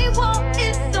however we want.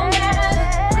 It don't matter.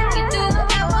 We do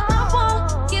whatever I want,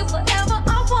 give whatever I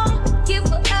want, give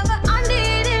whatever I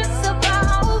need. It's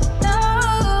about love,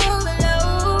 love,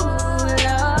 love,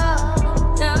 love.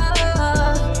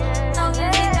 Long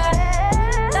as we got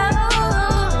love.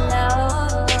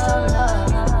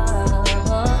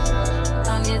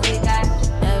 Long as we got.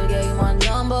 Never gave you my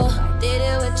number, did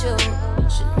it with you.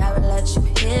 Should never let you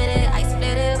hit it. I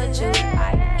split it with you.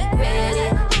 I regret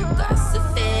it. You got some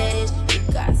fetish, you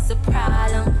got some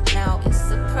problem. Now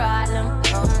it's a problem.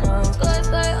 Oh no. Skirt,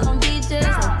 skirt on beaches. I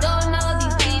don't know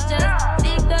these teachers.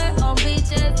 Big dirt on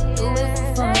beaches. Do it for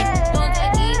fun. Don't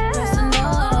take it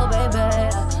personal, baby.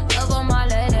 Love on my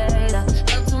lady. Love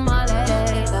to my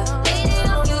lady. Lady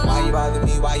of you. Why you bother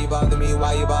me? Why you bother me?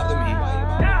 Why you bother me?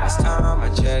 Last time I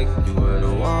checked, you were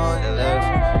the one that left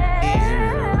me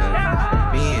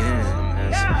in a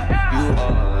mess.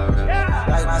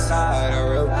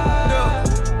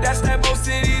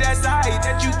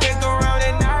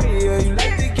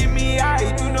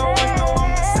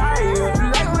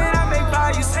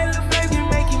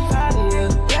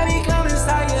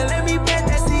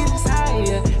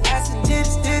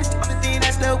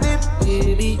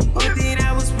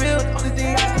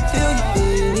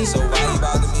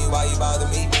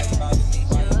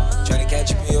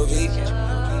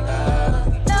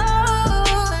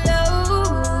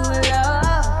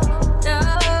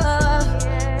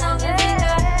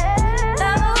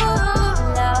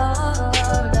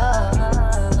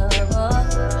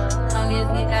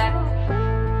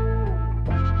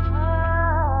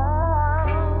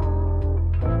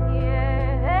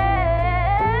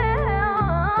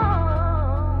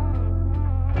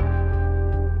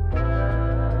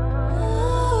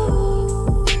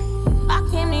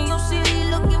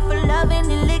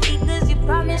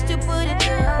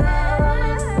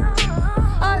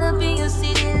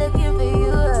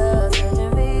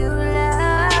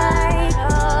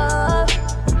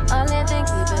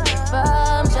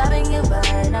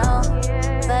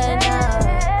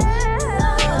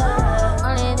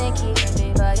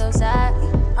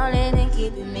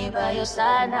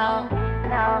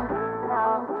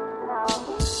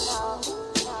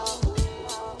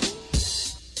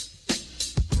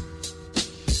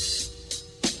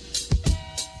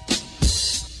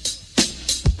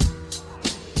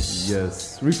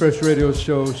 Yes, Refresh Radio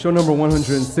show number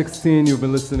 116 you've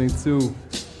been listening to.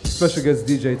 Special guest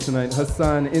DJ tonight,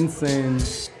 Hasan Insane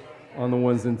on the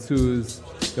ones and twos.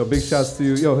 Yo, big shouts to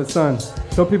you. Yo, Hasan,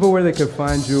 tell people where they can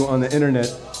find you on the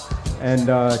internet, and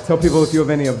tell people if you have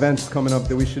any events coming up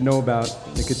that we should know about.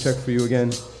 They could check for you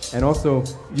again. And also,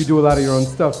 you do a lot of your own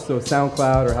stuff, so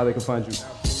SoundCloud or how they can find you.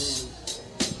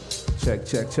 Check.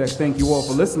 Thank you all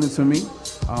for listening to me.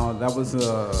 That was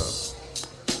a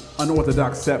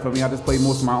unorthodox set for me. I just played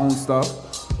most of my own stuff.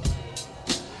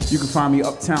 You can find me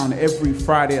uptown every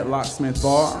Friday at Locksmith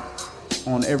Bar.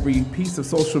 On every piece of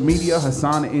social media,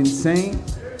 Hasan Insane.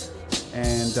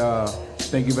 And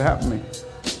thank you for having me.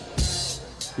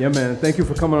 Yeah, man. Thank you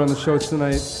for coming on the show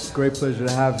tonight. Great pleasure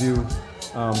to have you.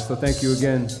 So thank you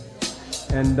again.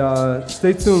 And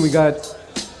stay tuned. We got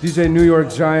DJ New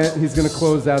York Giant. He's going to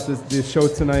close out this show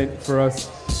tonight for us.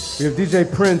 We have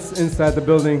DJ Prince inside the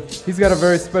building. He's got a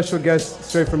very special guest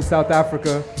straight from South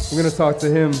Africa. We're going to talk to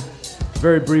him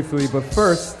very briefly. But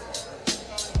first,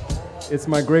 it's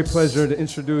my great pleasure to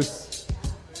introduce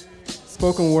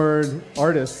spoken word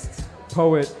artist,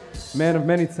 poet, man of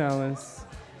many talents.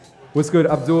 What's good,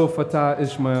 Abdul Fattah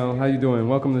Ismail? How you doing?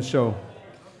 Welcome to the show.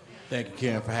 Thank you,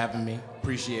 Karen, for having me.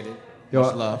 Appreciate it. Yo,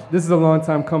 Much love. This is a long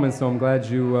time coming, so I'm glad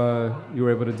you were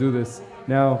able to do this.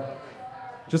 Now,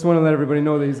 just want to let everybody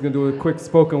know that he's going to do a quick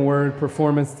spoken word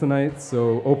performance tonight,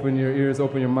 so open your ears,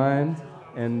 open your mind,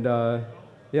 and yeah,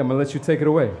 I'm going to let you take it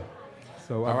away.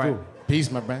 So, All Abdul. right. Peace,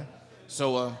 my friend.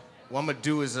 So what I'm going to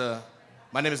do is,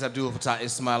 my name is Abdul Fattah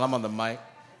Ismail. I'm on the mic.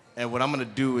 And what I'm going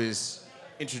to do is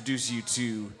introduce you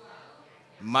to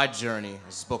my journey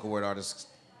as a spoken word artist.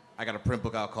 I got a print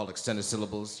book out called Extended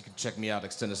Syllables. You can check me out at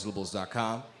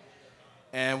extendedsyllables.com.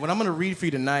 And what I'm going to read for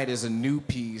you tonight is a new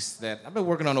piece that I've been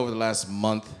working on over the last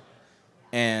month.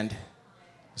 And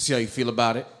see how you feel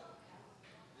about it.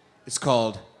 It's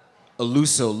called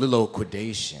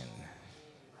Eluso-Liloquidation.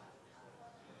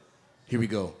 Here we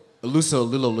go.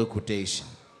 Eluso-Liloquidation.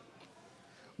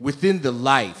 Within the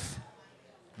life,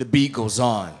 the beat goes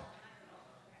on.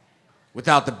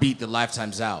 Without the beat, the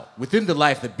lifetime's out. Within the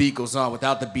life, the beat goes on.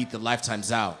 Without the beat, the lifetime's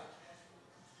out.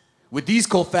 With these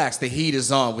cold facts, the heat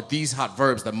is on. With these hot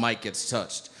verbs, the mic gets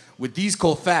touched. With these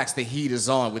cold facts, the heat is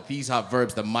on. With these hot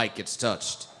verbs, the mic gets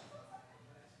touched.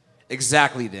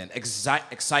 Exactly then.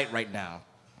 Excite right now.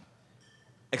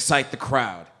 Excite the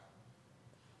crowd.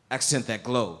 Accent that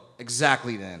glow.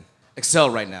 Exactly then. Excel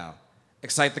right now.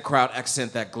 Excite the crowd.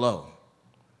 Accent that glow.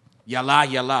 Yalla,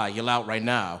 yalla, yell out right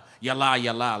now. Yalla,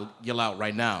 yalla, yell out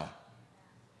right now.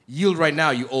 Yield right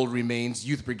now, you old remains.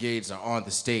 Youth brigades are on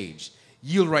the stage.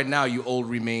 Yield right now, you old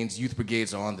remains. Youth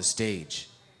brigades are on the stage.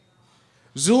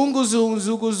 Zungu zoom,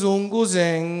 zungu zungu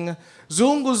zeng.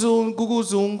 Zungu zoom, gugu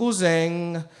zungu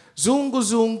zeng. Zungu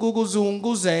zoom, gugu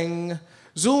zungu zeng.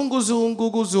 Zungu zoom,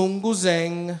 gugu zungu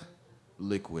zeng.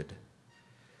 Liquid.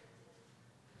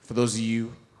 For those of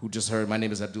you who just heard, my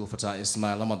name is Abdul Fattah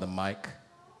Ismail. I'm on the mic.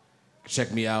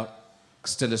 Check me out,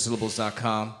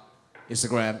 extendedsyllables.com,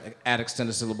 Instagram at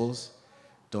extendedsyllables.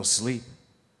 Don't sleep.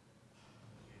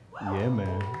 Yeah,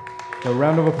 man. A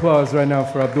round of applause right now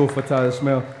for Abdul Fattah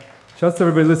Ismail. Shouts to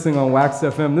everybody listening on Wax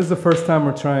FM. This is the first time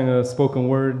we're trying a spoken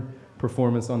word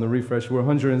performance on the Refresh. We're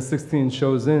 116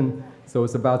 shows in, so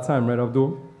it's about time, right,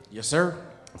 Abdul? Yes, sir.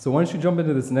 So why don't you jump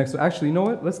into this next one? Actually, you know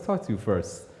what? Let's talk to you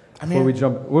first. Before we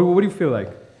jump. What do you feel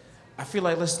like? I feel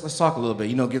like let's talk a little bit.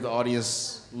 You know, give the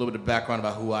audience a little bit of background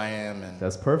about who I am and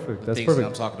that's perfect. That's things perfect. that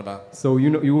I'm talking about. So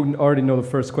you already know the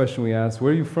first question we asked.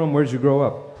 Where are you from? Where did you grow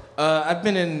up? I've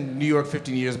been in New York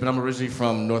 15 years, but I'm originally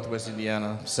from Northwest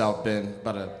Indiana, South Bend,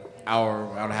 about an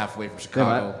hour and a half away from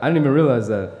Chicago. I didn't even realize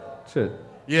that. Shit.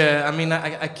 Yeah, I mean,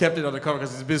 I kept it undercover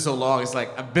because it's been so long. It's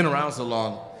like I've been around so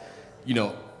long, you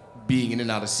know, being in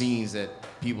and out of scenes that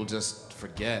people just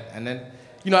forget. And then,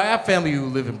 you know, I have family who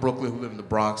live in Brooklyn, who live in the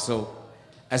Bronx. So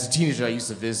as a teenager, I used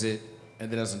to visit. And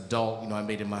then as an adult, you know, I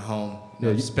made it my home.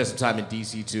 You spent some time in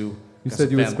D.C. too. You said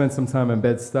you would spend some time in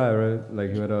Bed-Stuy, right?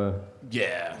 Like you had a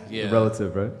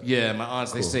relative, right? Yeah, my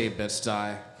aunts, Cool. they stay in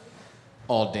Bed-Stuy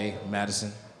all day,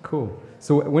 Madison. Cool.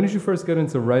 So when did you first get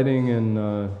into writing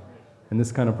and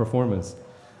this kind of performance?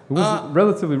 It was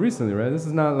relatively recently, right? This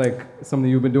is not like something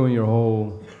you've been doing your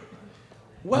whole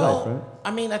life, right?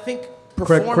 I mean, I think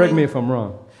performing... Correct me if I'm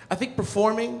wrong. I think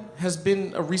performing has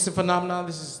been a recent phenomenon.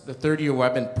 This is the third year where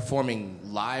I've been performing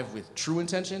live with true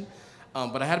intention.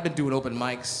 But I had been doing open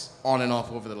mics on and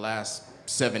off over the last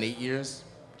 7-8 years,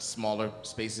 smaller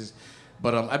spaces.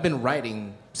 But I've been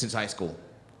writing since high school.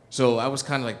 So I was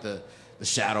kind of like the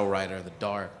shadow writer, the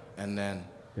dark. And then,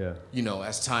 you know,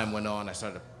 as time went on, I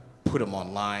started to put them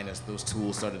online as those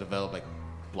tools started to develop, like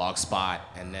Blogspot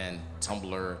and then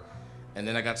Tumblr. And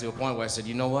then I got to a point where I said,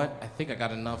 you know what? I think I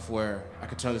got enough where I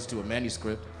could turn this to a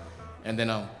manuscript. And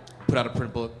then put out a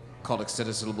print book called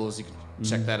Extended Syllables. You can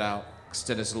check that out,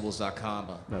 extendedsyllables.com.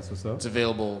 That's what's up. It's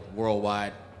available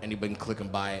worldwide. Anybody can click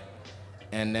and buy it.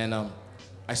 And then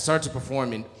I started to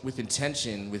perform with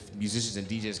intention with musicians and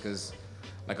DJs because,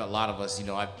 like a lot of us, you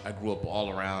know, I grew up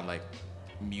all around like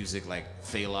music, like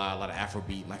Fela, a lot of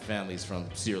Afrobeat. My family's from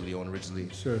Sierra Leone originally.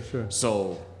 Sure.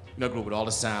 So, you know, I grew up with all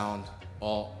the sound,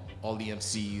 all the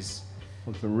MCs.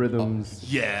 All the rhythms.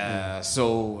 Yeah.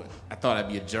 So I thought I'd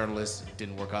be a journalist. It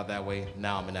didn't work out that way.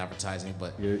 Now I'm in advertising,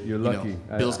 but you're lucky. You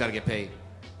know, bills got to get paid.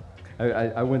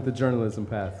 I went the journalism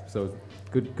path, so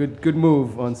good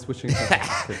move on switching.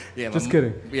 Just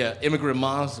kidding. Yeah, immigrant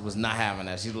moms was not having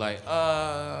that. She's like,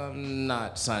 I'm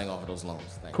not signing off for those loans.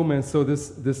 Thank Cool, man. So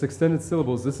this Extended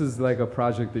Syllables, this is like a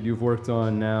project that you've worked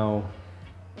on now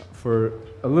for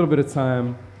a little bit of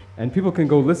time, and people can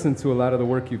go listen to a lot of the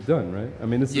work you've done, right? I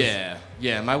mean, this is...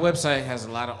 Yeah. My website has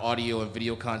a lot of audio and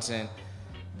video content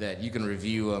that you can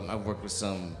review. I've worked with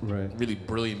some really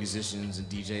brilliant musicians and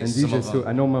DJs. And DJs too.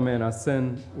 I know my man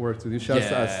Hasan worked with you. Shouts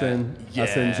to Hasan.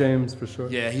 Hasan James, for sure.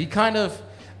 Yeah,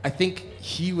 I think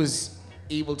he was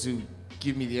able to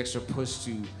give me the extra push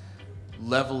to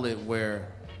level it where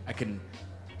I can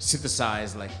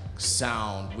synthesize like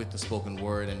sound with the spoken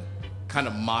word and kind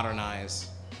of modernize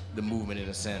the movement in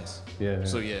a sense. Yeah.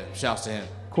 So shouts to him.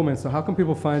 Cool, man. So how can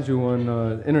people find you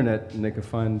on internet and they can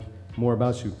find more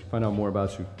about you, find out more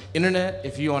about you? Internet,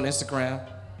 if you're on Instagram,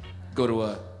 go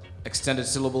to Extended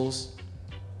Syllables.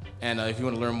 And if you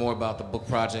want to learn more about the book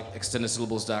project,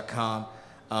 extendedsyllables.com.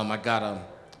 I got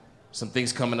some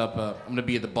things coming up. I'm going to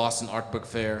be at the Boston Art Book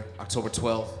Fair, October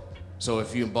 12th. So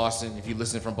if you're in Boston, if you're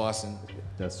listening from Boston.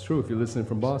 That's true. If you're listening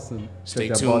from Boston, stay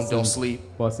tuned, don't sleep.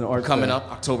 Boston Art Coming Fair.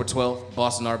 up, October 12th,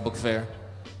 Boston Art Book Fair.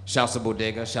 Shouts to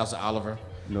Bodega, shouts to Oliver.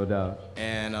 No doubt.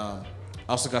 And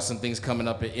also got some things coming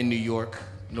up in New York,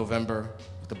 November,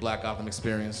 with the Black Gotham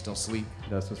Experience. Don't sleep.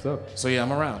 That's what's up. So yeah,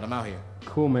 I'm around. I'm out here.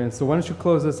 Cool, man. So why don't you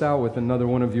close us out with another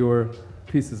one of your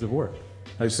pieces of work?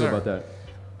 How you feel about that?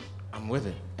 I'm with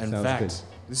it. In Sounds fact, good.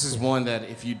 this is one that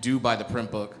if you do buy the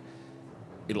print book,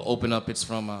 it'll open up. It's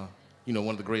from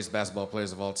one of the greatest basketball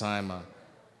players of all time,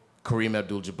 Kareem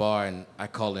Abdul-Jabbar, and I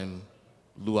call him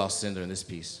Lou Alcindor in this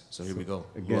piece. So here we go.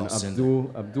 Again,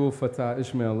 Abdul Fattah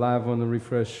Ishmael live on the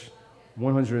Refresh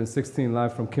 116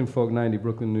 live from Kinfolk 90,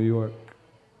 Brooklyn, New York.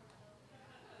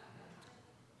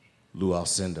 Lou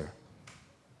Alcindor.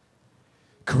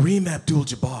 Kareem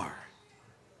Abdul-Jabbar,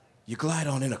 you glide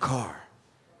on in a car.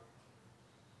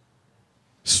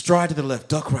 Stride to the left,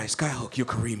 duck right, skyhook, you're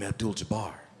Kareem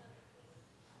Abdul-Jabbar.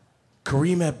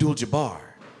 Kareem Abdul-Jabbar,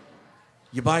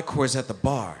 you buy cores at the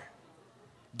bar.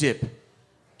 Dip,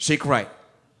 shake right,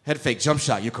 head fake, jump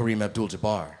shot, you're Kareem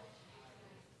Abdul-Jabbar.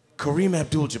 Kareem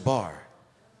Abdul-Jabbar,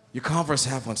 your Converse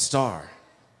have one star.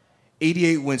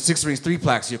 88 wins, 6 rings, 3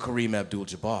 plaques, you're Kareem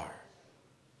Abdul-Jabbar.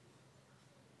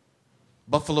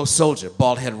 Buffalo Soldier,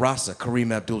 bald head Rasa,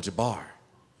 Kareem Abdul-Jabbar.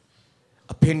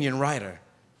 Opinion writer,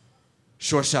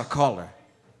 short shot caller,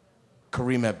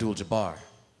 Kareem Abdul-Jabbar.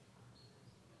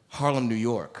 Harlem, New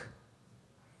York,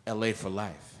 LA for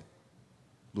life,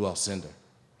 Lou Alcindor.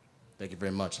 Thank you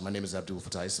very much. My name is Abdul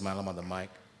Fattah Ismail. I'm on the mic.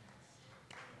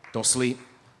 Don't sleep.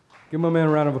 Give my man a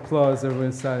round of applause, everyone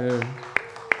inside here.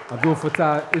 Abdul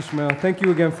Fattah Ishmael, thank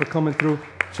you again for coming through.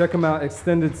 Check him out,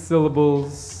 Extended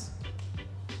Syllables.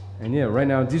 And yeah, right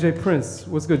now, DJ Prince.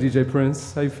 What's good, DJ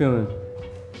Prince? How you feeling?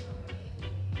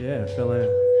 Yeah, feeling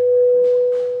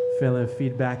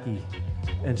feedbacky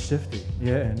and shifty.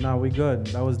 Yeah, no, we good.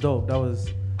 That was dope. That was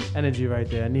energy right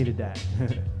there. I needed that.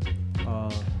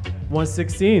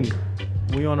 116.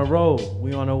 We on a roll.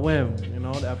 We on a whim. You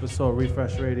know, the episode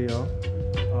Refresh Radio.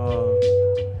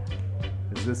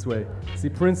 It's this way. See,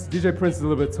 DJ Prince is a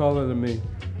little bit taller than me.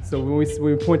 So when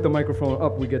we point the microphone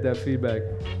up, we get that feedback.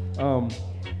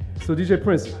 So DJ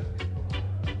Prince,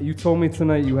 you told me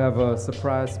tonight you have a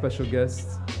surprise special guest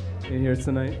in here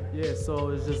tonight. Yeah, so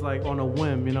it's just like on a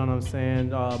whim, you know what I'm saying?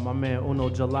 My man Uno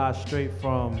Jalal, straight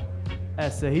from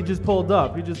SA. He just pulled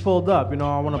up. You know,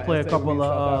 I want to play a couple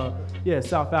of,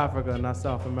 South Africa, not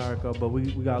South America, but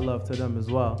we got love to them as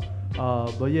well.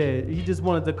 But yeah, he just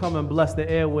wanted to come and bless the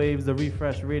airwaves, the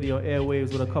Refresh Radio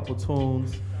airwaves with a couple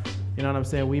tunes. You know what I'm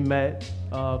saying? We met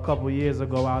a couple years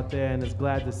ago out there, and it's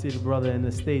glad to see the brother in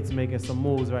the States making some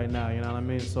moves right now. You know what I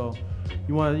mean? So,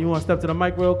 you want to step to the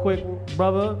mic real quick,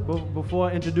 brother, before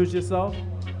I introduce yourself?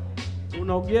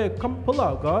 Uno, yeah, come pull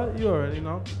up, God. You already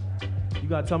know. You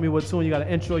gotta tell me what tune. You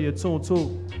gotta intro your tune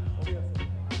too.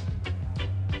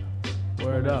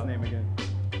 Word up. Name again.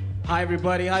 Hi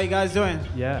everybody, how you guys doing?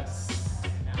 Yes.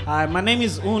 Hi, my name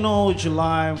is Uno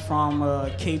July. I'm from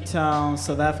Cape Town,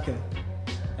 South Africa.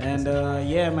 And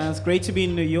yeah, man, it's great to be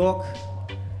in New York.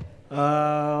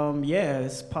 Yeah,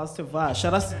 it's positive vibe.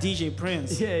 Shout out to DJ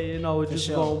Prince. Yeah, you know,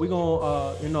 we're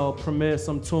gonna premiere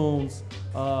some tunes,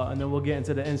 and then we'll get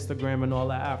into the Instagram and all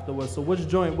that afterwards. So which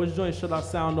joint should I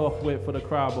sound off with for the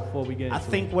crowd before we get into I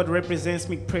think what represents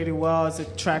me pretty well is a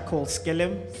track called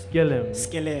Skillim.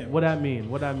 Skillim. What that mean?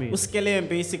 Well, Skillim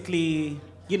basically,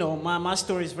 you know, my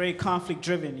story is very conflict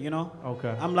driven, you know?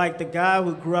 Okay. I'm like the guy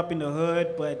who grew up in the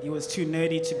hood, but he was too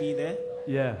nerdy to be there.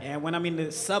 Yeah. And when I'm in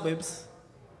the suburbs,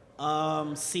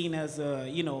 seen as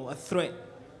a threat.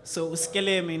 So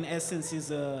Skillim in essence is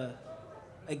a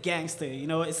gangster, you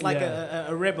know. It's like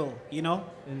a rebel, you know.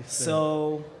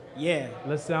 So yeah.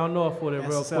 Let's sound off with it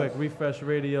real what's up. quick. Refresh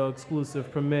Radio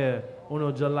exclusive premiere.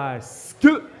 Uno July.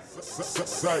 Skip.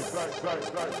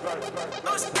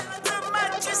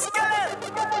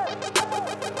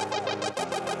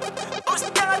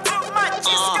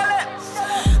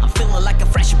 I'm feeling like a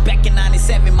fresh back in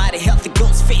 97, mighty healthy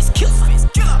ghost face kill.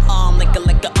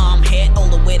 Like a arm head, all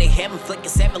the way to heaven, flicking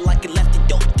seven like a lefty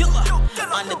dope dealer.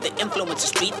 Under the influence of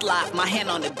street life, my hand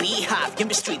on the beehive, give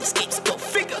me street escapes, go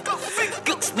figure.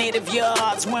 Gooks native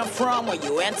yards, where I'm from, where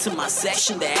you enter my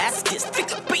section, the ass gets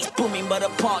thicker, bass booming, but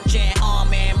upon jam, arm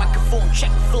man, microphone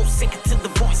check, flow sick until the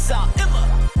voice sound iller.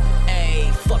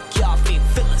 Ayy, fuck y'all, fake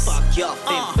fillers. Fuck y'all,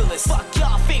 fake fillers. Fuck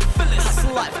y'all, fake fillers.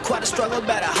 Hustle life, quite a struggle,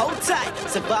 better hold tight.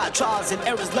 Survive trials and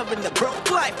errors, loving the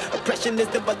broke life. Oppression is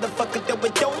the motherfucker that we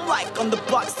don't like. On the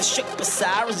blocks, the shook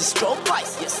sirens, the strobe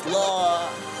lights. Yes, Lord.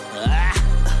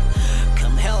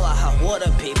 Come hell or high water,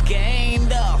 big game,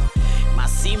 though. My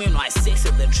semen, my six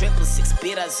of the 666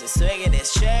 beaters, is swinging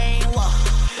this chain.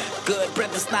 Good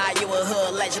brothers, now you a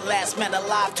hood legend, last man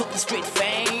alive, talking street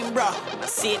fame, bro. My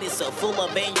city's so full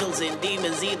of angels and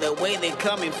demons, either way they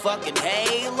come in fucking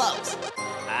halos.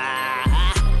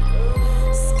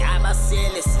 Sky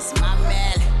Marcellus is my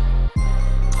man.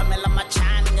 Kamela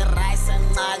Machani, rice and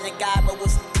nine, guy, but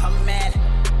was Kamel.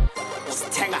 Was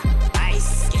Tenga,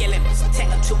 ice, skill him,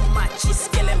 Tenga too much, you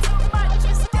skill him.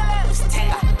 Was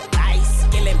Tenga, ice,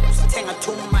 skill him, Tenga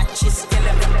too much, you skill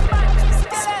him.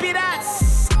 Spit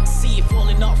us. See you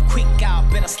falling off quick out,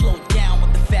 better slow down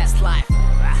with the fast life.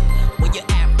 When you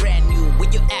act brand new,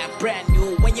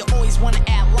 when you always wanna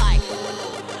act like.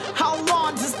 How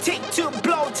long does it take to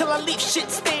blow till I leave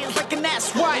shit stains like an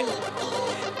ass wipe?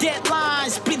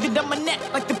 Deadlines breathing down my neck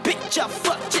like the bitch I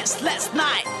fucked just last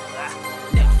night.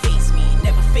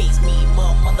 Never phase me,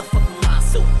 more motherfucking mind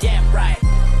so damn right.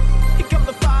 Here come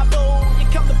the 5-0, here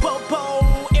come the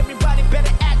popo, everybody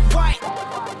better act right.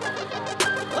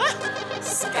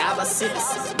 Sky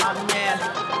Basilis is my man.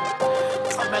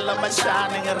 Kamela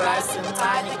Machani, rice and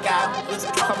tiny guy was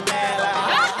Kamela.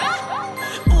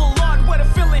 Oh Lord, what a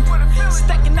feeling.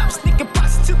 Stacking up sneaker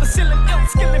boxes to the ceiling. Ill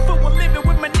skilling for a living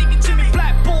with my nigga Jimmy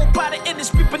Black. Bull by the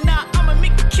industry, but now I'ma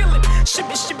make a killing.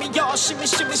 Shimmy, shimmy, y'all, shimmy,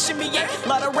 shimmy, shimmy, yeah.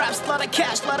 Lot of raps, lot of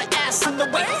cash, lot of ass in the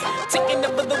way. Taking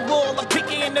over the wall, I'm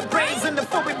picking in the brains. And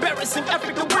before we bury some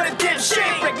Africa, what a damn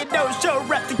shame. Breaking those show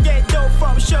rap to get dough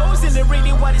from shows. And it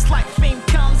really what it's like, fame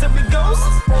comes and it goes.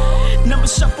 Number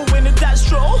shuffle when the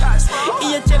dice roll.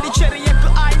 Iya jelly cherry,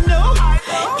 I know.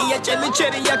 Iya jelly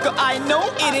cherry, I know.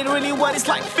 It ain't really what it's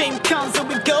like, fame comes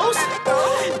and it goes.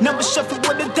 Number shuffle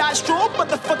when the dice roll.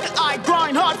 Motherfucker, I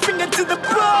grind hard, finger to the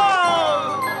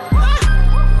bone.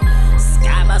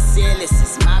 Sky Marcellus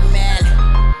is my man.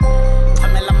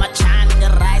 Kamela Machani,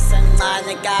 rice and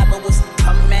nine, guy, but was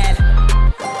Kamel.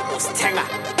 Was Tenga,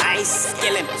 ice,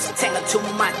 skill him. Was Tenga too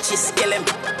much, you skill him.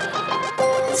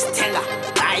 Was Tenga,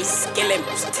 ice, skill him.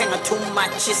 Was Tenga too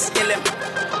much, you skill him.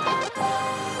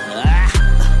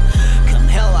 Come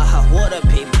hell or high water,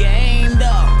 big game,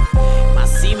 though. My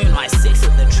semen, my six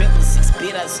of the 666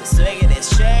 beaters, is swinging this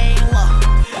chain,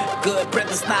 Good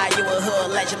brothers, now you a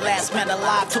hood legend, last man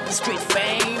alive, took the street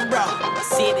fame, bro. My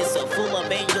city's so full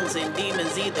of angels and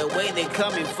demons, either way they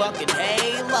come in fucking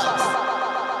halos.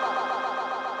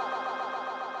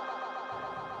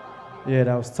 Yeah,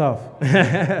 that was tough.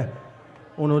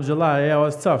 Uno July, yeah, it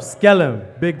was tough. Skellum,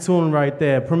 big tune right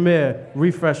there. Premiere,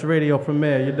 Refresh Radio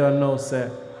premiere. You done know,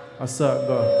 set. What's up,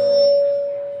 go?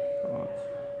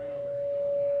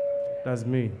 That's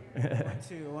me.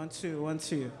 1 2 1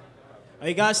 2. Are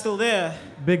you guys still there?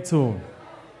 Big tune.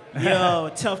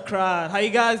 Yo, tough crowd. How you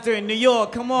guys doing? New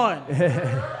York, come on.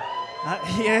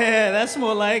 Yeah, that's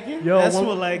more like it. Yo, that's when,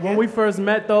 more like when it. we first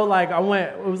met though, like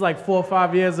it was like 4 or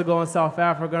 5 years ago in South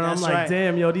Africa, and That's I'm like, right.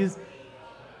 damn,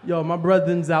 my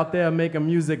brothers out there making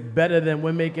music better than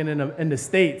we're making in the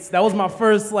States. That was my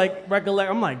first like recollect.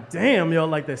 I'm like, damn, yo,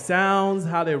 like the sounds,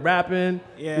 how they're rapping,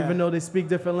 Yeah. even though they speak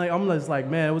different language. I'm just like,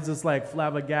 man, it was just like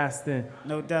flabbergasting.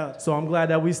 No doubt. So I'm glad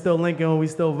that we still linking and we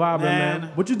still vibing, man.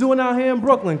 Man. What you doing out here in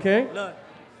Brooklyn, King? Look,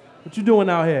 What you doing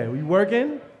out here? You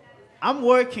working? I'm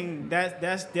working.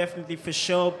 That's definitely for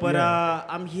sure. But Yeah.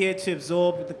 I'm here to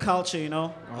absorb the culture. You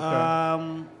know.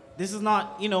 Okay. This is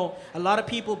not. You know, a lot of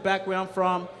people back where I'm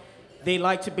from, they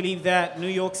like to believe that New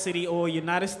York City or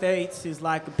United States is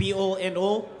like a be all end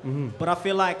all. But I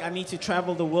feel like I need to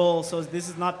travel the world, so this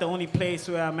is not the only place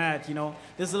where I'm at. You know,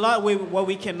 there's a lot what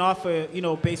we can offer. You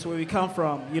know, based where we come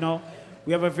from. You know,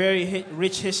 we have a very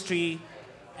rich history.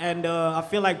 And I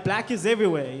feel like black is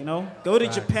everywhere, you know? Go to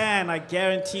Facts. Japan, I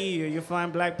guarantee you'll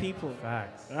find black people.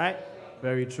 Facts. Right?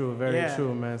 Very true, very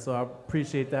true, man. So I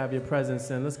appreciate to have your presence.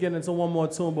 And let's get into one more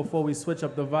tune before we switch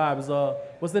up the vibes.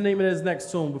 What's the name of this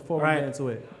next tune before we get into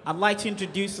it? I'd like to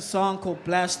introduce a song called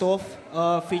Blast Off,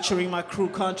 featuring my crew,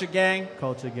 Culture Gang.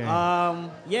 Culture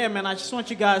Gang. Yeah, man, I just want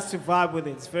you guys to vibe with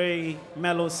it. It's a very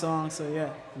mellow song, so yeah.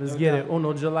 Let's get it.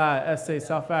 Uno July, SA,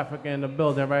 South Africa in the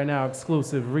building right now.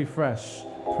 Exclusive, refresh,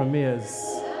 premieres.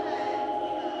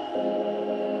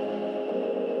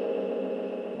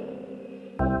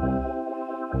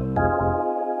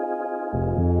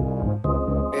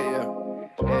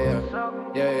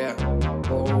 Yeah.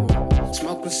 Oh,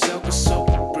 smoke with silk with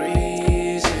soap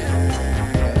breeze.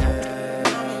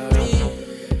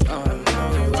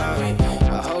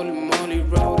 Holy moly,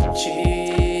 roll the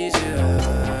cheese.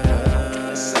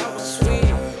 So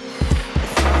sweet.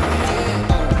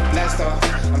 Blast off.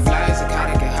 I'm fly as a kite,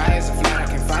 I get high as a flight, I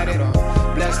can fight it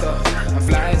off. Blast off. I'm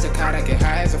fly as a kite, I get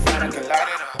high as a flight, I can light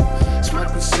it up.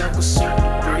 Smoke with silk with soap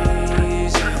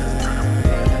breeze.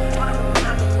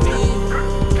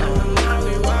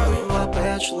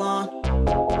 Echelon.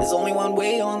 There's only one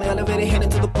way on the elevator heading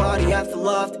to the party after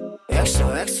love.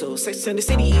 XO, sex in the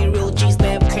city, real G's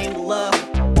never claim the love.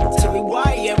 Tell me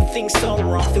why everything's so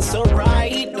wrong, feels so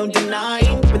right, no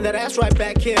denying. Bring that ass right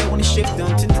back here when it's shift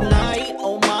on to tonight.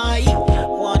 Oh my,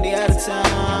 one day at a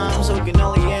time, soaking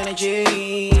all the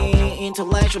energy.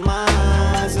 Intellectual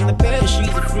minds in the bed, she's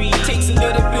a free. Takes a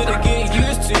little bit to get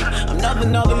used to. I'm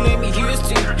nothing other than me used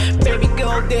to. Baby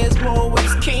girl, there's more where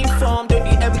this came from. Don't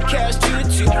you ever catch to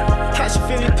catch a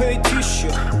feeling, pay too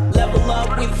sure. Level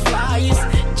up with flyers.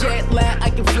 Jet lag, I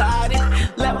can fly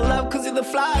it. Level up cause you're the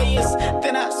flyers.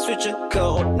 Then I switch a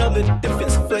code. Know the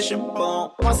difference, flesh and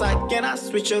bone. Once I get, I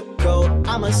switch a code.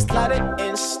 I'ma slide it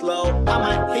in slow.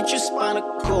 I'ma hit your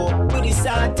spinal cord. Booty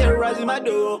side terrorizing my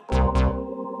door.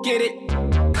 Get it,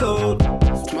 cold.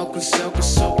 Smoke with silk with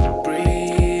soap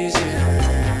breeze.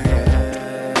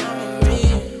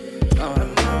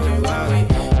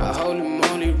 Holy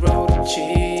moly, roll the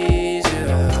cheese.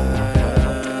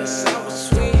 So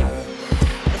sweet.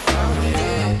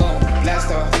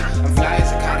 Blast off. I'm fly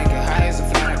as a kite, I get high as a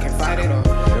flight, I can fight it off.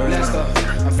 Blast off.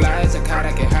 I'm fly as a kite,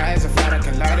 I get high as a flight, I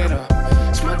can light it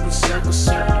up. Smoke with silk with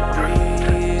soap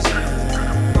breeze.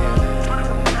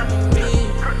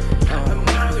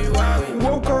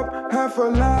 Woke up half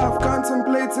alive,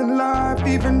 contemplating life.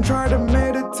 Even tried to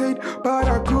meditate, but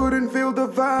I couldn't feel the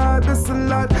vibe. It's a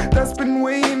lot that's been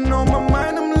weighing on my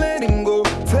mind. I'm letting go,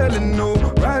 telling no.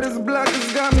 Right as black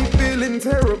has got me feeling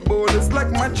terrible. It's like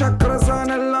my chakras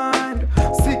unaligned.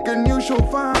 Seeking you shall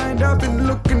find. I've been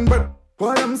looking, but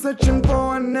what I'm searching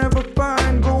for I never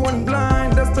find. Going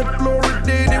blind, that's the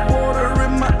fluoridated water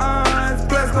in my eyes.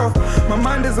 Blast off, my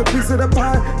mind is a piece of the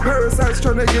pie. Parasites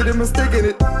trying to get it, mistaken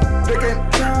it. They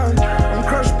can't try. I'm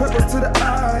crushed peppers to the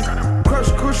eye.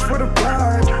 Crush kush for the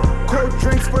vibe. Cold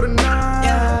drinks for the night.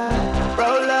 Yeah.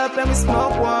 Roll up and we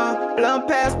smoke one. Blown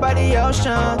past by the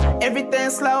ocean. Everything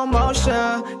slow motion.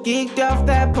 Geeked off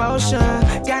that potion.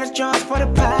 Got a joint for the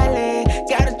pilot.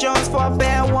 Got a joint for a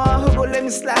bad one who gon' let me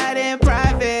slide in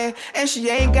private. And she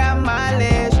ain't got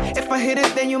mileage. If I hit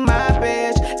it, then you my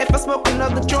bitch. If I smoke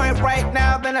another joint right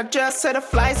now, then I just hit a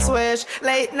flight switch.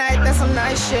 Late night, that's some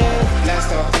nice shit.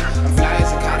 Blast off. I'm fly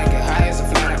as a kite, I get high as a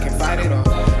flight, I can fight it off.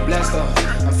 Blast off.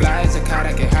 I'm fly as a kite,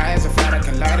 I get high as a flight, I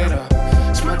can light it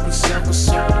up. Smoke with silk with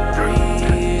soap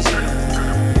breeze.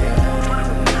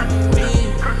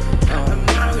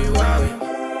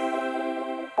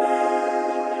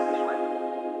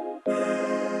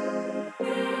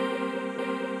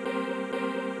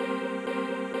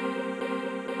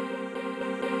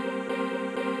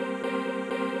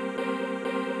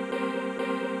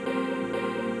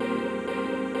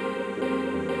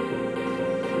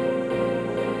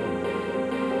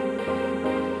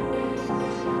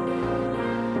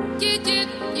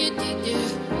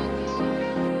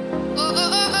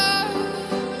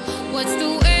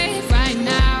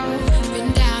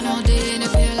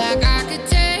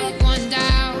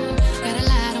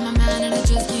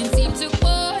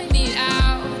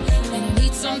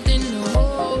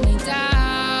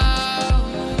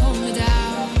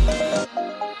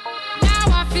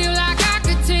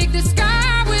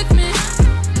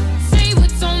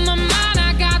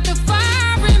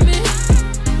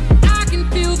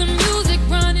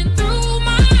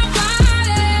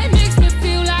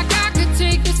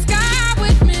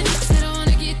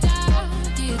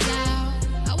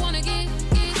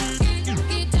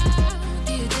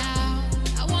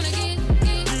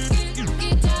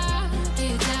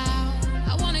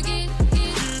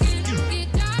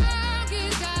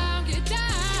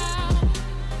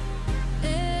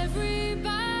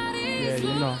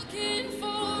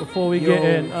 before we get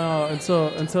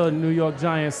into New York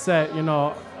Giants set, you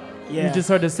know, Yeah. you just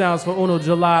heard the sounds for Uno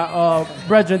July.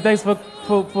 Brethren, thanks for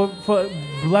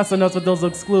blessing us with those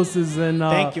exclusives. And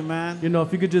Thank you, man. You know,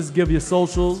 if you could just give your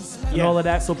socials and Yeah. all of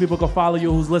that so people can follow you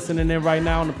who's listening in right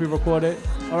now on the pre-recorded.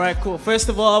 All right, cool. First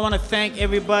of all, I want to thank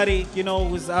everybody, you know,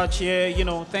 who's out here. You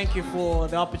know, thank you for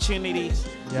the opportunity.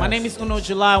 My Yes. name is Uno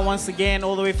July once again,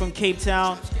 all the way from Cape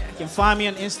Town. You can find me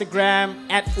on Instagram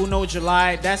at Uno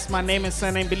July. That's my name and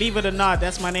surname. Believe it or not,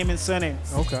 that's my name and surname.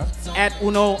 Okay. At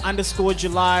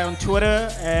Uno_July on Twitter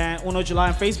and Uno July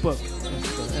on Facebook.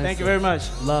 Thank you very much.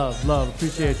 Love.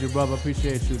 Appreciate you, brother.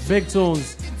 Appreciate you. Big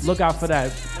tunes. Look out for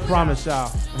that. Promise y'all.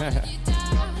 I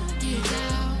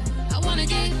wanna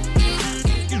get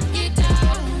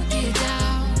down.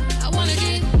 I wanna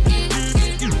get down.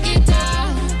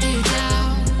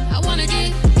 I wanna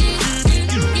get down.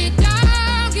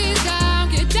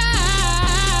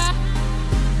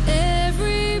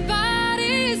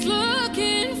 Everybody's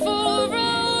looking for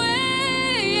a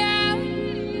way out.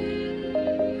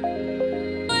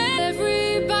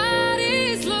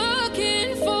 Everybody's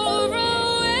looking for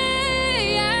a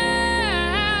way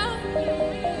out.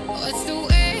 What's the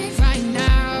way right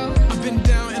now? I've been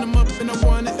down and I'm up and I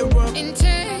wanna erupt. And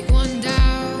take one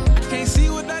down. I can't see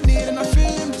what I need and I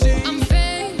feel empty. I'm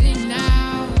fading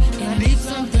now, and I need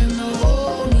something to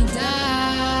hold me down.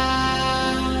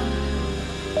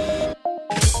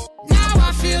 Now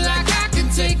I feel like I can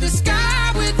take the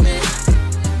sky with me.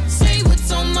 Say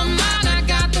what's on my mind, I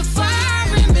got the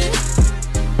fire in me.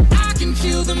 I can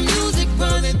feel the music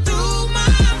running through my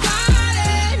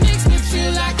body. Makes me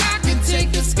feel like I can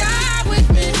take the sky with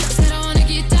me. Said I wanna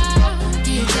get down. I wanna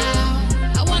get down.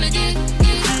 I wanna get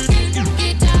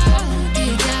down.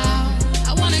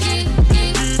 I wanna get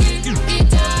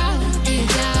down.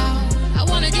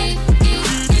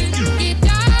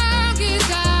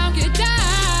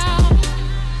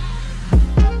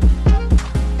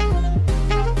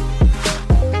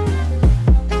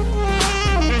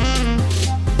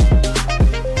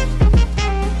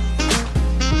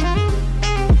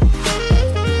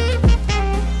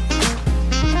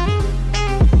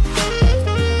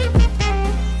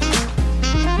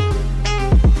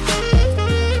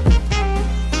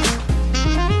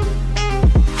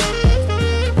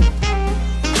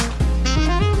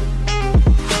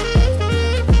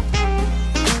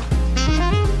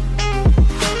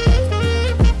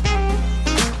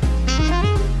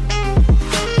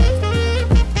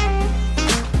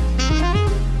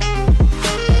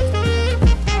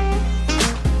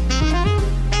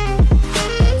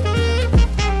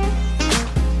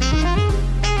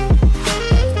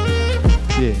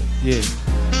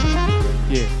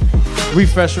 Yeah.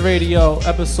 Refresh Radio,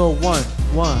 episode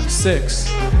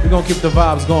 116. We're gonna keep the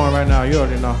vibes going right now. You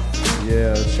already know.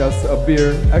 Yeah, shouts to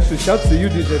Abir. Actually, shouts to you,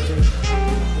 DJ Prince.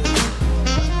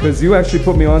 Because you actually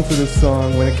put me onto this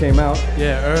song when it came out.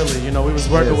 Yeah, early. You know, we was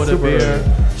working with a super beer. early.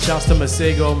 Shouts to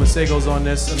Masego. Masego's on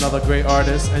this, another great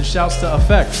artist. And shouts to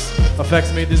Effects.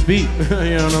 Effects made this beat.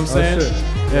 You know what I'm saying? Oh, shit.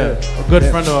 Yeah, a good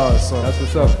Yeah. friend of ours. So that's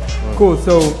what's up. Cool.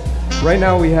 So right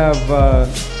now we have.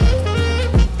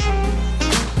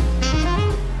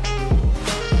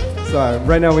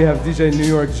 Right now we have DJ New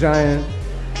York Giant.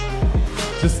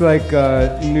 Just like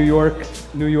New York.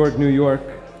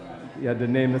 You had to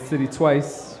name the city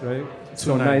twice, right?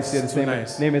 Too nice, You had to too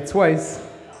nice. name it twice.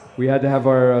 We had to have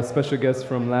our special guest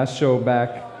from last show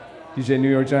back, DJ New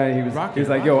York Giant. He was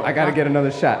like, yo, I gotta get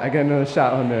another shot. I got another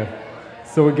shot on there.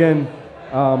 So again,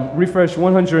 refresh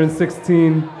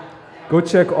 116. Go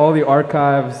check all the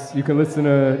archives. You can listen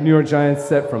to New York Giant's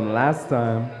set from last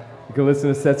time. You can listen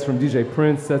to sets from DJ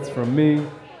Prince, sets from me.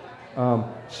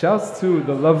 Shouts to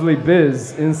the lovely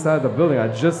Biz inside the building. I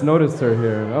just noticed her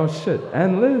here. Oh shit.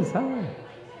 And Liz, hi.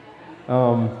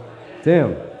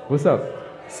 Damn, what's up?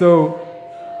 So,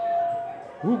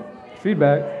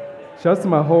 feedback. Shouts to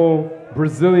my whole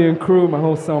Brazilian crew, my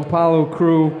whole Sao Paulo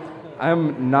crew.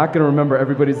 I'm not gonna remember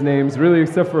everybody's names, really,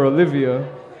 except for Olivia.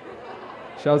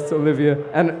 Shouts to Olivia.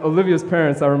 And Olivia's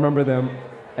parents, I remember them.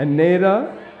 And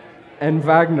Neda and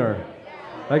Wagner.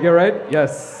 Did I get right?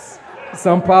 Yes.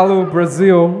 Sao Paulo,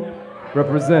 Brazil,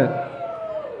 represent.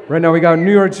 Right now we got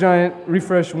New York Giant,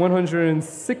 refresh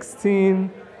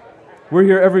 116. We're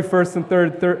here every first and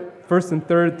third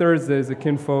Thursdays at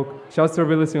Kinfolk. Shouts to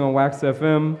everybody listening on Wax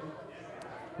FM.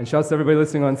 And shouts to everybody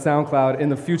listening on SoundCloud in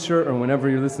the future or whenever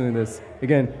you're listening to this.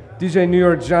 Again, DJ New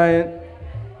York Giant,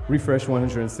 refresh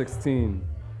 116.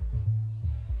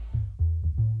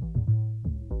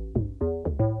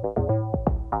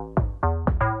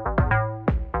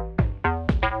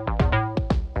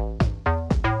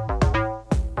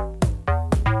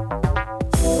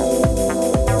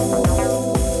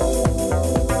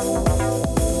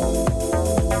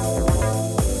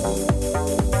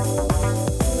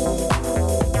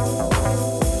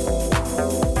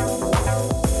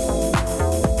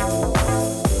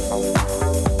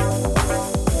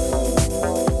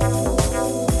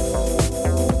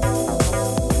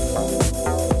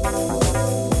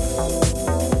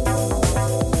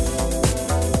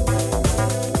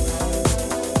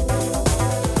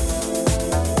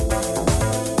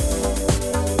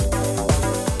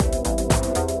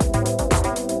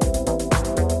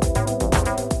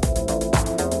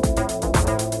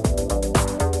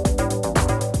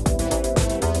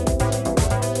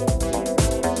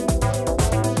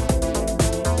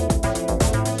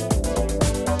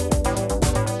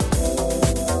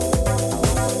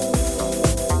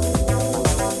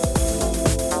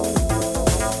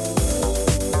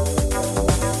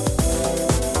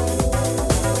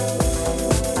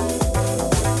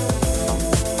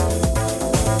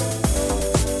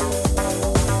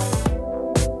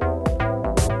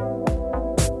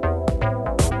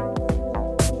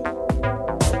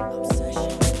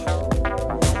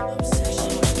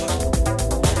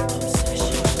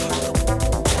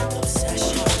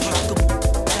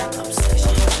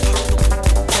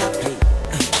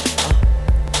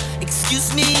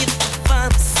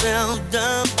 so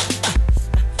dumb.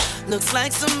 Looks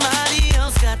like somebody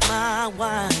else got my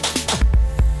wine.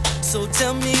 So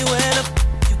tell me where the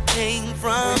you came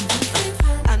from.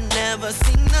 I never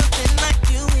seen nothing like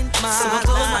you in my life. So I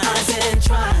close my eyes and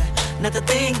try not to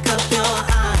think of your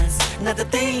eyes, not to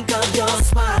think of your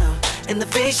smile and the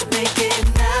face you make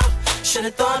it now.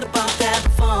 Should've thought about that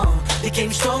before.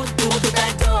 Became strong through the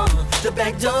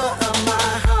back door of my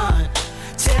heart,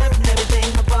 tearing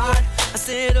everything apart. I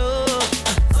said, oh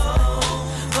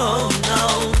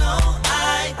no,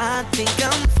 I think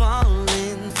I'm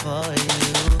falling for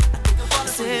you. I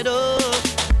said, oh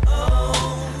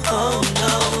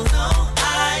no,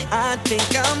 I think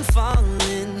I'm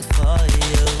falling for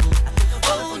you.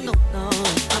 Oh no,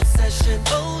 obsession.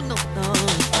 Oh no,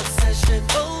 obsession.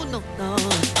 Oh no,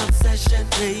 obsession.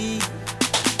 Hey.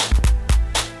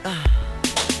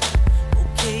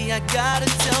 Okay, I gotta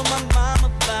tell my mom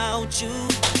about you.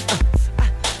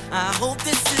 I hope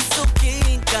this is okay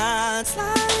in God's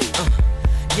life.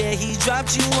 Yeah, he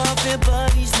dropped you off here,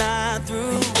 but he's not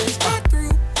through.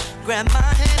 Grab my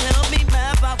hand, help me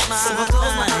map out my So I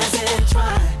close my eyes and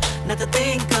try not to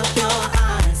think of your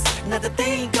eyes, not to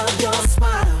think of your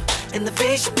smile and the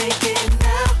face you make it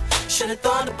now. Should've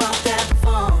thought about that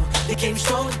before. Became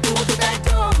stronger through the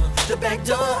back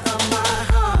door of my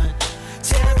heart,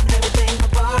 tearing everything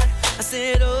apart. I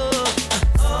said, oh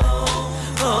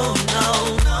no,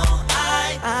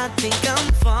 I think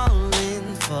I'm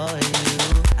falling for you.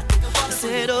 I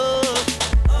said, oh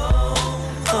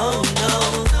no,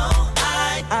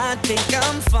 I think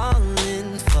I'm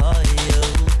falling for you.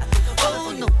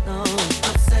 Oh no,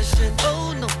 obsession.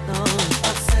 Oh no,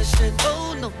 obsession.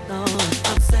 Oh no,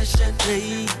 obsession.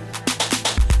 Hey.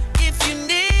 If you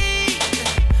need,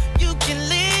 you can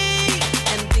leave,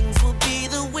 and things will be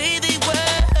the way they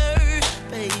were,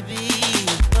 baby.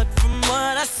 But from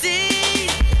what I see,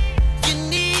 you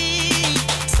need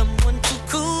someone to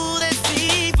cool that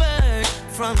fever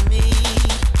from me.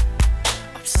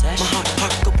 Obsession. My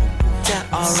heart go boom boom tap.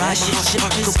 Alright,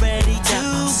 ship is ready to go.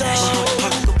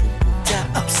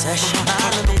 Obsession.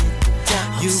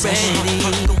 You ready?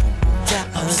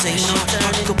 Ain't no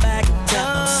turning back.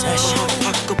 Obsession.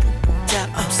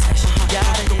 Obsession.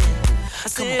 Got it. I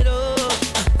said, oh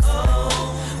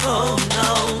no,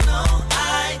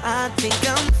 I think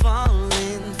I'm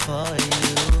falling for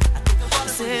you. I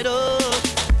said, oh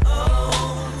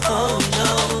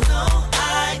no,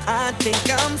 I think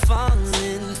I'm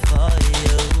falling for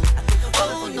you.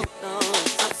 Oh no,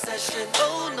 obsession.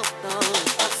 Oh no,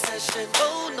 obsession.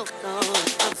 Oh no,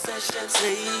 obsession.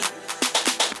 Say,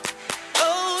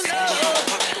 oh no.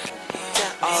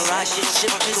 Alright, your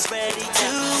ship is ready to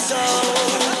go.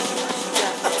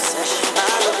 Obsession.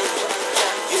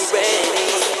 You ready?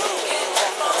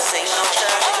 Say no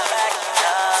turning back.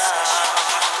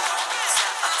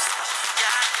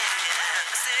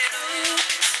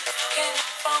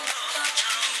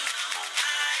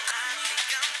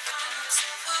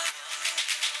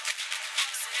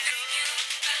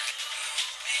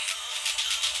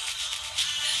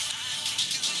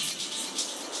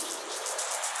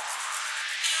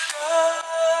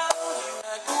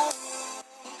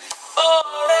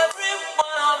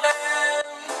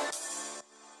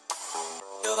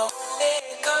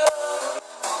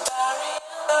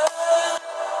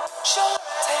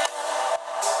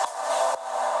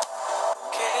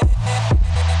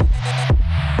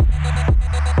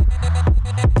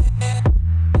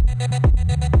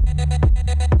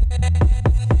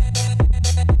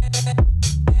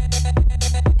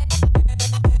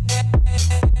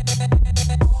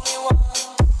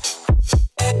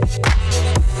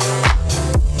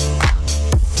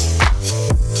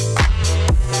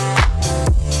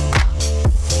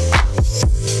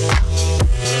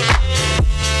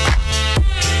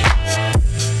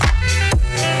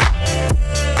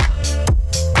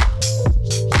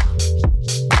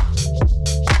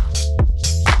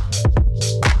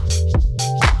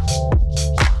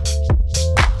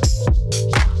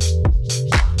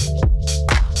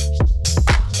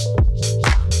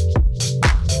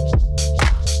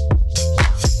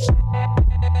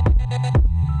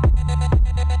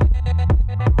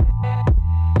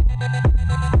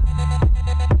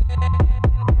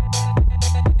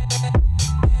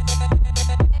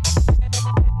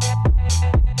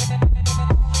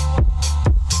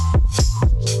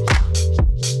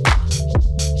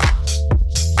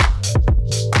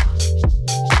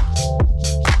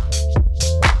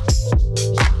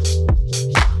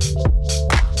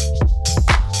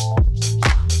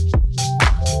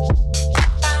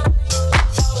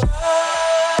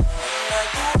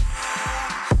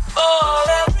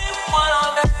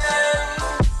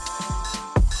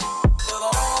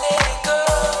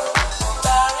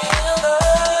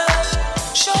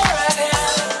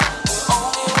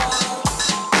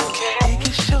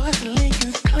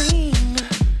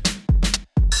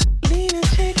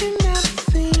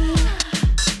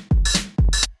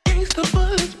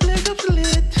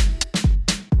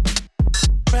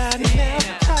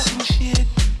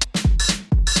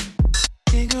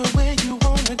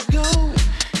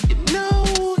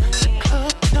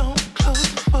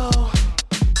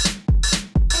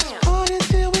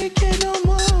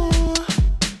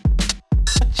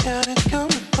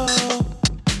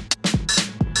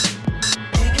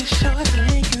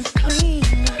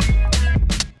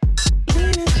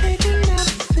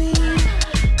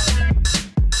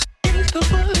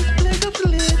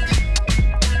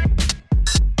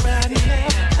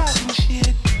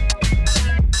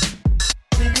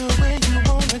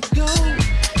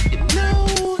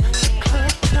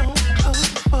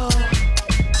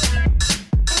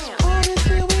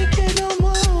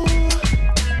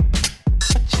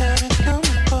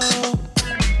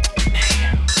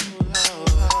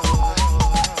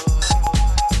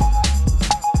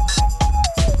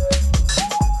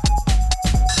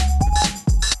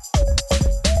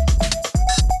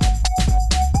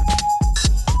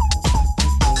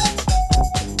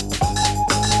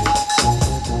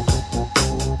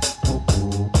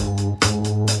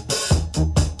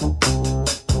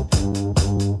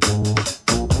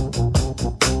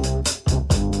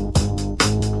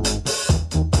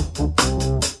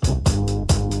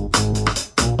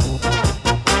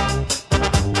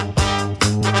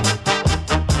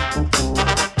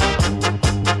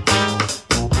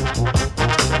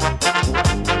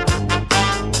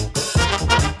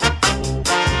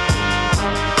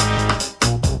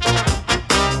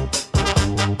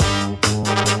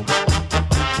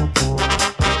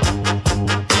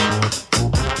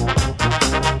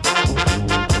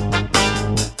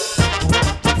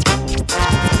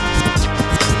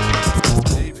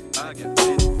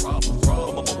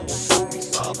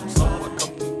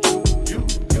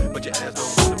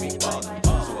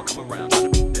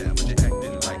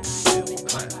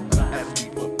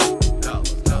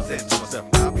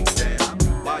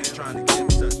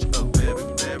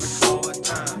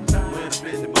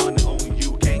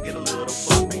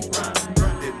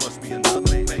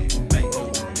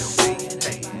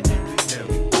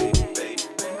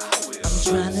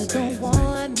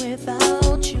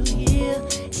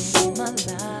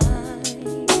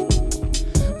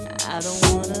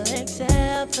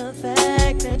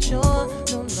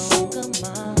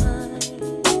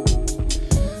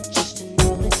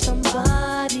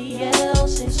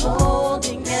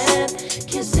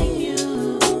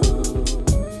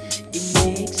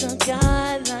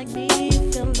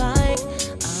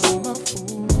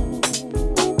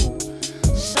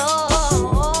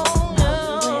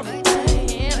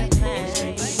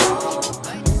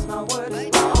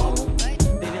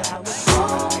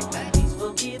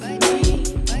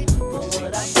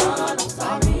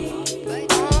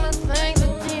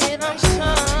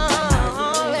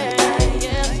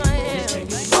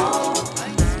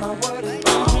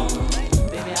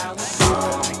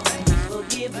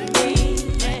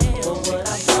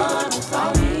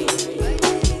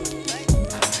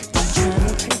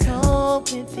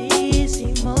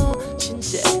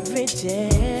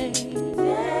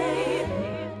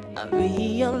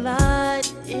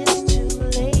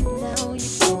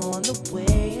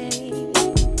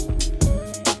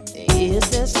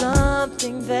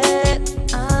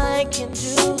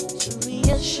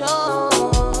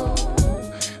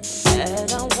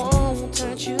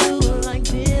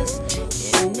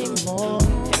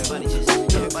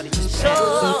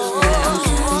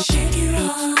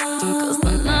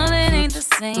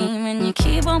 you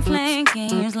keep on playing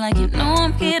games like you know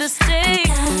I'm here to stay.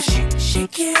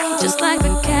 Shake it off. Just like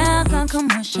the cow on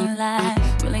commercial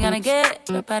life. Really gotta get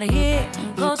up out of here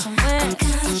and go somewhere.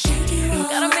 Shake it off.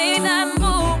 Gotta make that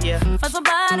move. Yeah. Find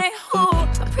somebody who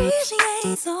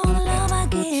appreciates all the love I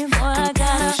give. Boy, I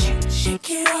gotta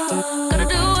shake it off. Gotta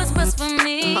do what's best for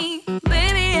me,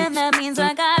 baby, and that means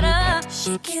I gotta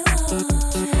shake it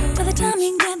off. By the time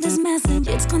you get this message,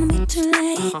 it's gonna be too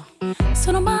late.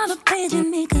 So don't bother paging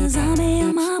me, cause I'll be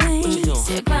on my way.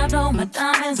 See, I grabbed all my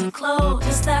diamonds and clothes.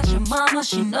 Just ask your mama,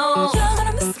 she knows. You're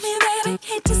gonna miss me, baby.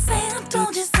 Hate to say I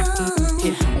told you so.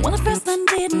 Well, at first I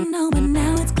didn't know, but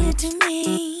now it's clear to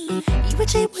me. You were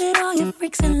cheap with all your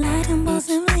freaks and lied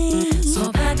impulsively. So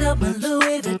I packed up my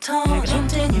Louis Vuitton,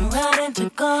 jumped in your ride and to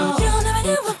go. You'll never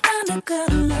ever find a girl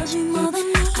who loves you more than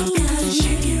me. I gotta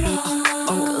shake it off,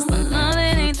 cause the love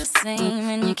it ain't the same.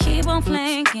 And you keep on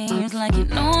playing games like you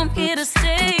know I'm here to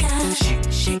stay.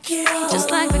 Shake it off. Just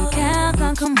like the cow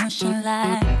on commercial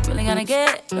life. Really gotta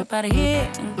get up out of here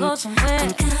and go somewhere.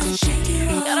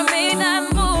 Gotta make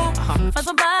that move. Find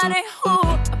somebody who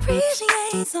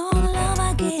appreciates all the love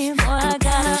I give. Boy, I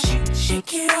gotta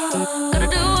shake it off. Gotta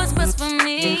do what's best for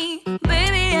me,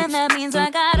 baby, and that means I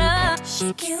gotta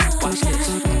shake it off. Watch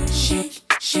this. Shake,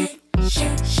 shake,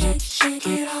 shake, shake, shake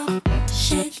it off.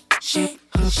 Shake, shake,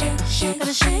 shake, shake,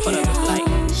 gotta shake it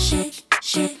off. Shake,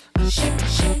 shake, shake,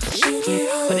 shake, shake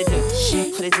it off. What it do?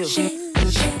 Shake, what it do? Shake,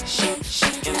 shake, shake,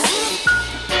 shake it off.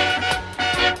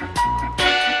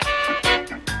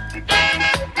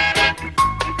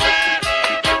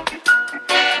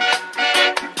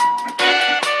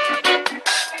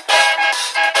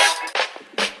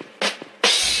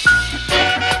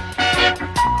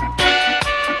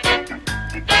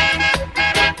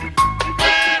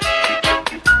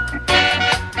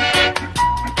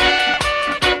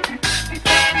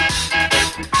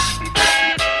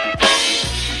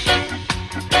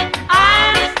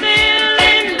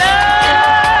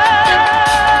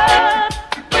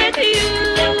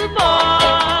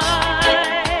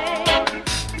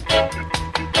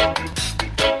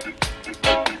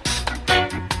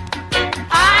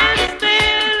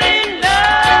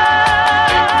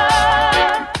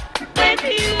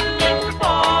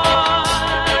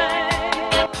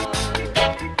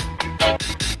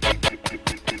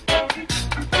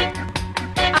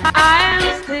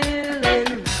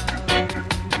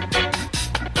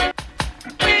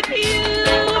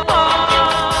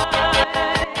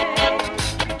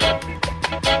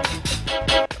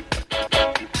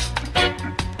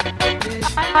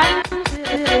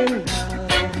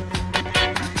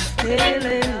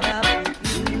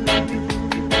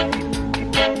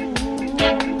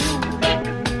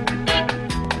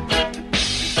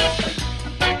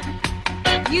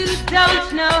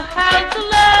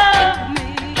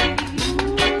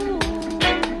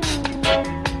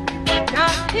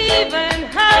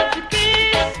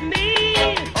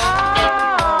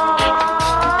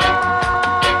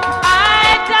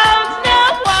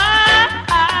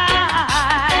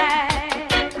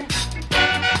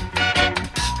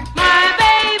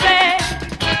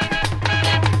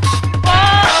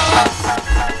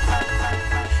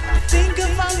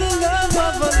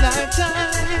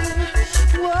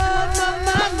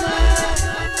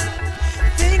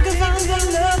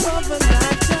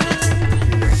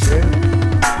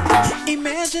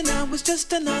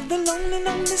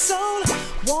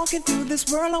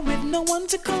 With no one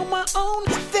to call my own,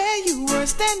 there you were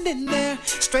standing there,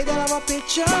 straight out of a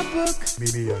picture book.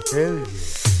 Maybe I tell you.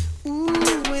 Ooh,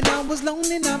 when I was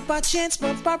lonely, not by chance,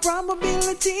 but by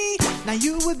probability. Now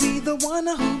you would be the one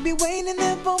who'd be waiting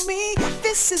there for me.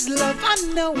 This is love, I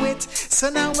know it. So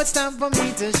now it's time for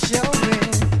me to show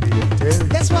it.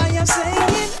 That's why I'm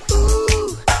saying,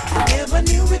 ooh, I never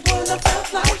knew it would have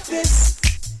felt like this.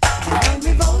 And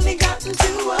we've only gotten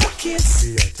to a kiss.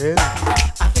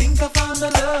 I think I found the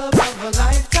love of a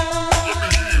lifetime.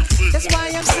 That's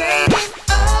why I'm saying,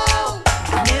 oh,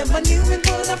 I never knew it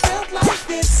would have felt like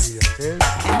this. And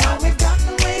now we've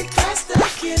gotten way past the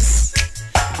kiss.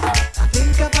 I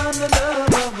think I found the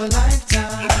love of a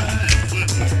lifetime.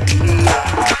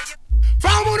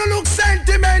 From when you look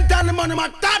sentimental, the man, I'm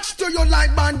attached to you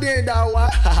like Band-Aid.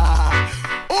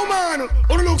 Oh man,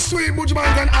 when you look sweet, but you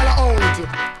man can all out.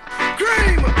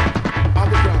 Cream on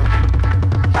the ground.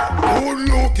 Good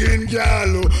looking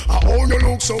girl, how you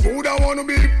look so good, I wanna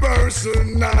be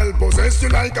personal. Possess you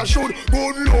like I should.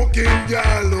 Good looking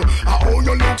girl, how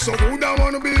you look so good, I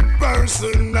wanna be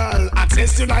personal. I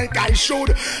test you like I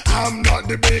should. I'm not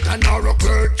the baker nor a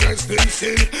clerk dressed in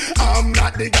sin. I'm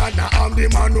not the god, I'm the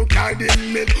man who carried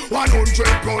in milk.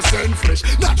 100% fresh,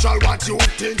 natural what you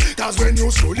think. Cause when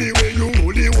you slowly, when you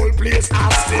rule the whole place, I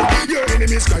sing. Your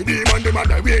enemies cry demon, them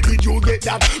and where did you get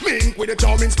that? Mink with a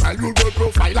charming smile, you good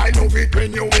profile, I love it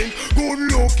when you wink. Good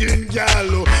looking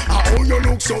gal, oh you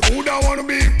look so good, I wanna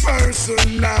be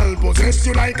personal. Possess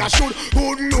you like I should,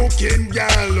 good looking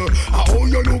gal. Oh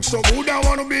you look so good, I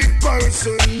wanna be personal.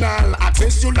 I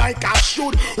test you like I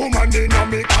should, woman in a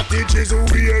me cottage is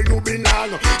where you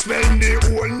belong. Spend the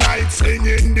whole night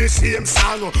singing the same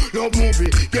song. Love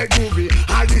movie, get groovy,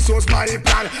 all this was my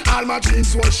plan. All my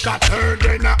dreams was shattered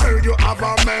when I heard you have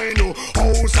a man.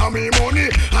 House and me money,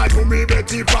 I do me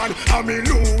Betty Pan. I me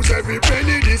lose every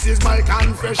penny, this is my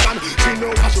confession. She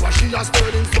know what she has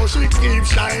turning, so she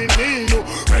keeps shining.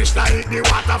 Fresh like the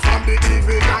water from the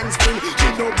evil and spring. She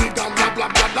know big and blah blah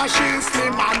blah blah, she's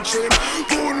slim and trim.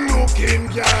 Good looking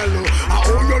girl,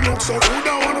 oh you look so good,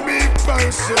 I wanna be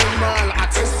personal. I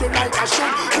test you like I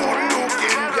should, good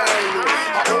looking girl.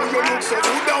 Oh you look so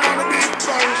good, I wanna be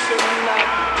personal.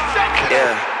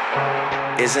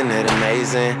 Yeah, isn't it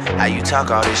amazing how you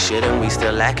talk all this shit and we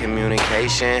still lack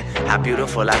communication? How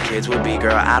beautiful our kids would be,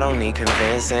 girl, I don't need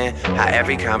convincing. How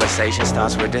every conversation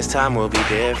starts with this time will be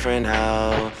different.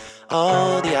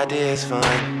 Oh, the idea is fun.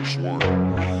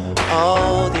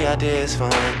 Oh, the idea is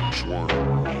fun.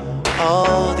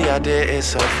 Oh, the idea is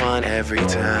so fun every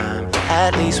time.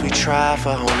 At least we try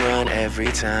for home run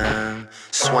every time.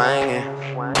 Swinging,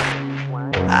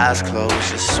 eyes closed,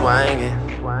 just swinging.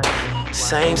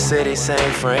 Same city,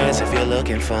 same friends if you're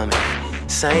looking for me.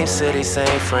 Same city,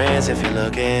 same friends if you're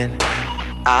looking.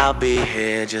 I'll be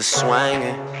here just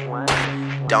swinging.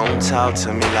 Don't talk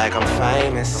to me like I'm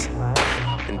famous.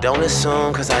 And don't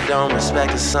assume cause I don't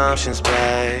respect assumptions,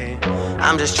 babe.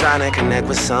 I'm just trying to connect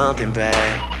with something, babe.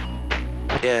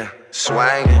 Yeah,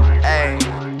 swinging, ayy.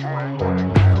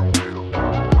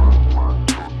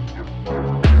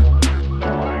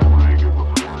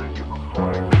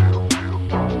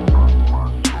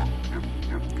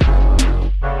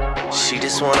 She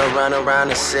just wanna run around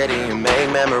the city and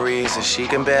make memories that she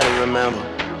can barely remember.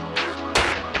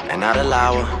 And I'd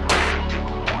allow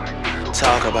her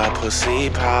talk about pussy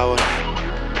power.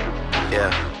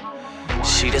 Yeah.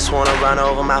 She just wanna run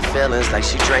over my feelings like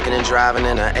she drinking and driving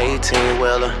in an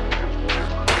 18-wheeler.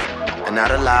 And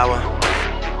I'd allow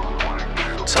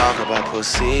her talk about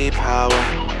pussy power.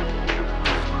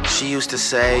 She used to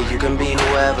say you can be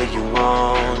whoever you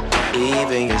want,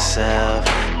 even yourself.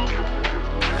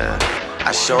 Yeah.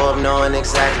 I show up knowing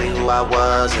exactly who I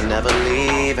was and never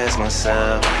leave as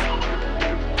myself.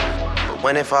 But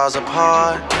when it falls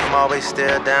apart, I'm always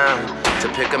still down to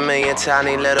pick a million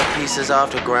tiny little pieces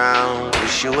off the ground.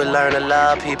 Wish you would learn to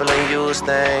love people and use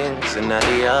things and not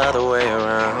the other way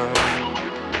around.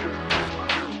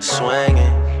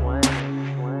 Swinging,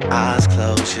 eyes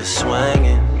closed, just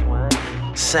swinging.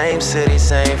 Same city,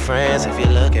 same friends if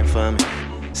you're looking for me.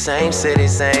 Same city,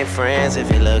 same friends if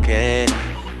you're looking.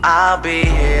 I'll be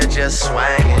here just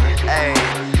swinging,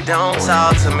 ayy. Don't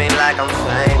talk to me like I'm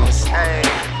famous,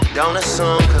 ayy. Don't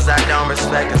assume cause I don't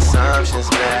respect assumptions,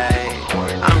 babe.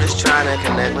 I'm just trying to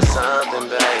connect with something,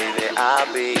 baby.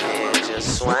 I'll be here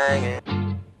just swinging.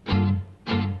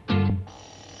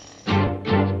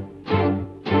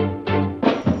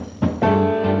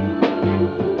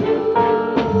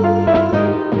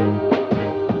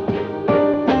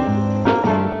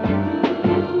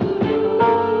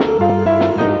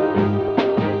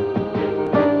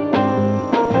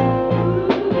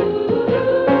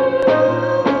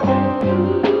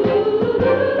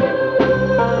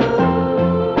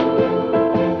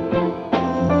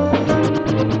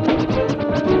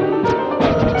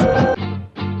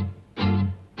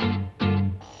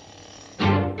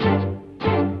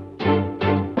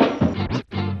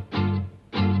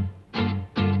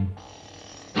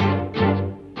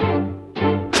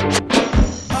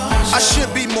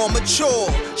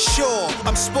 Sure,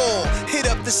 I'm spoiled. Hit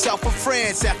up the south of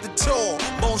France after tour.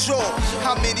 Bonjour.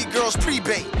 How many girls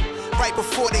pre-bait right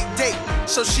before they date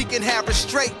so she can have her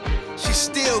straight? She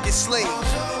still gets slayed.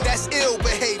 That's ill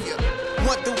behavior.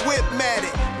 Want the whip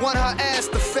matted, want her ass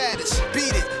the fattest.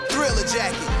 Beat it, thriller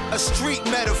jacket. A street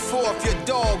metaphor. If your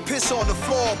dog piss on the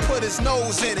floor, put his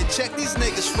nose in it. Check these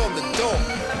niggas from the door.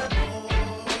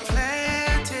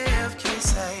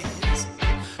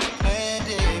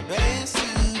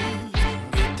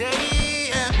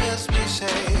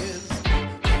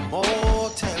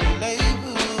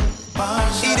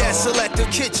 Selective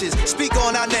kitchens, speak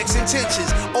on our next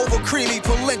intentions. Over creamy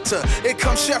polenta, it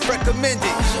comes chef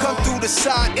recommended. Come through the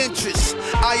side entrance.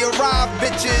 I arrive,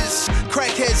 bitches.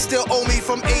 Crackheads still owe me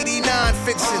from 89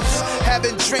 fixins.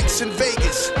 Having drinks in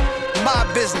Vegas.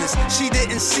 My business, she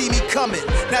didn't see me coming.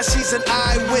 Now she's an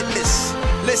eyewitness.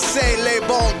 Let's say les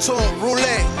bon ton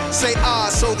roulé. Say ah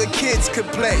so the kids could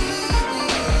play.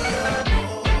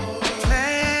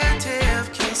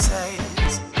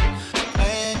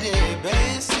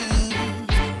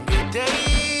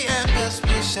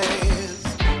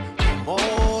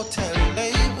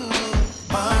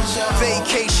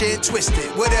 Vacation twisted,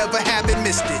 whatever happened,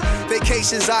 missed it.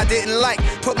 Vacations I didn't like,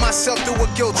 put myself through a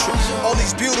guilt trip. All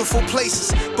these beautiful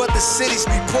places, but the cities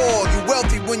be poor. You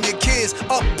wealthy when your kids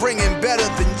upbringing better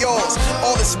than yours.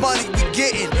 All this money we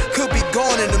getting could be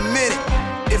gone in a minute.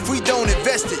 If we don't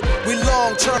invest it, we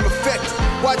long-term affected.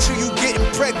 Watch who you getting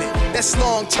pregnant, that's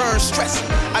long-term stress.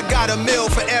 I got a meal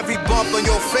for every bump on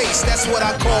your face, that's what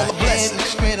I call a blessing.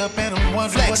 Straight up and I'm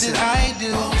wondering what did I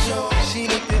do? She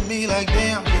looked at me like,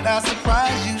 damn, did I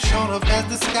surprise you? Showed up as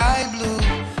the sky blue.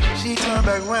 She turned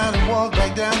back around and walked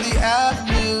back down the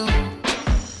avenue.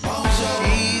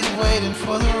 She's waiting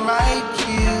for the right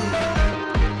cue.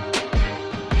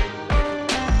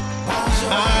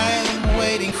 I'm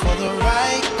waiting for the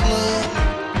right clue.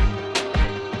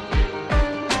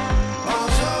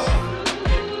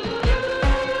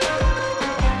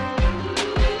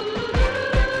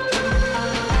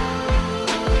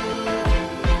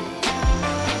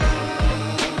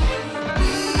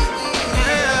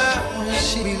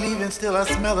 Still I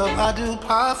smell of I do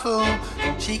parfum.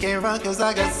 She can't run cause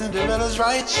I got Cinderella's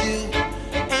right shoe.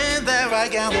 And that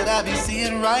right gown that I be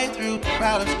seeing right through,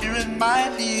 proud obscuring my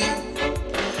view.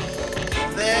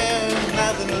 There's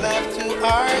nothing left to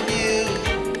argue.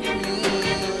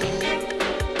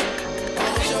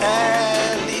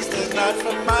 At least it's not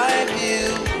from my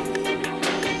view.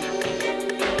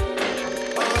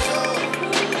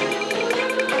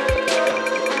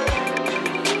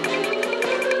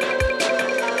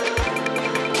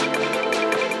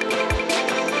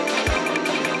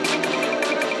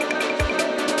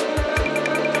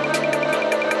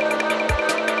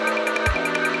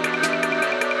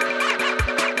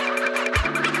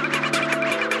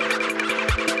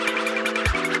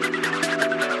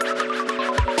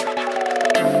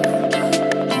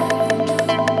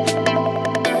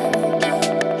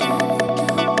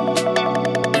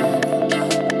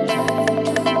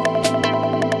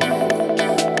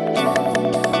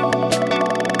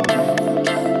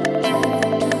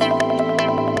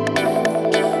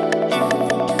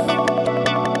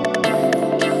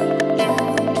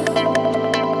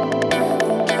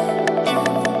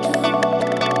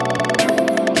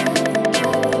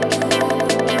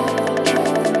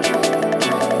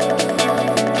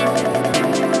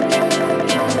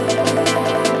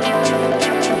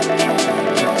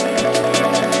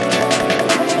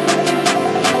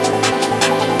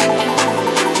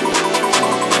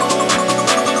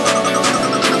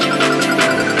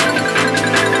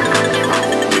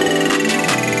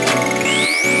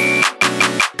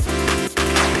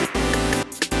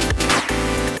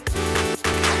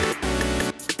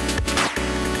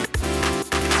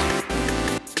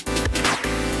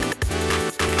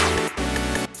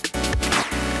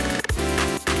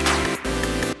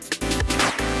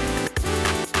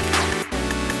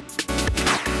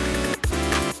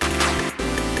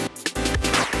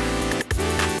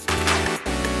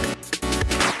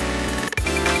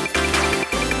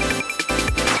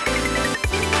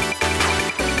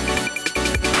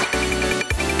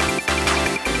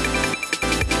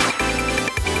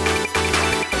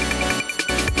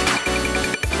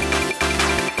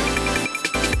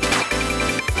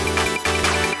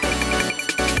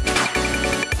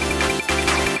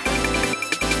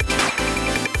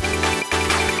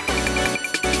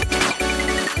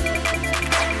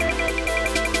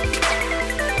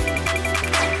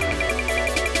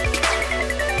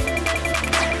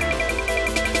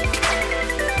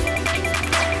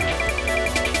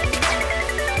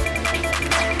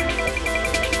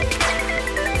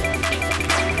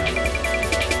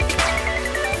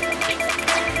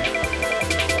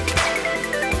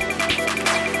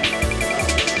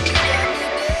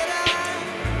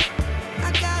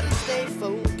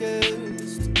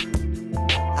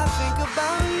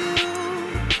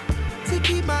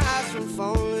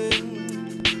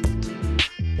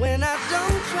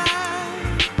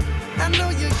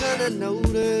 gonna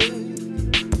notice.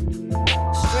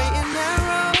 Straight and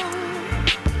narrow,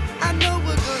 I know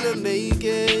we're gonna make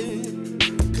it.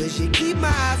 Cause you keep my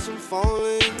eyes from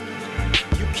falling.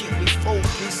 You keep me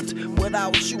focused.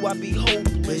 Without you, I'd be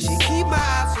hopeless. You keep my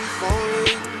eyes from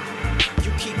falling.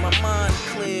 You keep my mind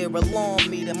clear, alarm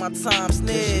me that my time's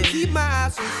near. You keep my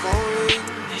eyes from falling.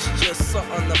 It's just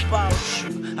something about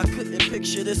you. I couldn't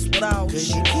picture this without you.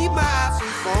 You keep my eyes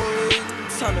from falling.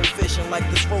 Tunnel vision like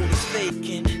this road is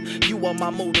vacant. You are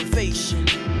my motivation.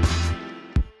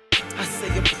 I say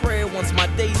a prayer once my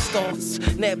day starts.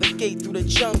 Navigate through the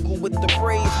jungle with the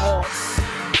brave hearts.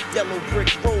 Yellow brick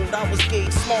road, I was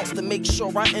gauge smarts to make sure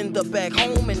I end up back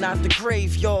home and not the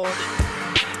graveyard.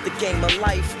 The game of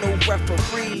life, no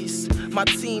referees. My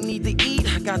team need to eat,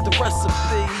 I got the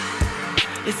recipe.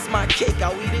 It's my cake,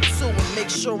 I'll eat it too and make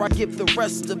sure I give the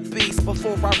rest a beast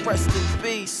before I rest in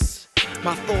peace.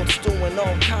 My thoughts doing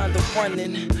all kind of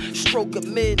running. Stroke of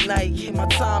midnight, yeah, my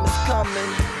time is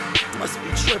coming. Must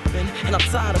be tripping, and I'm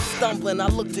tired of stumbling. I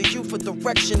look to you for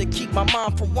direction to keep my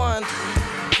mind from wandering.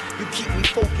 You keep me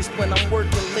focused when I'm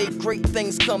working late. Great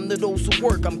things come to those who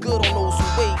work. I'm good on those who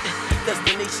wait.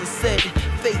 Destination said,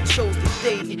 fate chose the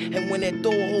date. And when that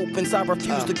door opens, I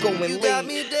refuse to go in late. You got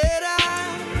me dead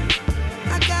eye.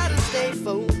 I gotta stay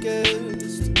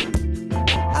focused.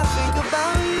 I think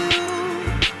about you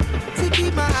to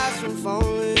keep my eyes from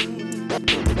falling.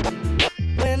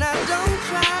 When I don't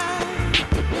try,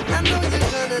 I know you're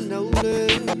gonna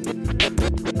notice.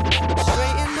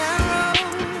 Straight and narrow,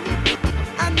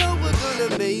 I know we're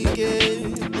gonna make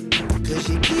it. Cause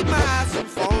you keep my eyes from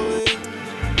falling.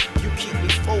 You keep me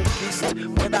focused.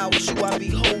 Without you, I'd be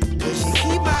hopeless. You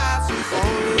keep my eyes from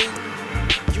falling.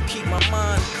 You keep my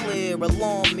mind clear,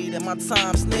 alarm me that my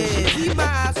time's near. You keep my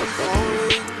eyes from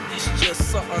falling. It's just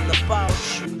something about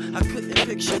you. I couldn't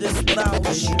picture this without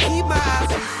you. You keep my eyes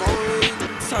from falling.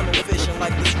 Tunnel vision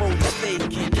like this road is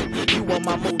vacant. You are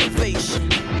my motivation.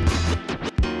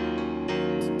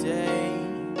 Today,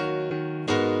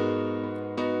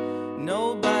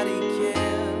 nobody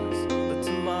cares, but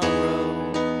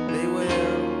tomorrow they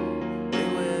will.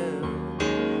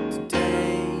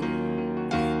 Today,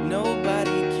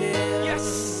 nobody cares. Yes.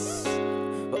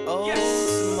 But oh, yes.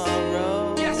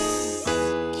 Tomorrow, yes.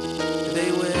 They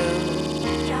will.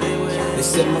 They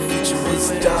said my future is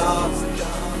dark.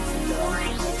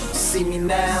 See me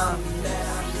now.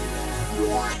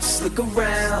 Just look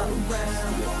around.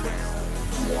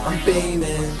 I'm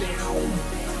beaming.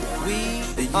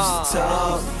 They used to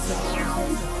talk,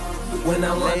 but when I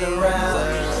run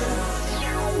around,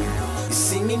 you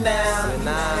see me now.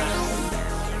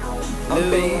 I'm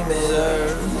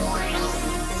beaming.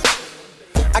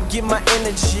 I get my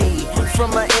energy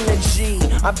from my energy.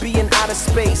 I be in outer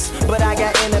space, but I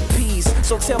got inner peace.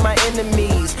 So tell my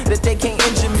enemies that they can't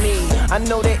injure me. I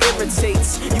know that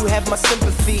irritates. You have my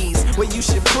sympathies. Well, you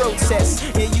should protest.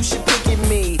 Yeah, you should pick at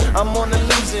me. I'm on a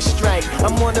losing strike.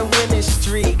 I'm on a winning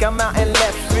streak. I'm out in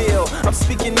left field. I'm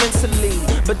speaking mentally,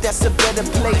 but that's a better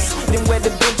place than where the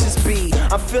benches be.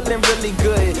 I'm feeling really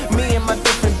good. Me and my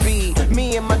different beat.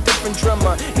 Me and my different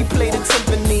drummer. He played the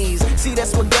timpanis. See,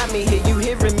 that's what got me here. You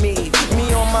hearing me?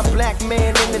 Me on my black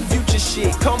man in the future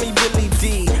shit. Call me Billy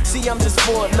D. See, I'm just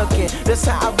forward looking. That's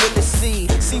how I really see.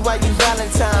 See why you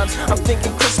Valentine's. I'm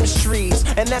thinking Christmas trees.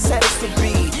 And that's how it should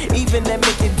be. Even at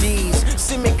Mickey D's.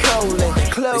 Semicolon.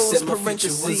 Close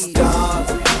parentheses. See me now.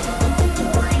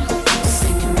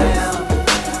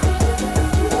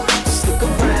 Just look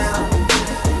around.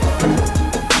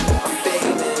 I'm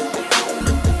beaming.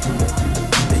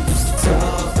 They used to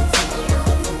talk.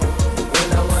 When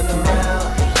I run around.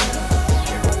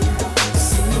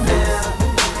 See me now.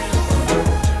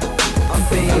 I'm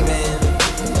beaming.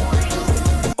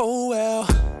 Oh well.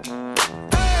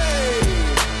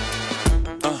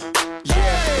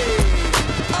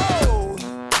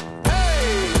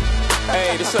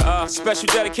 Hey, this a special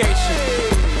dedication.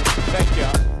 Thank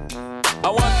y'all. I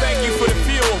want to thank you for the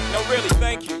fuel. No, really,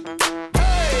 thank you.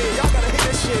 Hey, y'all gotta hear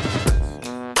this shit.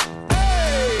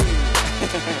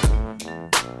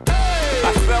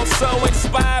 I felt so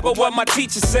inspired by what my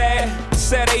teacher said.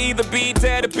 Said I either be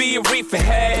dead or be a reefer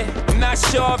head. I'm not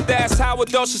sure if that's how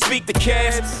adults should speak to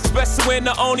kids, especially when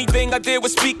the only thing I did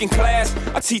was speak in class.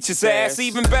 I teach his ass,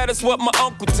 even better's what my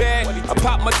uncle did. I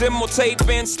pop my demo tape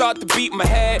in, start to beat my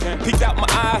head. Peeked out my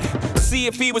eye, see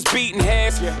if he was beating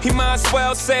heads. He might as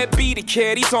well said be the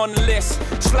kid, he's on the list.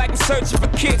 It's like I'm searching for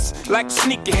kids, like a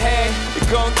sneak ahead.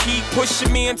 They're gonna keep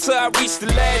pushing me until I reach the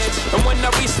ledge. And when I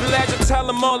reach the ledge, I tell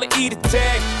them all to eat a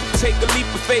tag. Take a leap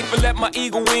of faith and let my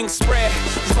eagle wings spread.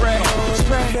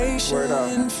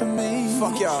 Motivation for me.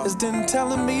 Fuck y'all. Is then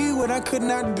telling me what I could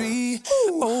not be.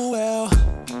 Ooh. Oh well.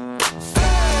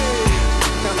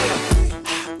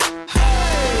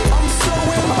 I'm so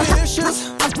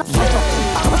ambitious. I'm two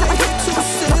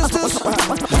sisters.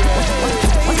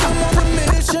 Hey, I'm on a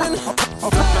mission.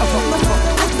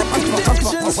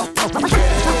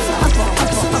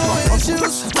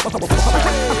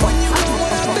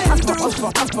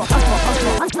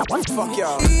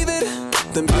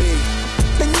 than me.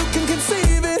 And you can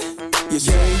conceive it. You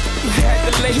say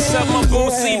had to lace up my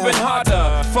boots even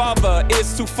harder. Father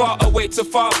is too far away to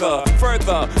father.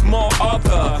 Further, more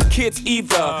other kids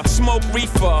either smoke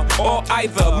reefer or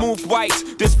either move white.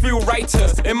 There's few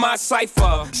writers in my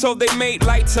cipher, so they made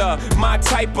lighter my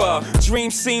type of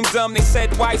dreams seem dumb. They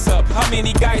said wiser. How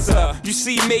many guys are you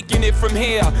see making it from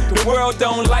here? The world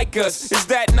don't like us. Is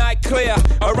that not clear?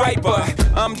 Alright, but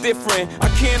I'm different. I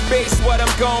can't base what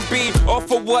I'm gonna be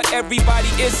off of what everybody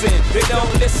isn't. They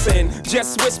don't listen.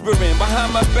 Just whispering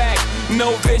behind my back,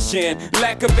 no vision,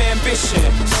 lack of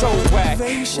ambition, so whack.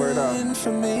 Motivation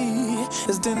for me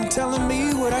is them telling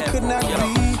me what I could not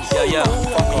be. Yo,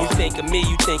 when you think of me,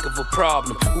 you think of a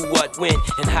problem. Who, what, when,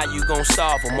 and how you gon'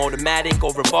 solve them. Automatic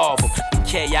or revolver.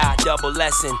 KI double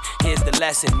lesson, here's the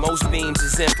lesson. Most beams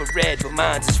is infrared, but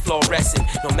mine's is fluorescent.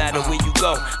 No matter where you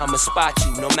go, I'ma spot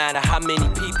you. No matter how many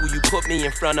people you put me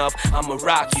in front of, I'ma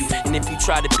rock you. And if you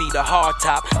try to be the hard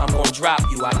top, I'm gon' drop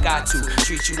you. I got to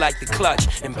treat you like the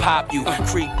clutch and pop you.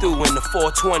 Creep through in the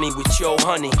 420 with your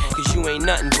honey. Cause you ain't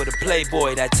nothing but a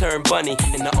playboy that turned bunny.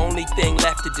 And the only thing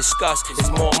left to discuss is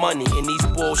more money. In these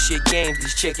bullshit games,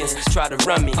 these chickens try to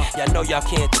run me. Y'all know y'all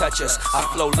can't touch us. I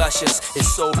flow luscious,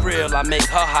 it's so real, I make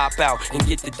her hop out and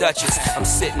get the Duchess. I'm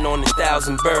sitting on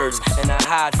 1,000 birds and I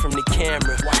hide from the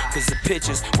camera. Cause the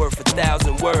picture's worth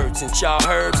 1,000 words. And y'all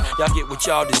herbs, y'all get what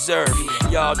y'all deserve.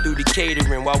 Y'all do the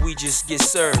catering while we just get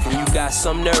served. And you got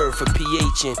some nerve for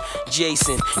PH and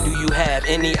Jason. Do you have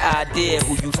any idea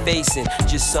who you facing?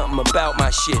 Just something about my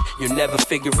shit you'll never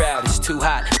figure out. It's too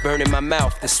hot, burning my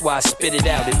mouth, that's why I spit it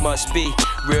out. It must be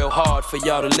real hard for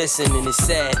y'all to listen. And it's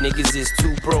sad, niggas is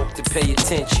too broke to pay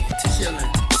attention.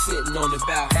 Chillin', sitting on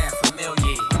about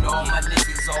 $500,000. And all my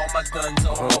niggas, all my guns,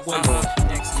 all my women.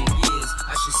 Next 10 years,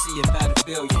 I should see about $1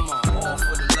 billion. All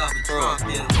for the love of drug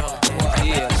dealing.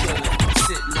 Yeah, chillin',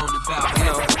 sitting on about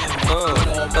 $500,000. All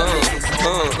my niggas,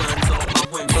 all my guns, all my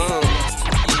women.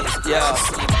 Next 10 years, I should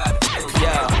see about $1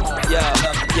 billion.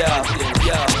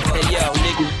 Hey yo,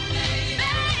 nigga.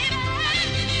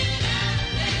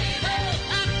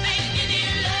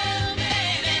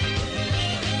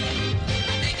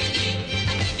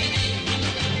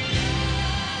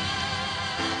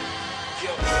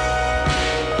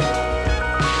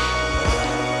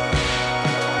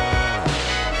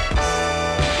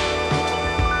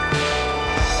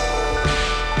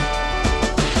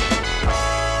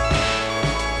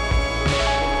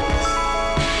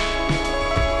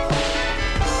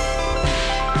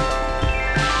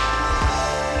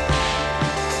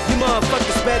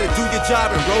 Better do your job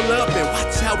and roll up and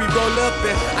watch how we roll up.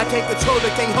 And I can't control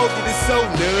it, can't hold it, it's so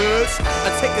nuts.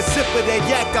 I take a sip of that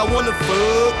yak, I wanna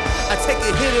fuck. I take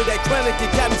a hit of that chronic,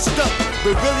 it got me stuck.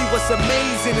 But really what's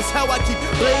amazing is how I keep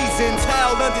blazing.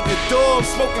 Towel under the door, I'm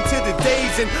smoking to the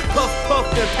days. And puff, puff,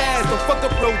 and pass, don't fuck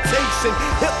up rotation.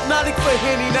 Hypnotic for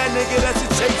Henny, that nigga, that's a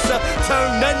chaser.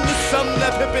 Turn nothing to something,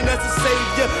 that pimpin', that's a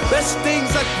savior. Best things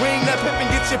like green, that pimpin',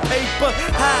 get your paper.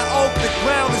 High off the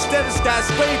ground instead of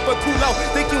skyscraper. Cool out,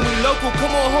 thinking we local,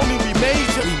 come on homie, we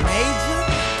major. We major?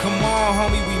 Come on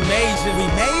homie, we major.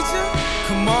 We major?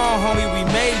 Come on homie, we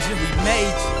major. We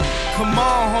major. Come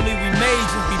on homie, we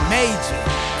major. We major.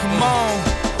 Come on.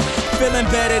 Feeling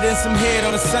better than some head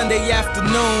on a Sunday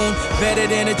afternoon. Better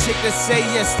than a chick that say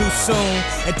yes too soon.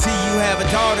 Until you have a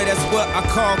daughter, that's what I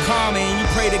call karma. And you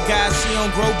pray to God she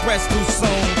don't grow breasts too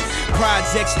soon.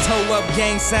 Projects toe up,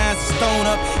 gang signs stone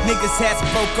up. Niggas hats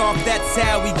broke off, that's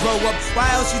how we grow up. Why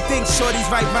else you think shorties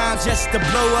write rhymes just to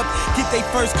blow up? Get they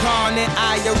first car and then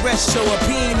IRS show up.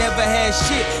 He ain't never had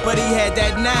shit, but he had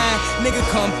that 9. Nigga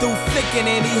come through flicking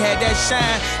and he had that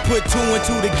shine. Put 2 and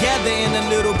 2 together in a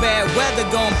little bad weather.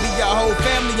 Gon' be your whole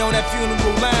family on that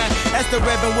funeral line. As the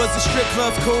Reverend was the strip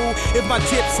club's cool. If my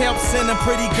tips help send a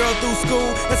pretty girl through school,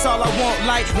 that's all I want.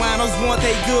 Like winos want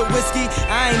they good whiskey.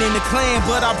 I ain't in the clan,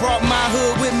 but I brought my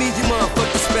hood with me. You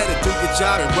motherfuckers better do your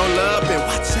job and roll up and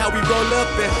watch how we roll up.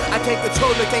 And I can't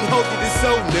control it, can't hold it, it's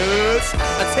so nuts.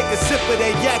 I take a sip of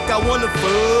that yak, I wanna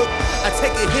fuck. I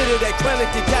take a hit of that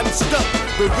chronic, it got me stuck.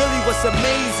 But really what's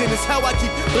amazing is how I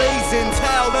keep blazing.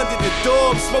 Towel under the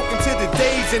door, I'm smoking to the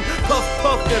days. And puff,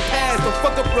 puff, and pass, don't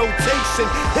fuck up rotation.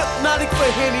 Hypnotic for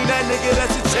Henny, that nigga,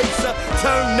 that's a chaser.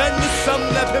 Turn nothing to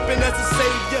something, that pimpin', that's a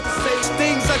savior.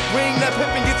 Things like green, that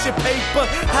pimpin', get your paper.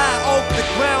 High off the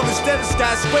ground instead of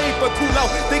skyscraper. Cool out,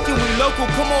 thinking we local,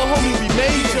 come on homie, we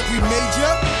major. We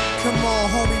major? Come on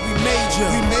homie, we major.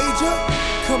 We major?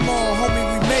 Come on homie,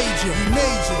 we major. We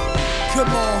major.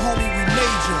 Come on homie, we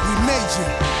major. We major.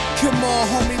 Come on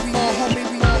homie, we homie.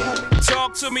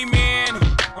 Talk to me, man.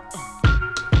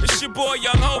 It's your boy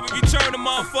Young Hope. If you turn the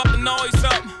motherfucking noise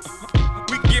up,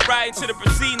 we can get right into the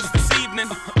proceedings this evening. evening.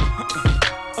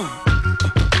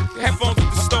 The headphones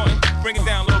are distorting. Bring it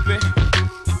down a little bit.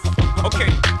 Okay.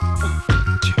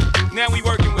 Now we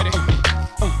working with it.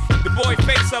 The boy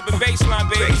Face Up and Baseline,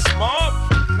 baby.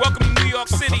 Mob. Welcome to New York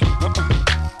City.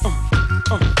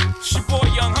 It's your boy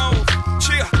Young Hov.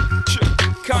 Cheer.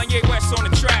 Kanye West on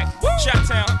the track.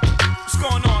 Chi-Town. What's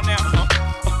going on now?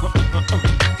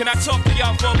 Can I talk to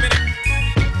y'all for a minute?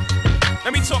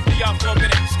 Let me talk to y'all for a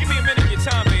minute. Just give me a minute of your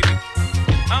time, baby.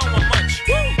 I don't want much.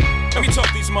 Let me talk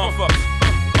to these motherfuckers.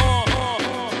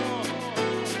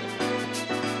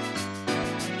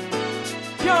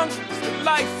 Young, it's the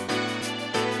life.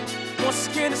 Once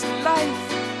again, it's the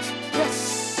life.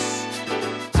 Yes.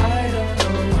 I don't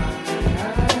know why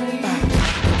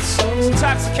it's so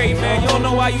intoxicating, man. You don't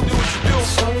know why you do what you do.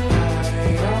 So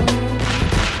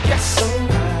yes. So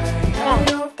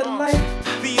the life.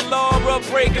 The law of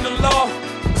breaking the law.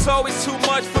 It's always too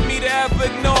much for me to ever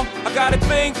ignore. I got a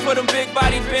thing for them big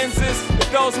body Benzes.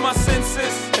 It goes my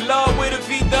senses. In love with a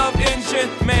V-dub engine.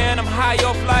 Man, I'm high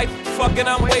off life. Fucking,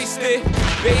 I'm wasted.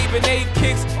 Babe and 8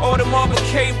 kicks, all the Marvin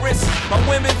K wrists. My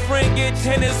women friend get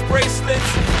tennis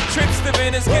bracelets. Trips to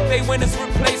Venice, get they winners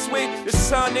replaced with. The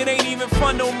sun, it ain't even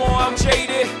fun no more. I'm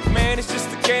jaded. Man, it's just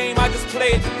a game. I just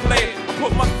play it to play it. I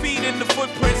put my feet in the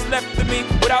footprints left of me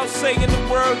without saying the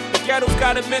word. The ghetto's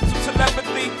got a mental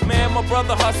telepathy. Man, my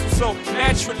brother hustles so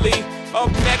naturally. Up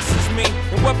next is me,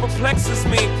 and what perplexes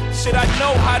me, should I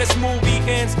know how this movie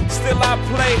ends? Still I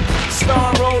play,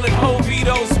 star rolling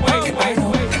Ovito's way.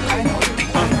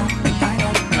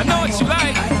 I know what you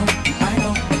like.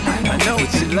 I know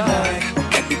what you like.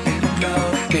 Everything you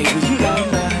love, baby you love,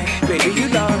 baby you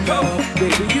love,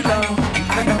 baby you love.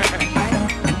 I know.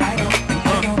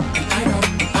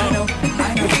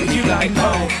 Baby you like,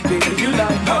 oh, baby you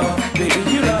like, oh, baby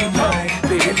you love, oh,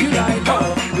 baby you like,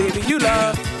 oh, baby you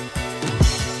love.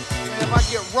 If I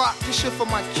get rocked, this shit for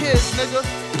my kids, nigga.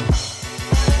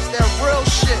 It's that real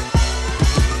shit.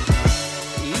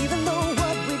 Even though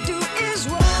what we do is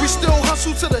wrong, we still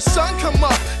hustle till the sun come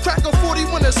up. Crack a 40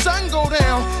 when the sun go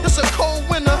down. It's a cold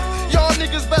winter. Y'all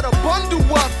niggas better bundle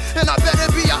up. And I better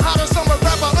be a hotter summer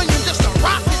rapper onion just to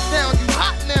rock it down. You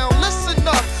hot now, listen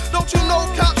up. Don't you know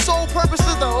cops' sole purpose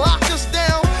is to lock us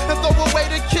down and throw away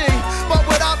the key? But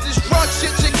without this drug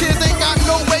shit, your kids ain't got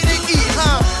no way to eat,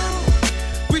 huh?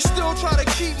 We still try to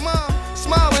keep mom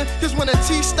smiling, cause when the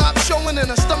teeth stop showing and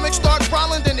the stomach start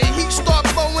growling, then the heat start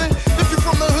flowing. If you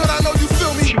from the hood, I know you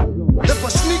feel me. If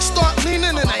a sneak start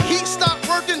leaning and the heat stop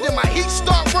working, then my heat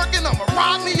start working, I'ma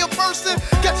rob me a person.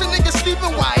 Catch a nigga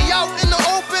sleeping while he out in the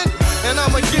open, and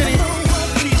I'ma get him.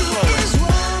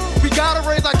 We gotta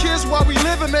raise our kids while we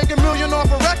live and make $1 million off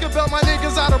a record belt. My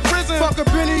niggas out of prison. Fuck a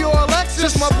Benny or a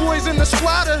Lexus. My boys in the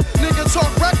squatter. Nigga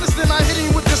talk reckless, then I hit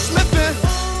him with the smithin'.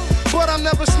 But I'm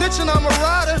never snitching, I'm a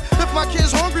rider. If my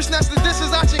kid's hungry, snatch the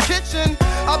dishes out your kitchen.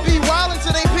 I'll be wild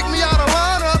until they pick me out of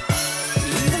lineup.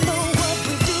 even though what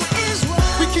we do is wrong,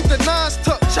 We keep the nines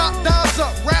tucked, chop downs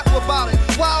up, rap about it.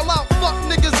 Wild out, fuck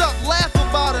niggas up, laugh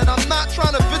about it. I'm not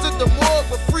trying to visit the morgue,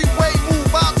 but freeway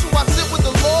move out till I sit with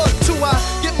the Lord. Till I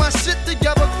get my shit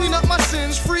together, clean up my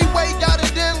sins. Freeway got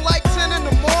it in like 10 in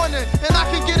the morning. And I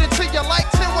can get it to you like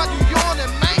 10 while you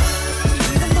yawning, man.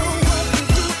 even though what we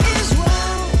do is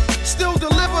wrong, Still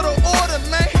deliver the order,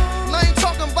 man. And I ain't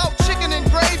talking about chicken and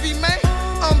gravy, man.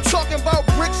 I'm talking about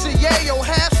bricks and yayo,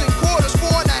 halves and quarters,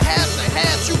 4 and a halves and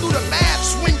halves. You do the math,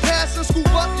 swing past and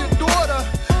scoop up your daughter.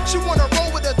 She wanna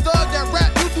roll with a thug that rap,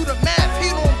 you do the math.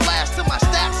 Heat on blast till my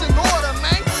stacks in order,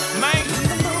 man. Man,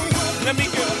 let me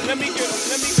get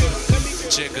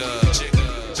Jigga,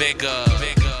 bigger,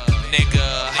 nigga,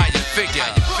 how you figure?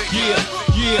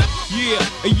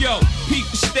 Yeah, and yo, peep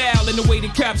the style and the way the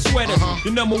cops sweat us. The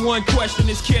 #1 question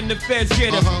is, can the feds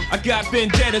get us? I got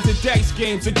vendettas and dice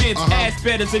games against ass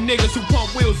betters and niggas who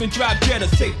pump wheels and drive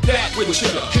jettas. Take that with ya.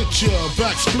 Hit ya,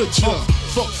 back split ya.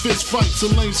 Fuck fist fights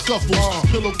and lame scuffles.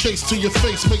 Pillowcase to your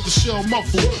face, make the shell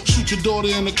muffle. Shoot your daughter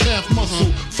in the calf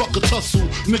muscle. Fuck a tussle,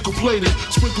 nickel plated.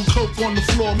 Sprinkle coke on the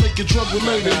floor, make it drug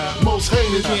related. Most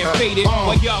hated. Can't fade it.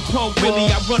 While y'all pump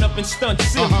Willie, I run up and stunt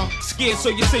silly. Scared, so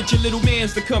you sent your little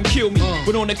mans to come kill me.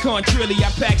 But on the contrary,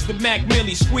 I packs the Mac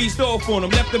Millie, squeezed off on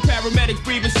them, left the paramedics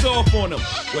breathing soft on them.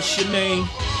 What's your name?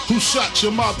 Who shot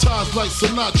you? My ties like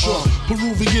Sinatra.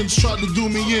 Peruvians tried to do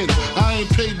me in. I ain't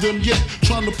paid them yet.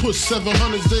 Trying to push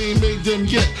 700s, they ain't made them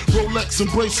yet. Rolex and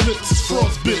bracelets is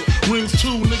frostbit. Rings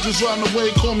too, niggas round the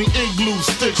way, call me igloo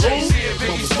stick.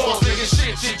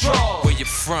 Where you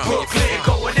from? Brooklyn,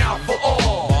 going out for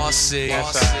all. Marcy,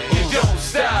 You don't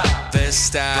stop. best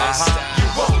style. You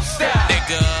won't stop.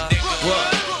 Nigga,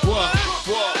 What?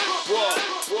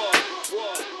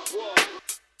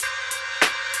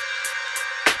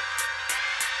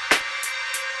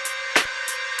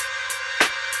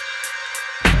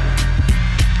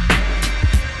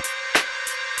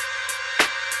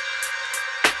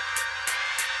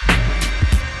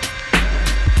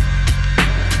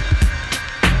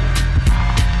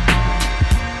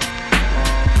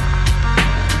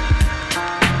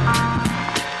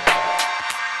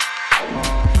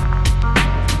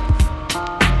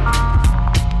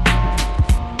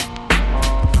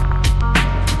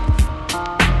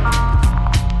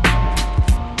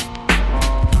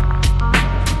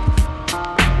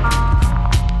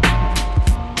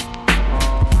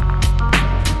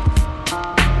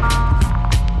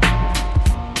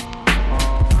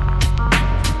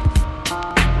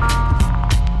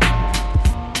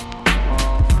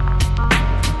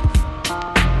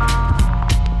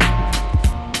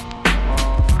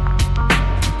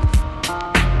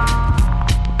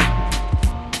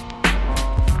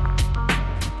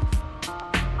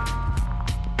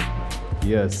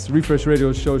 Yes, Refresh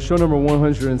Radio Show, show number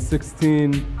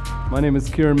 116. My name is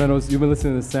Kieran Meadows. You've been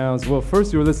listening to the sounds. Well,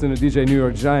 first you were listening to DJ New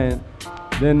York Giant.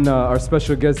 Then our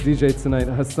special guest DJ tonight,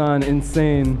 Hasan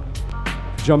Insane,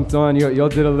 jumped on. Y'all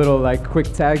did a little like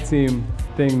quick tag team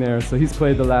thing there. So he's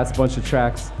played the last bunch of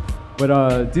tracks. But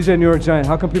DJ New York Giant,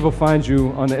 how can people find you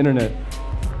on the internet?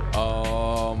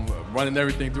 Running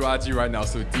everything through IG right now.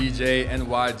 So DJ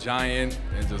NY Giant,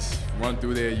 and just run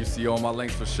through there. You see all my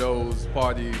links for shows,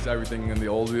 parties, everything in the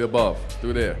all of the above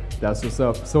through there. That's what's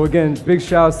up. So again, big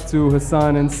shouts to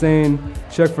Hasan Insane.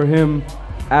 Check for him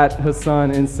at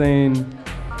Hasan Insane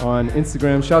on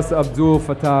Instagram. Shouts to Abdul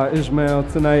Fattah Ismail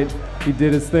tonight. He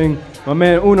did his thing. My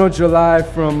man Uno July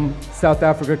from South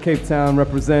Africa, Cape Town,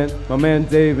 represent. My man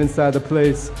Dave inside the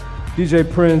place. DJ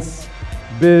Prince,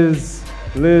 Biz,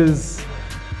 Liz,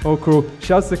 whole crew.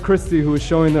 Shouts to Christy, who is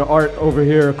showing their art over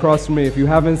here across from me. If you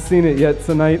haven't seen it yet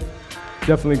tonight,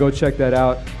 definitely go check that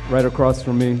out right across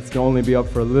from me. It's gonna only be up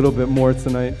for a little bit more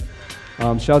tonight.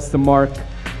 Shouts to Mark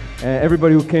and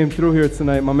everybody who came through here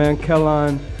tonight. My man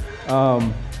Kellan,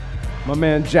 my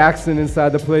man Jackson inside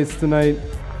the place tonight,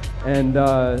 and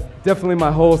definitely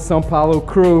my whole Sao Paulo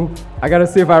crew. I gotta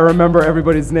see if I remember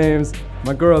everybody's names.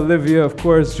 My girl Olivia, of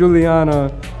course,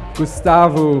 Juliana,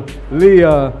 Gustavo,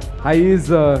 Leah,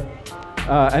 Haiza,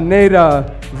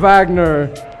 Aneta,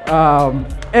 Wagner,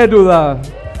 Edula,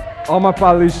 all my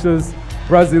paulistas,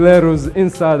 brasileiros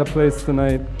inside the place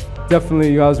tonight.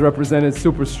 Definitely you guys represented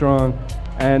super strong.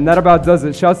 And that about does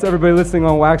it. Shouts to everybody listening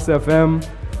on Wax FM.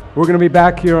 We're gonna be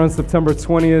back here on September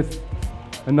 20th,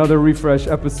 another Refresh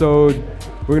episode.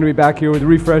 We're gonna be back here with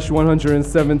Refresh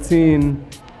 117.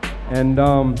 And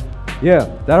yeah,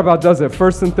 that about does it.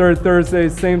 First and third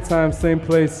Thursdays, same time, same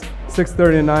place,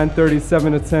 6:30 to 9:30,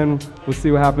 7 to 10. We'll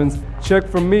see what happens. Check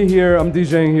from me here. I'm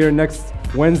DJing here next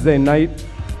Wednesday night.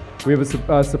 We have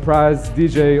a surprise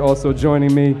DJ also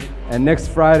joining me. And next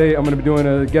Friday, I'm going to be doing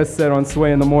a guest set on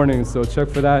Sway in the morning, so check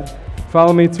for that.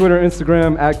 Follow me, Twitter,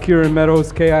 Instagram, at Kieran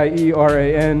Meadows,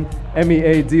 KIERAN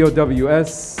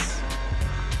MEADOWS.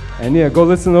 And yeah, go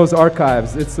listen to those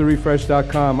archives. It's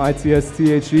therefresh.com,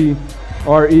 ITSTHEREFRESH.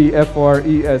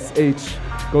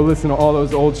 Go listen to all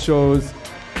those old shows.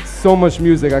 So much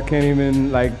music, I can't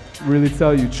even like really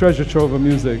tell you. Treasure trove of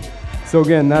music. So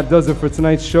again, that does it for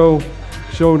tonight's show.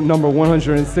 Show number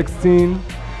 116.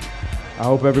 I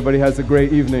hope everybody has a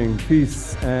great evening.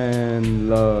 Peace and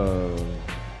love.